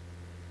sɛ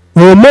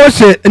wɔn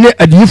Mose ne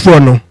adiyifoɔ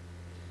no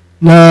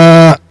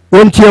na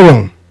wɔntie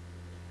wɔn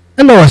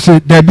ɛna wɔse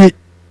dabi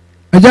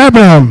agya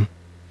Abraham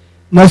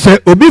na sɛ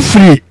obi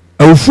firi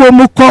awufuo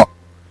mu kɔ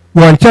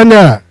wɔn nkyɛn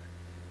a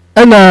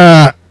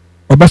ɛna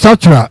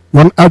ɔbɛsakyera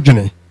wɔn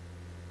adwene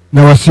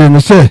na wɔse no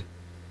sɛ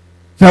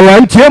sɛ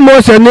wɔantie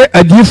Mose ne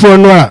adiyifoɔ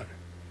no a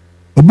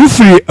obi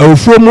firi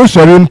awufuo mu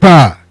sɔre mpa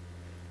a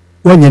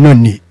wɔnyɛ no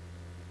nni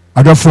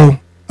adɔfo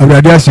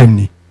Awurade asɛm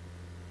ni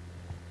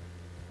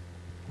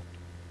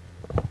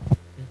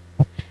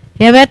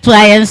yɛbɛto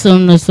ayɛ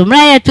nsom no so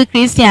mmra yɛto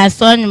Christian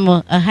asɔn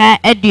mu ha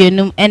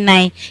aduonum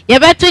ɛnan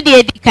yɛbɛto deɛ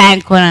edi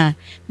kan kora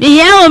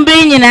mehia wɔn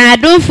bere nyinaa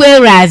adomfo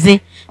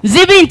Awurade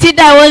zibi nti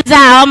da wɔn za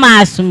a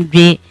ɔma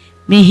asomdwe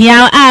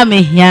mehia a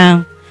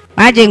mehia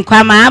magye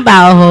nkwa ma aba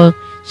hɔ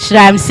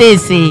shram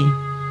sese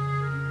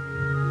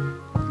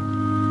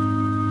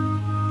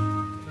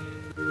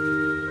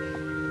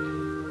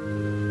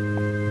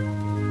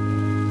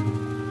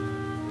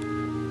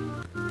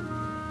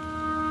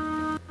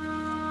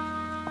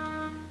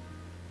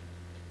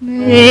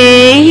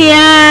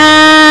mehia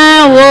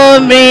wo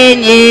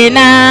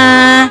mrenyina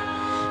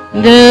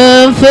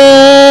dumfo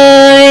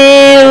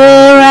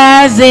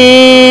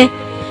Ewuraze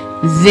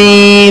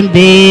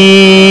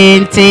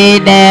Zimbinti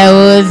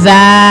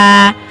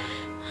Deuza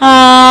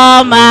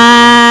Homa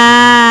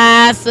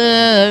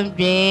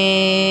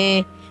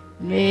Sumbi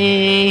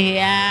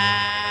Mehia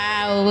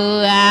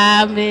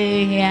Ua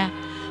Mehia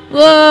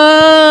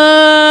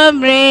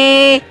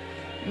Umri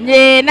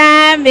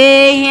Nina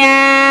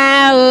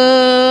Mehia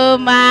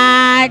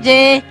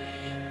Umaje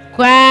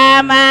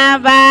Kwama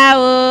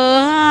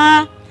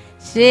Bao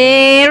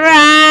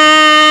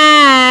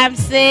Shiram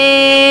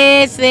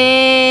Sese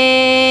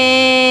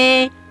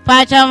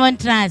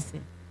Pachamontrase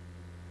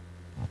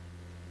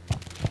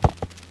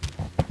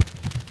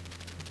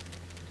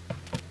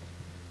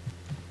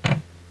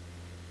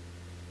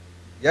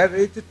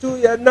Yarete tu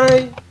ya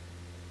nai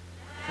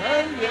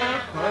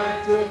Sanya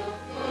Patu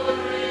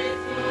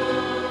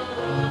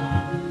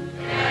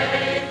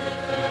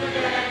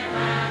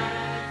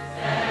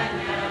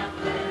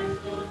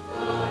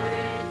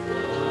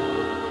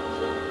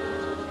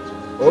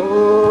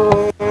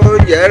Oh,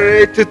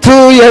 yarete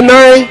tu ya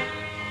nai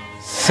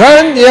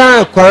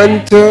Sanya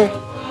Quanto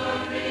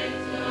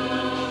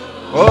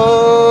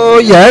Oh,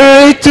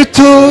 yarete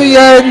tu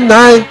ya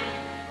nai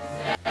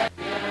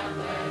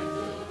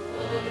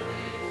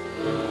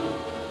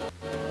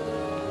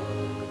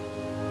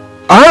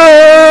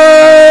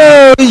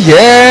Oh,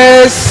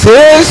 yes, so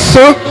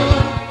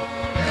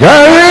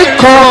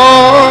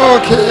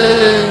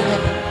okay.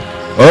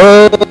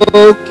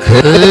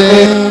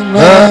 Okay,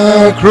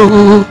 na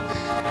crew,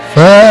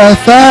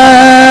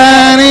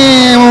 Fafanimu.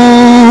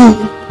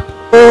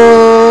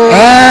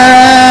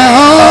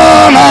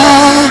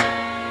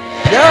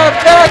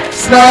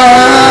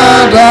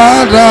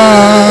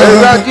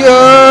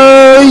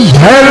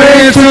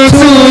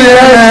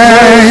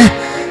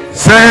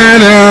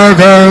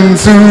 Come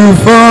too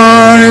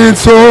far,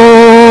 it's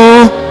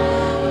all.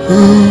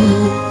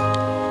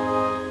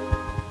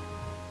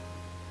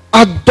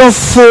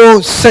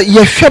 Adofo se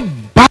yehwe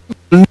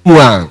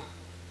Bible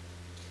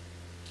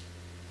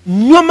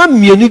nyoma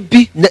mienu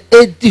bi na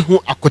edi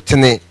ho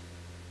akotene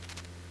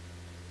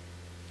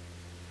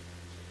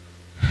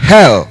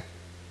hell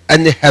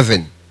and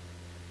heaven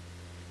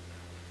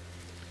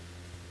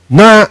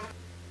na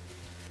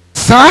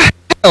sa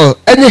hell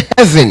and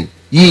heaven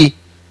yi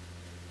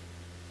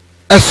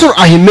esur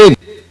ahimen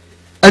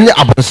ane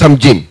abonsam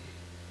jim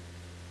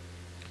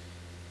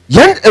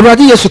yan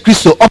Awurade Yesu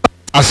Kristo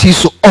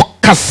asiso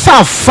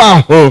okasa fa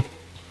ho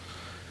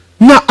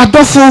na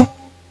adofo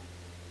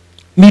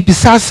mi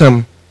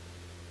bisasam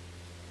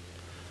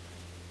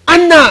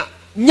ana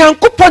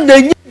nyankopon na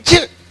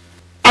nyije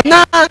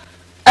ana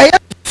aya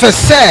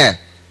fese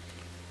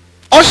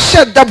o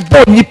sheda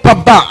bo nipa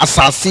ba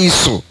asase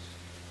so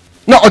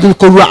na odin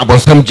ko ru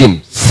abonsam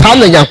jim sa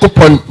na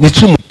nyankopon ni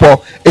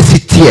tumpo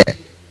esitie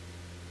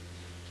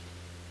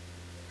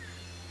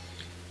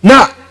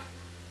na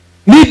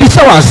mi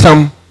mebisa wa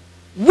asam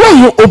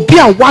wo obi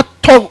a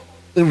wato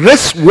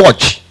race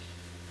watch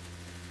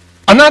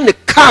ana ne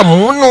car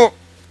mu no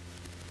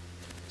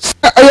se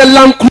eye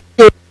lankru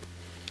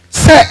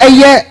se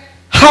eye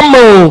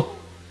hamo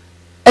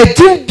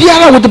edin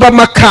biara wo de ba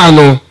maka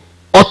no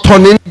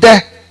otone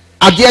de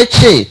ade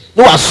eche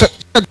no wa so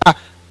da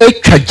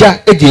etwaja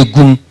ede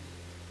egum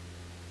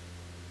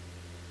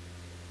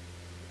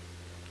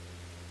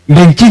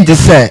menkin de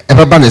se e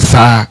baba ne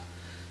saa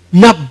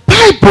na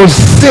Bible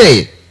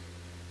say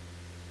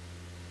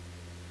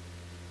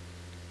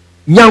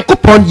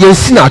Nyankopon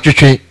yensi na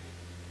atwetwe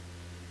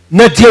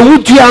na de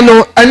wudua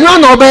no enu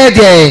na obeye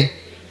de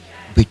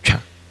betwa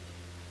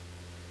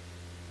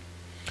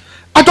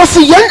adofu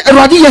yen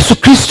Awurade Yesu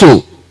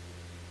Kristo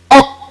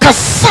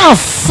okasa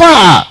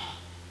fa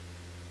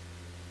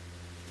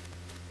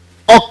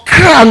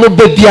okra no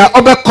bebia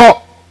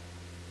obekọ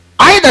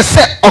either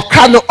say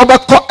okra no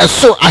obekọ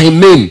eso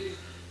ahemem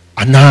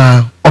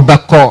ana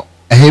obekọ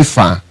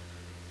ehefa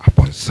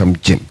aponsam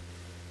gym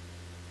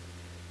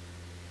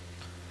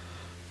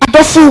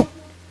adofu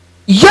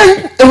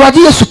yen Awurade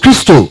Yesu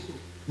Kristo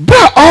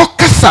bra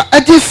okasa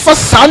edi fa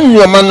sa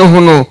nnuama no ho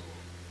no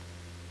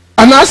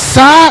ana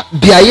sa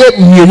biaye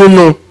mienu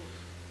no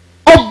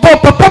obo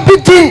papa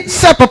bidin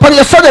se papa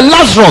ye fa de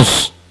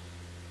Lazarus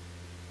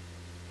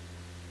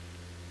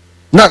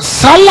na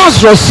sa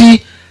Lazarus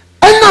yi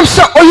enam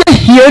se oye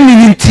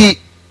hiani nti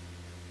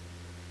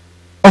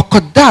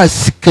okoda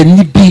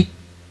sikani bi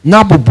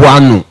na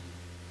boboano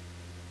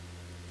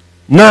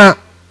na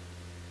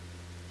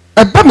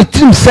eba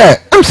mitrim se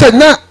am se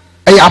na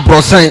eya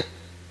abrosan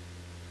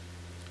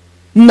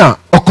na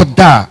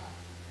okoda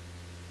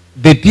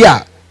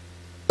bebia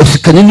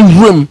osikani ni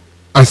wuram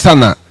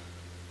ansana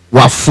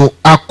wafo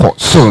akọ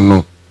so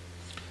no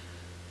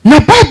na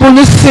Bible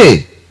no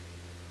say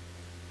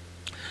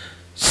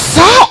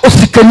sa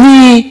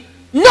osikani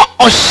na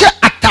ohye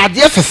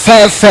atade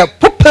fefefe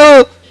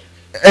pupil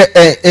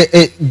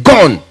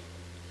gone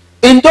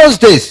in those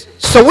days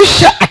so we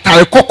share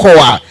atare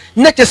kokoa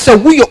na je say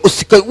we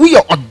osika we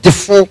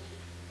odefo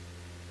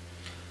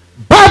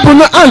Bible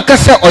no anka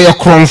say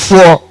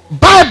oyekronfo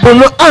Bible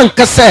no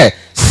anka say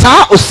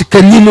sa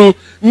osikani no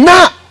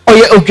na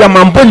oye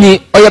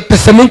odwamamboni oye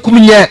pesemenkum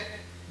nye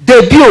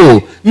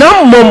debio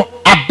na mom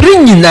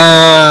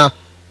abrinyina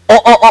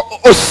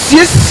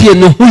osiesie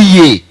no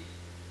huye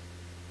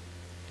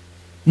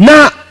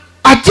na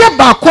ade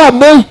ba kwa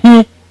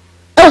manhu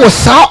ewo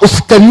saa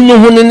osikani no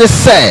ho ne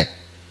se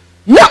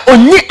na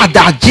oni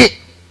adaje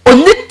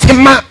oni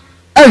tema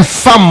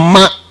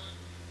emfamma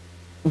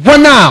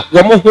wana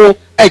wo mo ho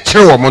e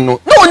kire wo mo no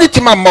na oni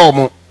tema ma wo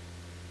mo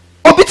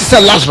obi ti se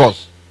Lazarus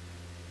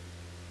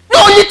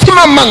na oni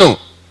tema ma no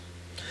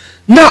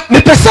na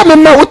me pesa me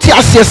ma wuti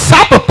ase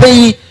saa papa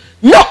yi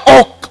na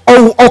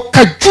o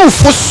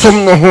kajufo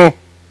som no ho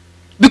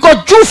because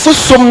jufo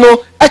som no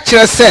e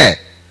kire se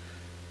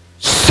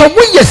so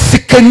we ye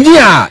sikani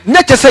a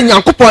na kire se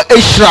Nyankopon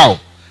ehiraw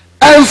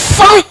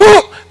emfa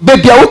ho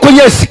bebia wo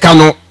konya sika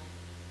no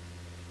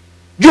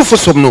jufo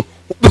som no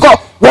because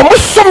wo mo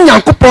som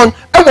Nyankopon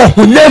e wo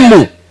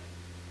honam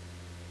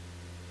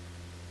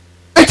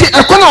enti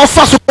ekona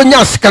ofa so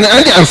konya sika no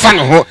ende emfa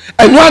no ho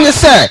enu ane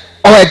se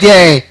o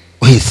de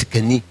o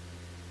sikani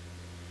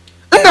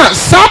na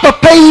sa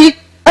papa yi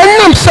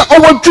enam se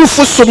o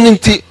jufo som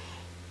nti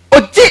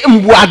odi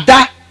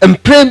mbuada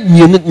mpre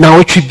mienu na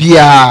otwe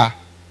bia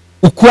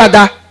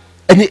ukuada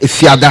ene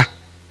efiada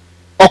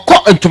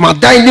okọ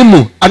ntomadan ni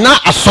mu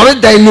ana asore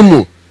dan ni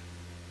mu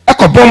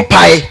ekọ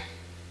bompai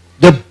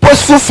the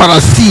boastful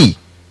Pharisee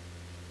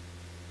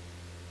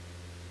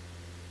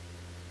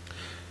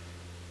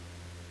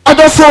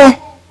adofo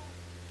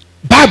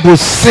Bible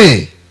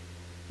say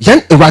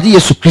yan Awurade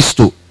Yesu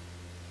Kristo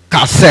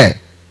ka say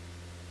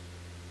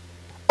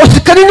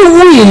osikani ni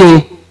wuyi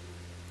no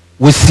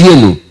wosie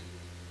no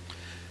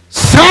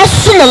saa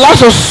so na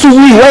Lazarus so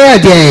wuyi where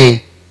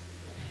dey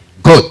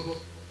good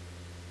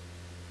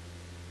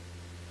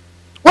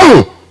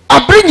wow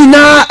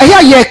abrinyina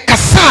eya ye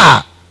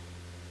kasa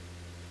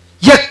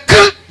ye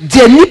ka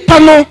de nipa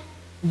no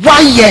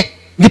waye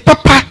ni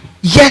papa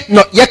ye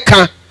no ye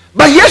ka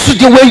but Yesu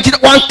de wenji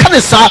wan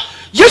kanisa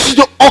Yesu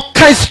de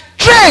okai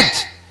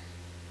straight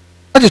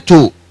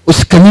adito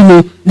osikani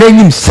no na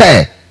enyim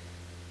say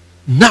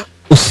na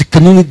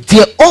osikani no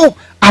de o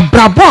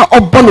abrabo a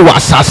obo no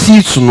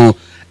asase su no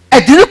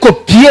edine ko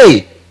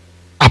pie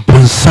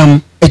abonsam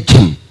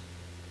egim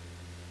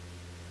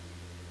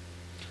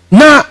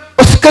na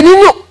osikani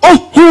no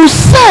ohun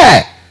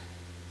say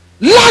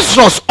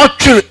Lazarus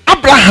otwe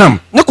Abraham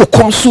ne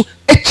kokom so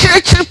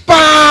ekirikiri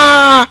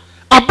pa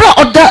abra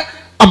oda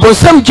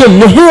abonsam gem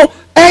no ho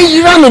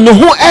eyira no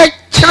ho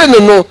ekire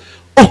no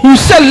ohun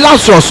say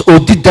Lazarus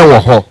odida wo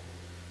ho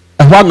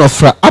ehwa no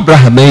fra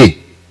Abraham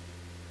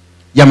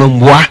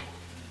yamemboa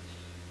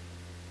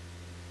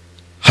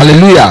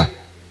hallelujah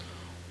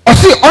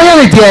osi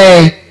oyere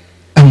de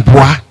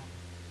emboa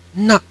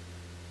na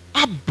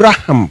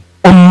Abraham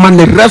on man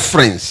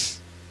reference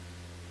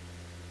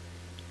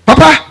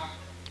papa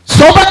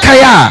so ba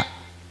kaya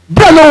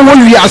bra no wo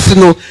wiase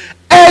no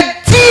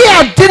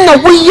didn't know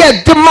we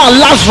yet the man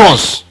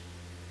Lazarus.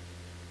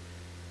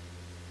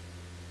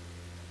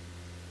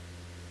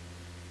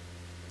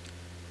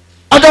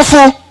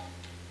 Adolfo,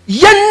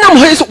 yen nam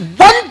is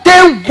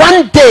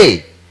one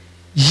day,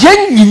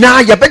 yen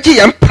yina yabeji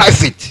and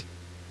private.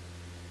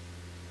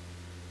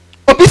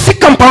 Obisi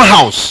compound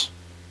house.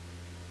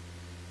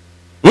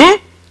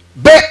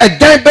 Be a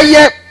day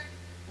be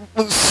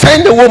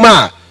send a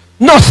woman,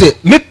 no say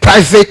me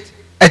private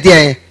at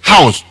the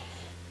house.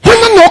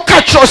 When no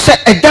catch or say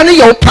a day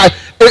your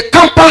private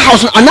compound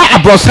house and not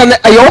a bros and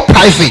a your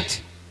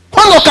private.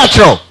 When no catch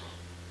you.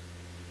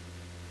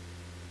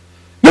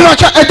 I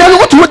don't know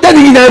what would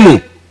then in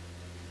them.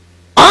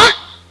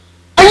 Ah,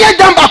 and yet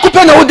them back up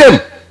and them.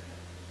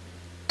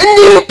 And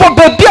you put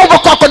baby over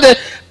cockle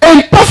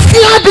and puffy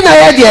been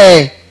a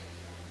idea.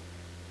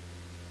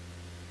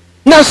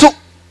 Now, so,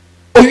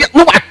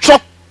 no, I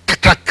truck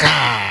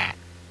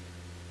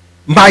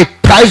my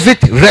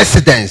private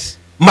residence,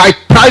 my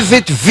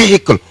private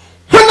vehicle.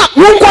 When I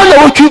won't go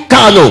what you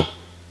can.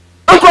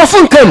 Uncle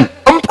Funkem,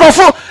 Uncle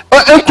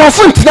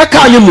Funk,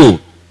 Nakanimu.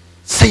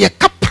 Say a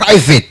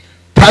private.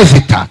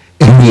 Private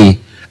any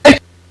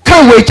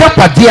can wait up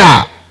a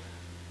dear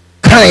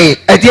kai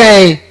a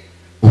day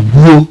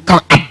who can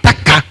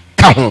attack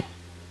come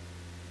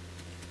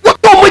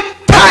what do we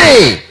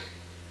tie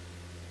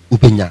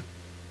Upenya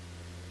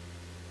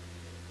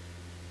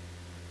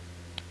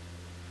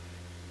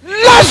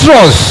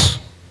Lazarus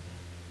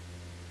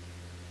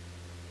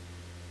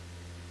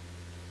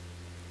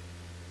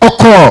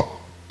oko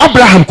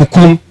Abraham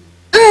kukum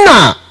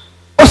na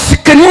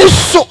osikani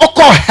so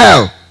oko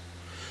hell.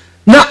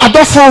 Na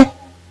adofo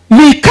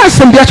mi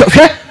kasem bia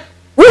hwe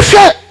wo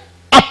hwe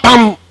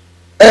apam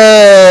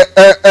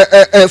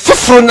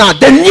fufuro na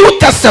the New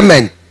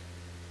Testament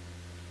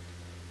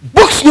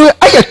books no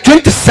aya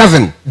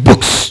 27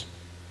 books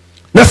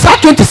na sa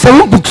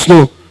 27 books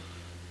no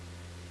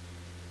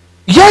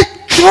ya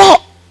tro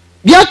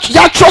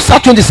sa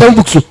 27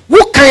 books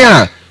wo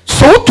kan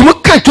so to mo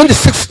kan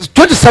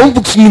 27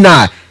 books ni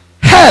na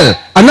hell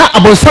ana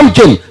abonsam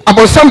gem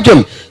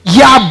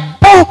ya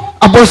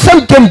about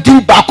something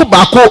din bako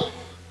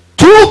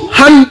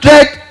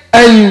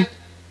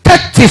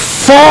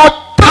 234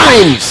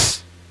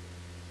 times.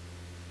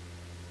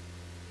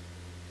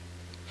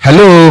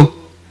 Hello.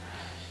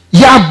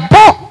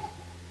 Yabo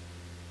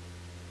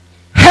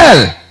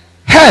hell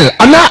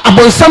ana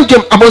about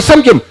something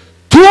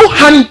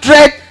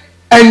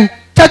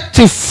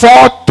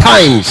 234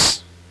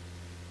 times.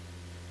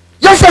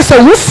 Yes, say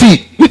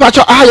wufi mi pa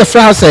cho your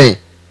friend say.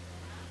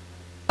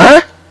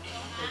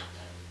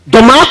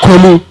 Doma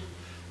komu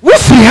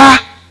wufi ha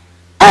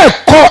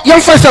eko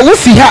yemfa say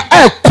wufi ha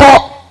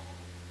eko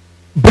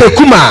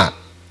brekuma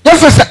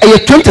yemfa say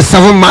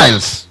 27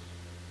 miles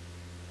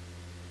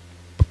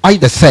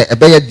either say e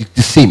be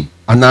the same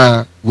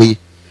ana we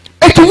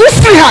eto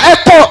wufi ha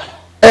eko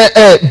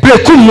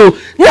brekumu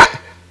na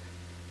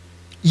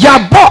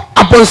yabo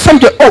abonsam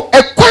de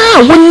ekwa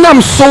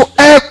wonam so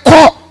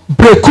eko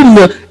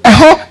brekumu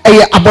eho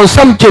eye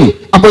abonsam gem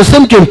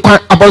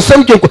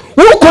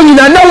wo ko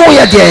nyina na wo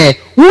ye de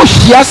wo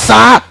hia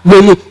saa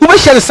wenu wo be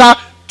hia saa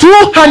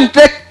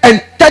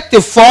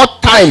 234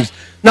 times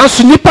na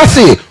so nipa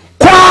se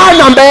kwa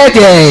na be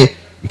de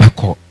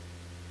bako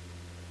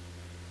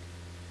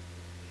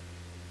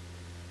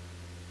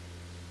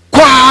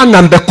kwa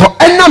na beko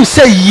enam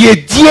se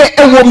yedie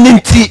ewom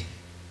ninti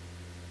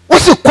wo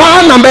se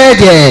kwa na be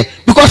de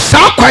because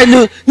saa kwa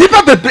no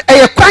nipa bebre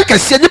eye kwan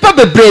kase nipa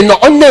bebre no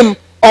onem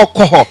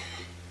okoho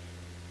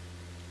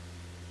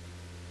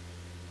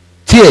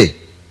tie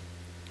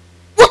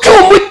what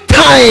you with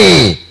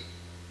time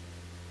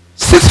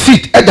 6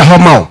 feet at the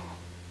home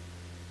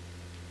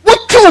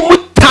what you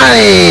with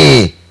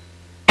time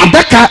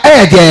adaka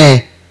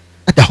there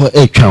at the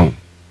whole town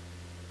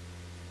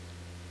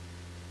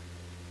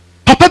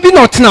papa bi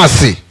not na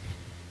say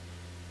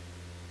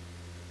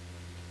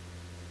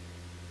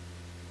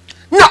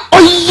na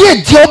oye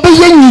di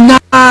obeye nyina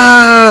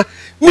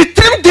ni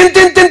trim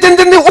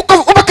den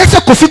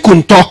obakase kofi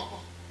kunto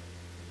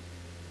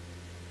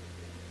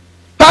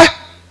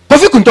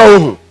kofi kunto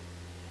ho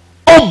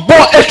obo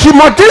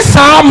etrimode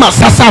sa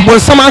masasa bon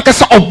sama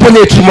ankasa obo na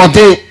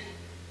etrimode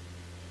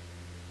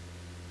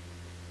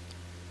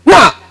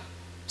na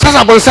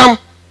sasa bon sam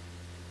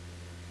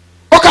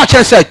oka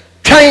chense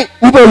twan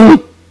ubewu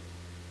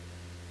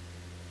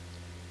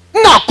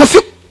na kofi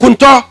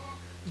kunto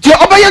je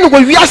obeye no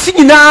wiase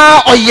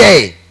nyina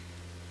oye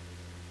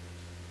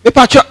me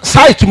pacho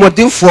site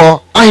modin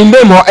for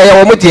ahimemo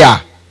wo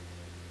dia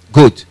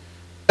good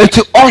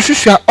enti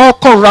ohwehwe all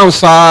come round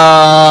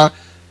sa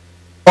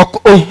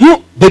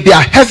ohu baby a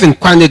heaven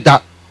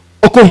kwanida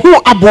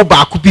okohu abo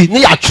ba akubi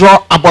ne ya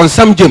tro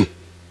abonsam gem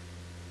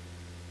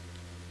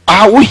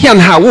wo hian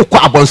ha wo ko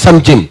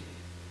abonsam gem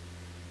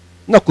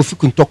na kofi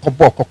kunto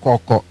kobo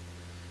kokoko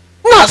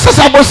na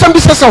sasa abonsam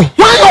bi sasa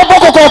hwan obo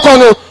kokoko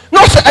no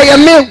no se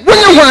ayame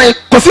wonya hwan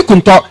kofi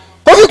kunto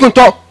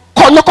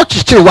ko no ko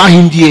chichire wa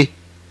hindie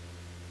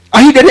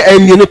ahide ne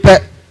amie ne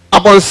pe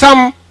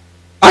abonsam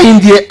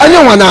ahindie anya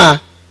wana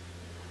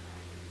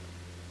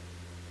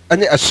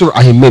ɛne ɛsoro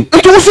ahemem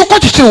nti wo so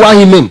kɔkyekyere wɔ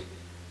ahemem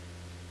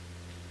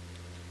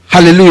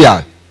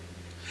hallelujah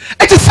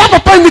ɛte sɛ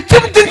papa ne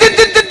tim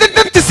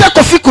dindindindindin te sɛ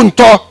Kofi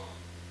Kuntɔ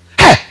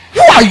hey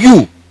who are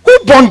you who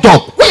born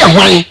dog woyɛ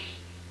hwan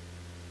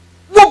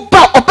wo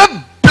ba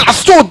ɔbɛ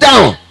blast you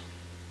down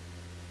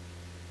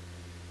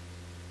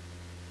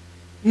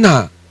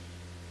na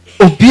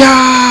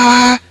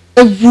obiara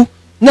ewu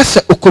na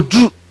sɛ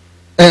okoduru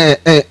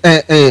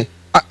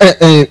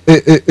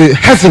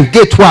heaven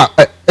gate wa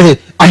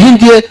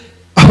ahindie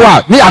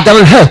wa me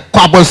adaran he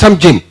kwa bonsam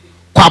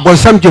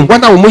gym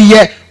wana wo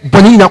yɛ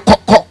bɔne na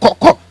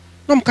kɔ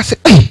na mo ka sɛ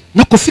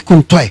na Kofi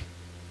Kuntɔ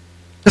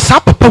na saa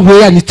papa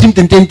wei a ne tim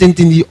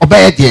dendendenden yi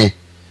ɔbɛyɛ deɛ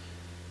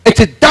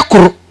enti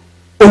dakoro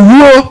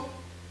owuo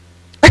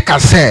ɛka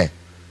sɛ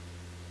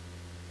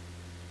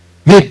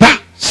meba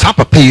saa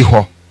papa yi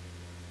hɔ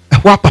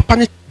ɛhɔ a papa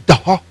ne da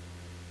hɔ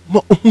ma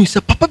ohun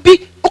sɛ papa bi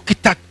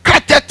okita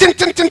krata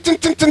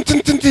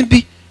tintintintintintintin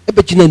bi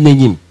ɛbɛgyina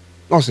n'anim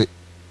na ɔsɛ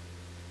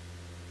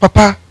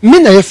papa me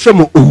na yɛfrɛ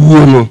mo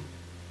owuo no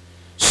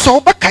sɛ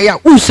wobɛkae a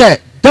wohu sɛ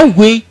da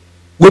wei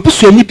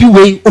wɔabusuani bi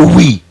wei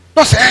owui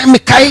na ɔsɛ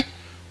mekae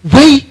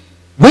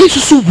wei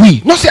susu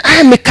wui na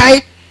ɔsɛ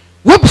mekae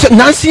wɔabisa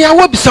nanse a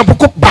wɔabisa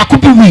baako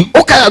bi wui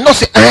wokae a na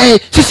ɔsɛ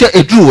sisɛ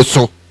ɛduru wo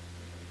so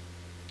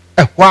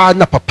ɛhɔ a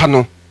na papa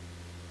no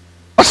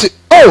ɔsɛ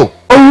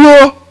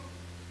owuo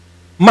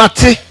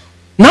mate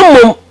na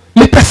mmom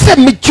mepɛ sɛ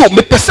megyew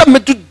mepɛ sɛ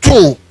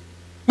medwodwo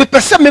mepɛ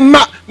sɛ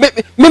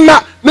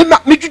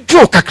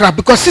medwodwo kakra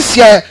because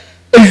sisiɛ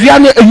awia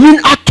no anwin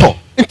atɔ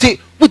nti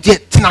wodeɛ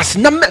tena ase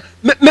na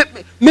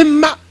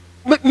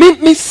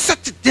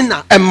mesɛte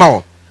dinner ɛma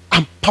wo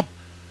ampa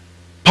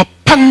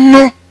papa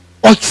no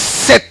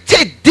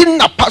ɔsɛte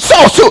dinner pa sɛ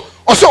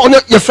ɔsɛ ɔno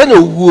yɛfrɛ no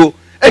owuo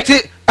nti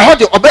ɛhɔ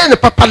de ɔbɛyɛ ne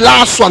papa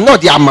laaso a na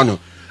ɔde ama no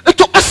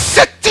nti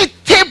ɔsɛte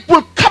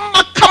table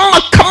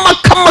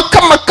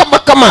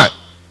kama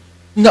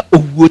na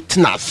owuo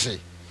tena ase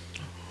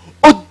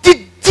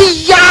ɔdidi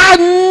ya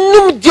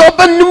num deɛ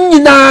ɔbɛnum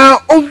nyinaa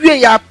ɔwie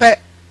ya pɛ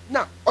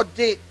na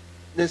ɔde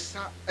ne nsa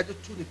ɛde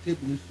to ne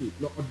table no so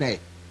na ɔbɛɛ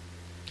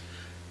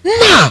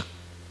na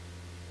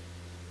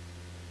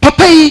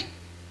papa yi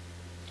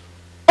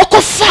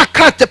ɔkɔfa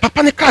krataa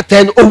papa ne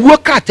krataa no owuo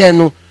krataa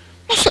no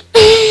ɔsɛ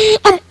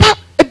ampa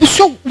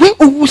ebisɛ wei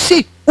owu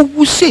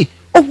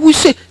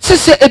se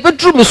sɛ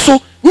ɛbɛduru me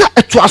so na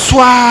ɛto aso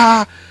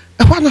a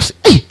ɛhɔ no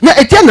sɛ na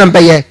ɛdeɛ na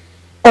mbɛyɛ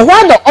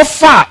ɔhɔ na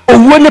ɔfa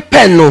owuo ne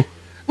pɛn no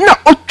na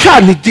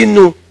ɔtwa ne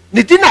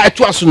din a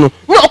ɛto aso no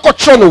na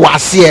ɔkɔtwerɛ no wɔ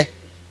aseɛ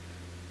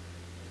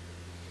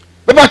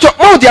bɛbɛtɔ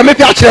ma wo deɛ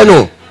mepɛ akyerɛ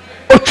no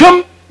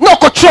ɔtwam na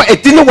ɔkɔtwerɛ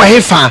ɛdi no wɔ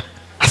hefa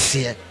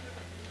aseɛ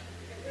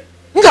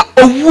na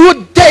owuo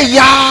da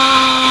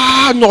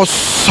yaa na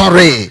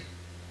ɔsɔre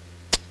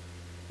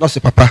na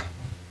ɔsɛ papa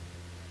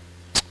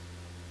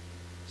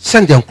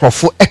sɛndeɛ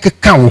nkurɔfo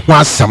ɛkeka wo ho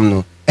asɛm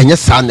no ɛnyɛ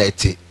saa na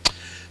ɛte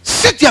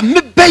sɛdeɛ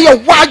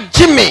mebɛyɛ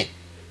woagye me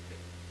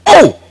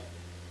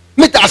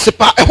meda ase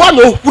pa ɛhɔ a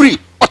na ɔhuri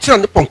ɔtena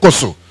ne pɔnkɔ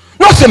so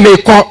na ɔsɛ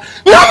meekɔ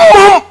na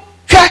mmom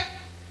hwɛ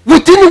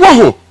wodi ne wɔ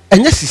ho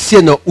ɛnyɛ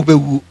sisie na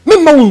wobɛwu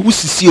memma wo nwu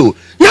sisie o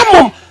na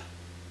mmom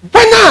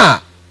bɔn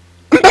a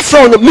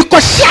mbɛfrɛ wo no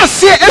mekɔhyɛ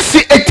aseɛ ɛfi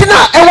ɛdina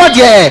a ɛwɔ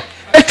deɛ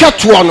ɛtwa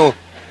toɔ no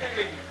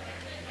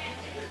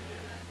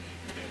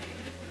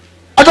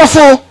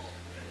adɔfo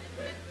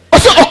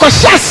ɔsɛ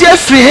ɔkɔhyɛ aseɛ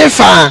firi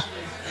hefa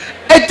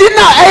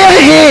ɛdina a ɛyɛ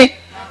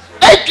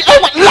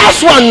he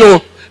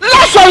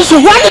last one so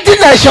hɔ ne di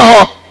na ɛhyɛ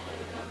hɔ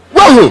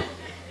wohu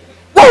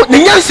ne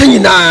nyansa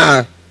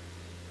nyinaa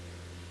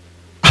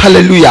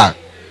hallelujah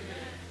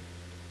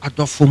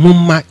adɔfo mu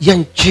ma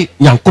yɛnkye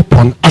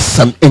nyankopɔn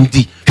asɛm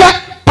ndi hwɛ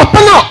papa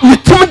no ne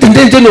tim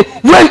dendenden no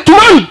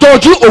wantumi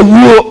andɔgye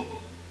owuo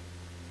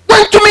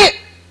wantumi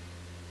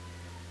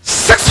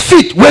 6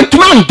 feet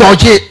wantumi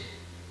andɔgye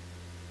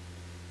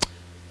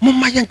mo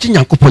ma yɛnkye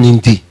nyankopɔn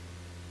ndi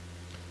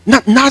na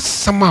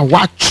n'asɛm a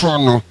watwerɛ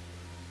no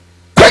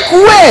quick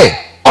way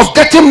of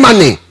getting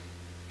money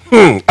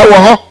ɛwɔ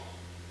hɔ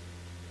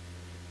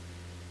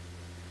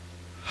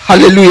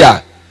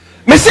hallelujah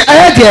mesi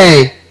ɛyɛ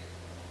deɛ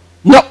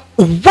na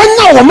wɔn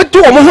a wɔn de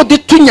wɔn ho de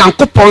to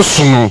nyankopɔn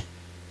so no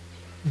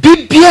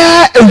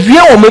bibia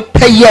ewia wɔn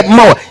pɛ yɛ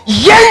ma wɔ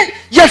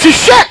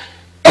yɛhwehwɛ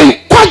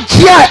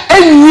nkwagye a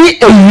ɛnyi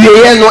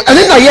ewieɛ no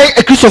ɛne na yɛ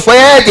ekrisofo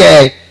yɛ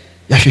deɛ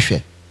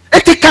yɛhwehwɛ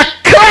eti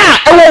kakra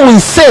a ɛwɔ wɔn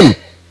nsam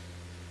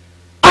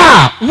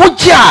a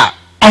wogye a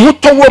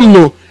ahotɔ wɔm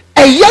no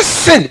ɛyɛ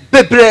sen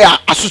bebree a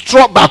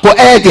asotoro baako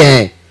ɛyɛ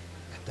deɛ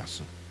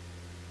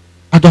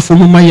adɔfo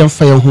mu ma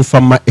yɛmfa yɛn ho fa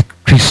ma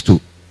ekristo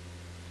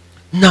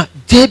na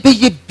deɛ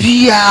bɛyɛ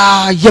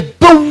biara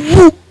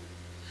yɛbɛwu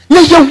na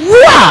yɛwu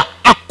a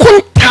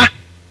akonta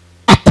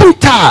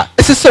a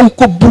ɛsɛ sɛ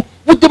wokɔbu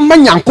wode ma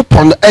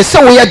nyankopɔn no ɛsɛ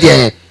woyɛ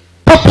deɛ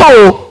papa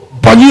o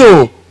bɔne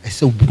o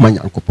ɛsɛ wobu ma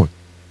nyankopɔn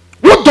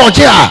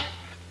wodɔgye a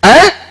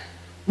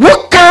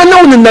woka na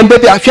wo nenam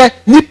baabi ahwɛ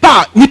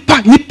nipa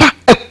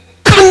a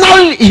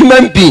carnal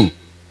human being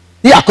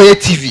ne akɔyɛ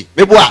tv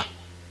meboa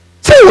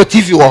sɛ wɔ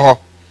tv wɔ hɔ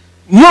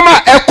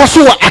nneɛma ɛkɔ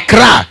so wɔ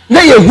Accra na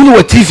yɛhunu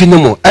wɔ TV no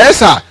mu ɛyɛ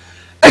saa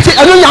ɛti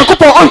ɛno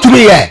Nyankopɔn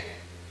ɔntumi yɛ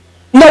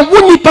na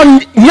wo nipa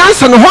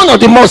nyansa no hɔ na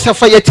ɔde ma ɔsɛ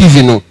fa yɛ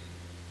TV no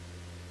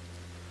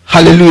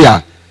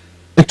hallelujah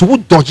nti wo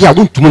dɔgye a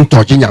wontumi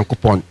ntɔgye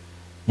Nyankopɔn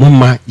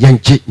moma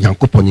yɛngye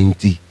Nyankopɔn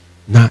nti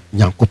na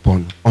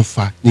Nyankopɔn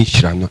ɔmfa ne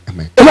nhyira no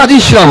amen Awurade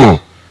nhyira mo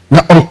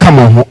na ɔnka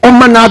mo ho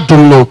ɔma na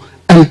adom no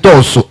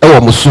ɛndɔɔso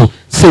ɛwɔ mo so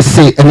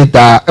seesei ɛne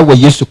daa ɛwɔ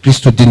Yesu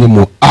Kristo din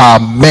mu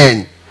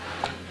amen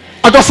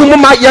adɔfo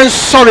moma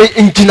yɛnsɔre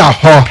ngyina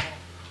hɔ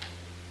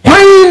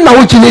hwan na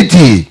wogyina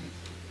di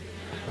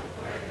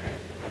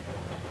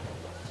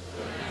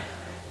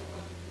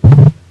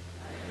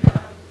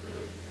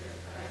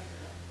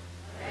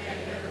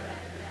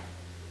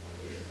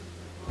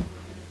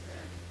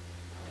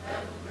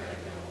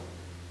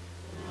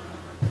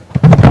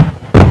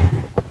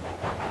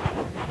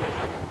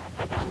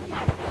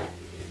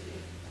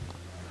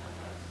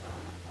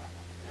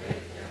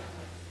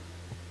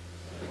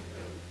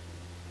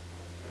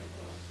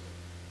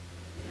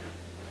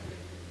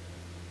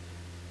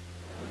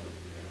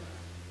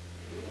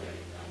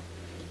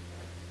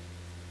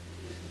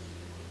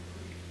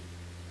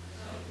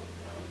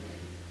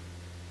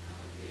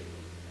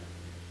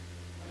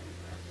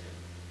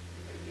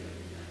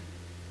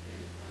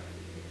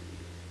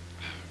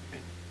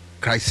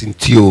Christ in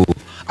Tio.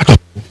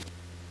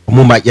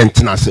 Muma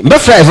yentenase.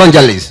 Mbefra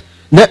evangelist.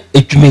 Na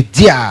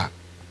edwumedia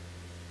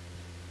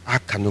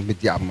aka no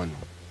media amano.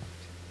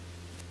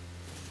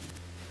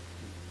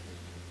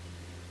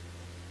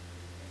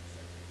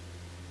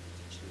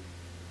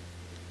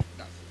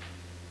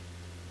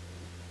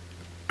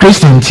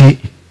 Christian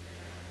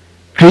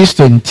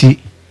ti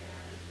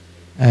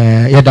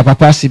yɛda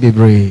papa si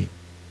bebree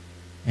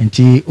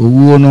nti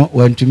owuo no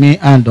wantumi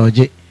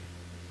andɔgye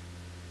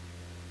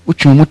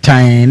utwu mu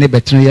tan ne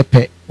betene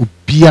yɛpɛ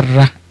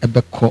obiara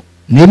ɛbɛkɔ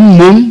na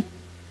mmom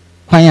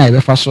kwan a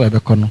yɛbɛfa so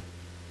ɛbɛkɔ no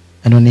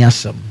ɛno ne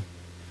asɛm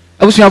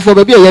abusuafo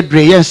baabi a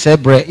yɛdre yɛnsɛ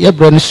brɛ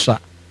yɛbrɛ no so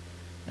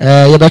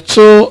a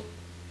yɛbɛto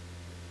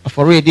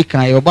afɔre edi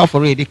kan yɛbɔ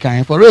afɔre edi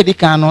kan afɔre edi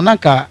kan no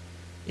nanka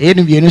ɛyɛ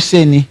no bienu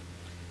sɛni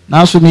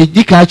nanso me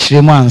di kan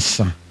kyerɛ mu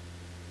ansa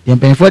deɛ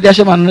mpanyinfoɔ de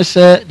ahyɛ ma no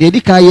sɛ deɛ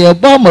edi kan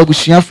yɛbɔ ama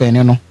abusua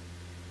fɛne no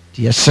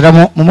deɛ yɛsrɛ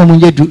mo moma mo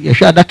nyɛ du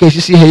yɛhwɛ adaka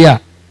esisi ha yi a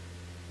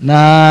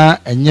na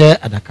enye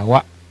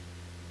adakawa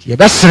ti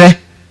yɛbɛsrɛ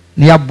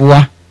na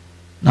yɛaboa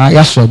na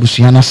yɛasɔ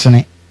abusua no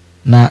sene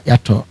na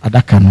yɛatɔ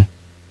adaka no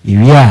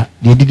yɛwie a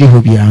deɛ didi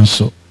hɔ biara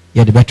nso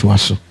yɛde bɛtoa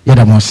so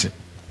yɛda mo ase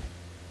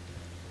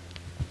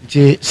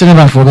nti sene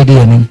bafoɔ bɛdi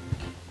yɛnim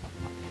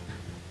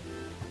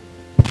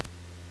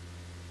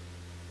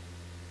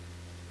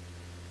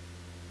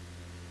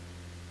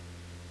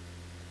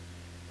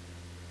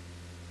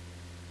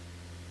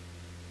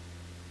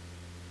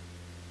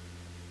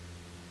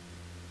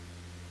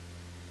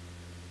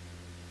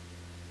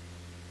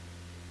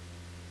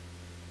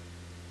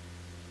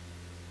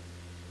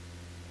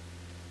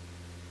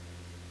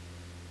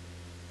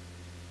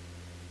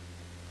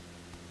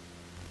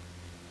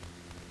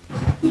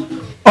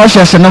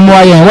Oshas no mo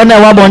ayen wona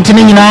wa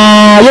bontene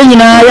nyina ye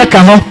nyina ye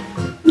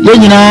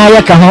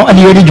ka ho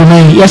ani yodi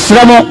dwumai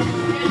yesra mo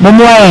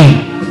mo ayen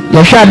ye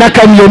hwa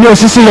adaka mi ni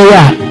osisi le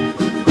ya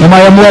ye ma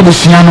ye mo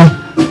abusua no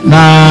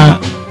na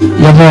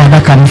ye mo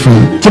adaka no fo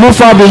timo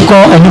fa bi nko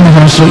anim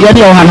ho so ye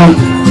de o ha no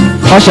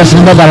Oshas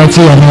no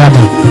barati ye ni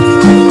aba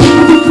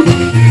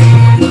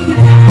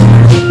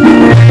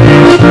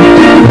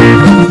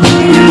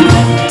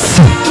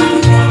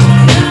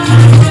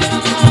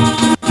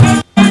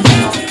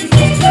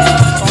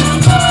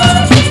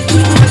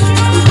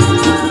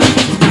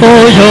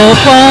Oyo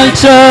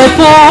panche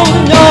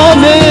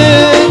ponyame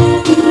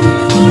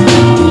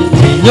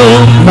Yo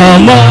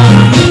mama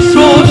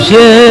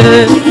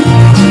soje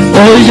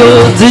Oyo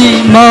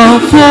di ma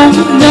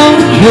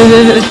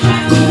ponyame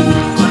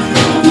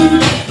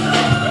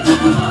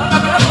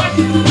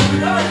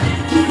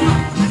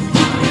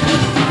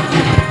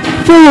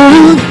Fu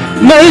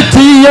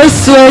meti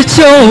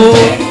eswecho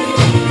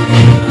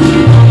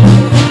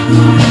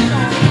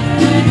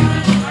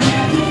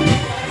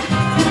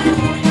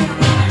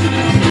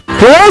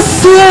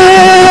Yes,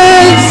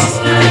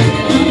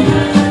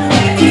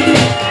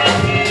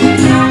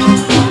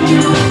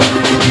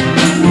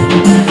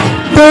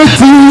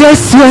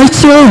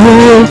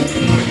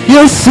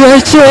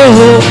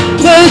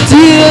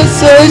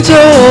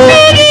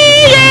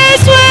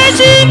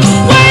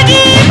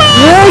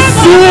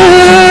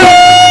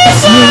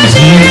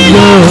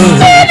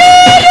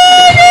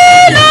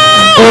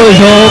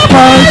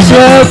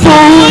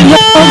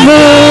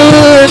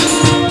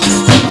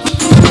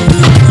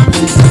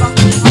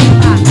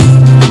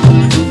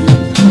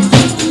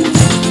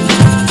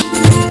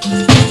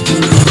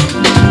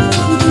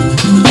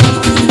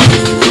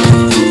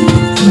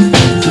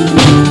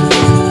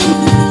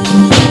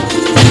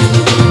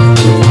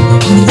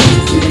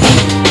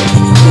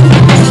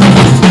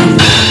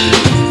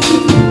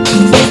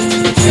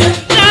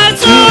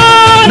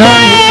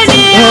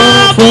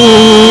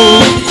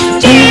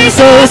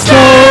 Jesus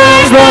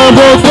Christ, Lord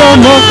of all,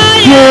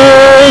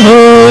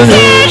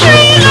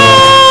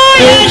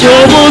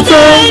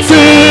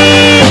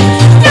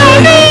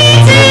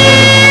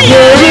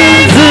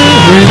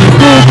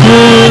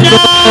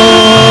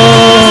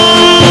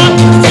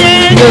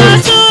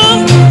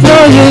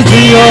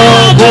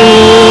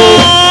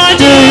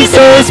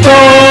 Jesus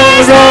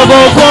Christ, oh,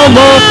 oh, oh,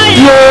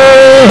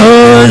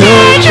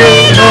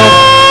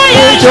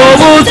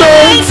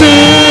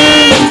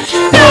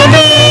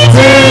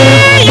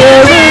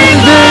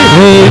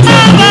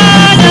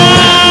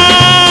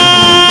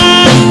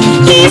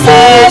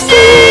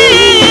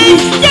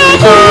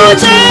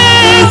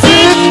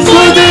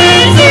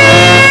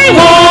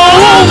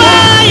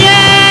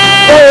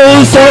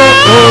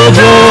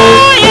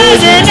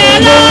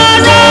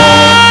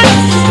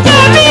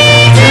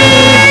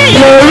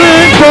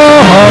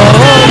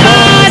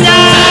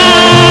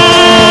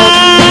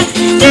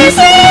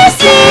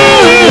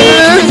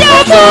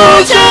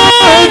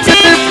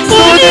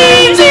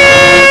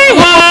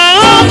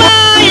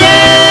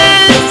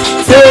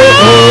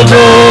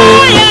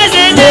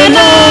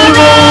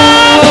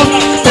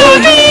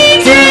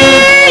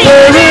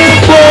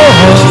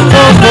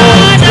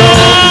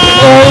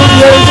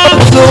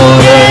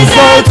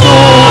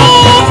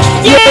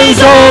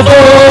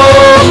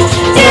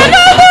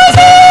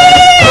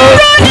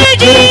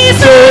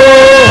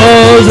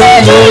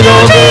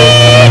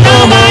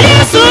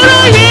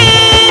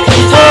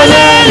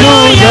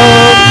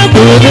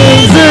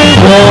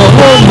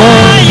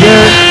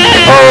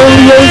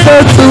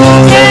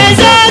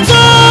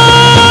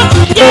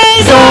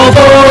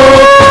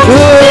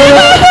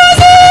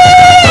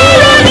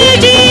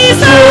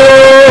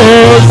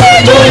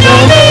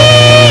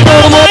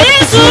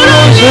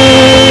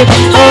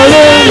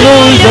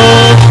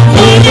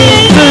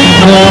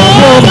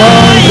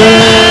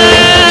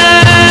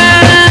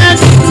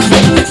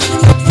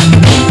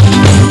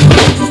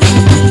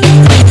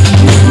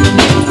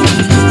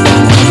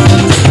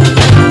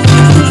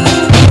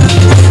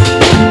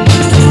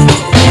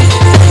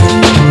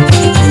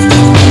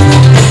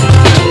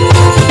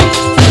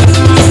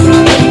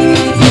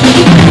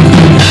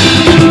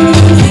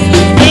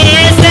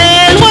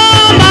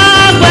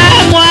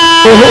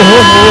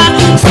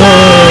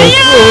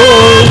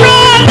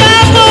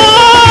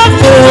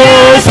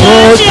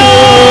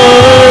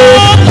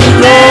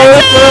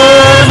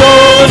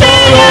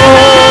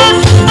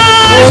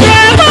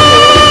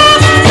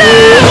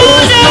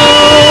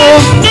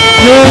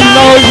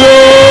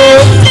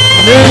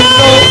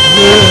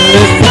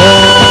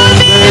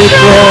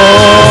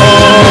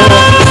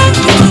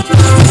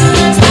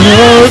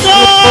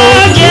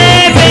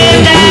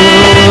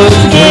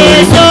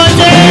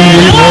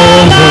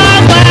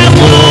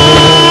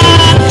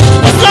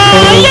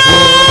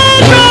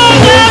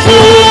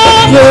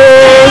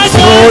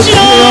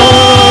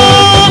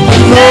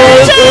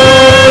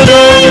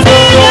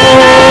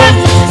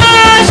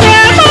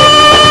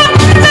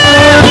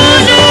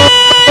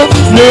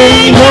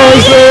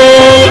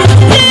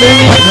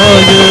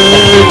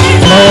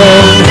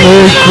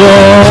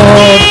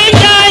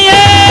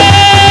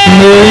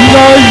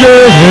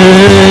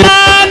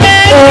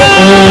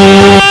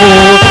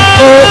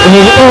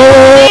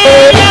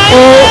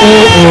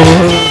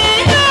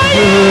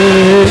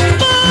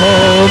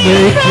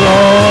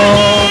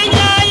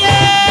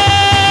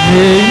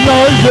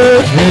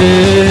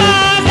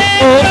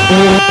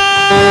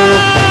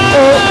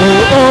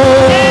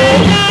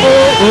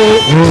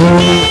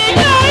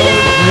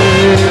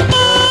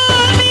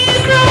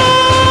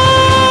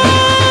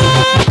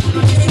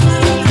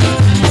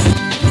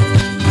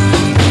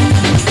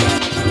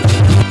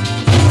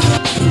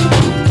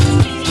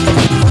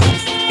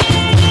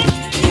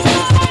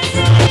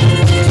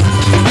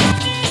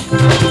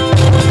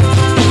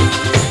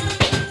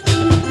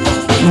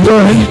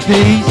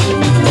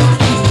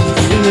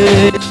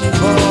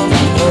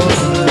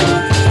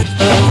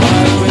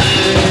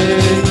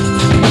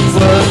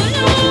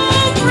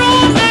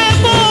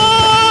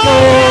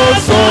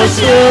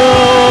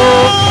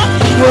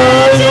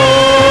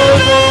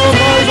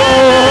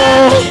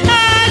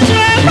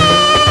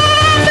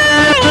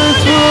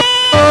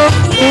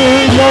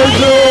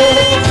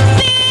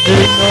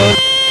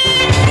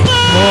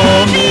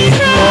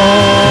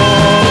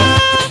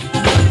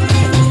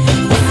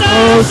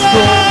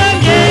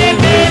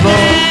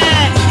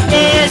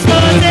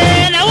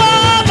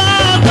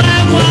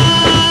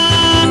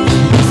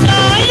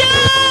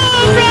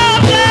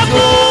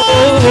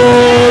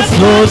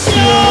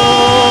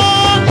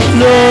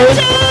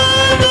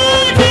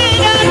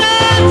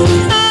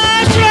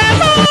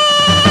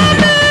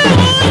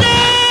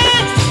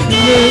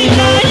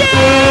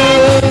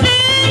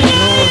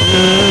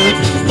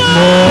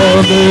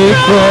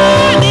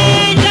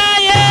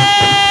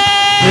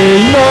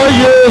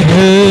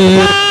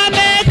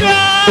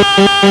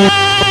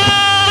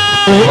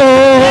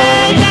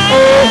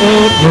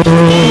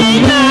 oh.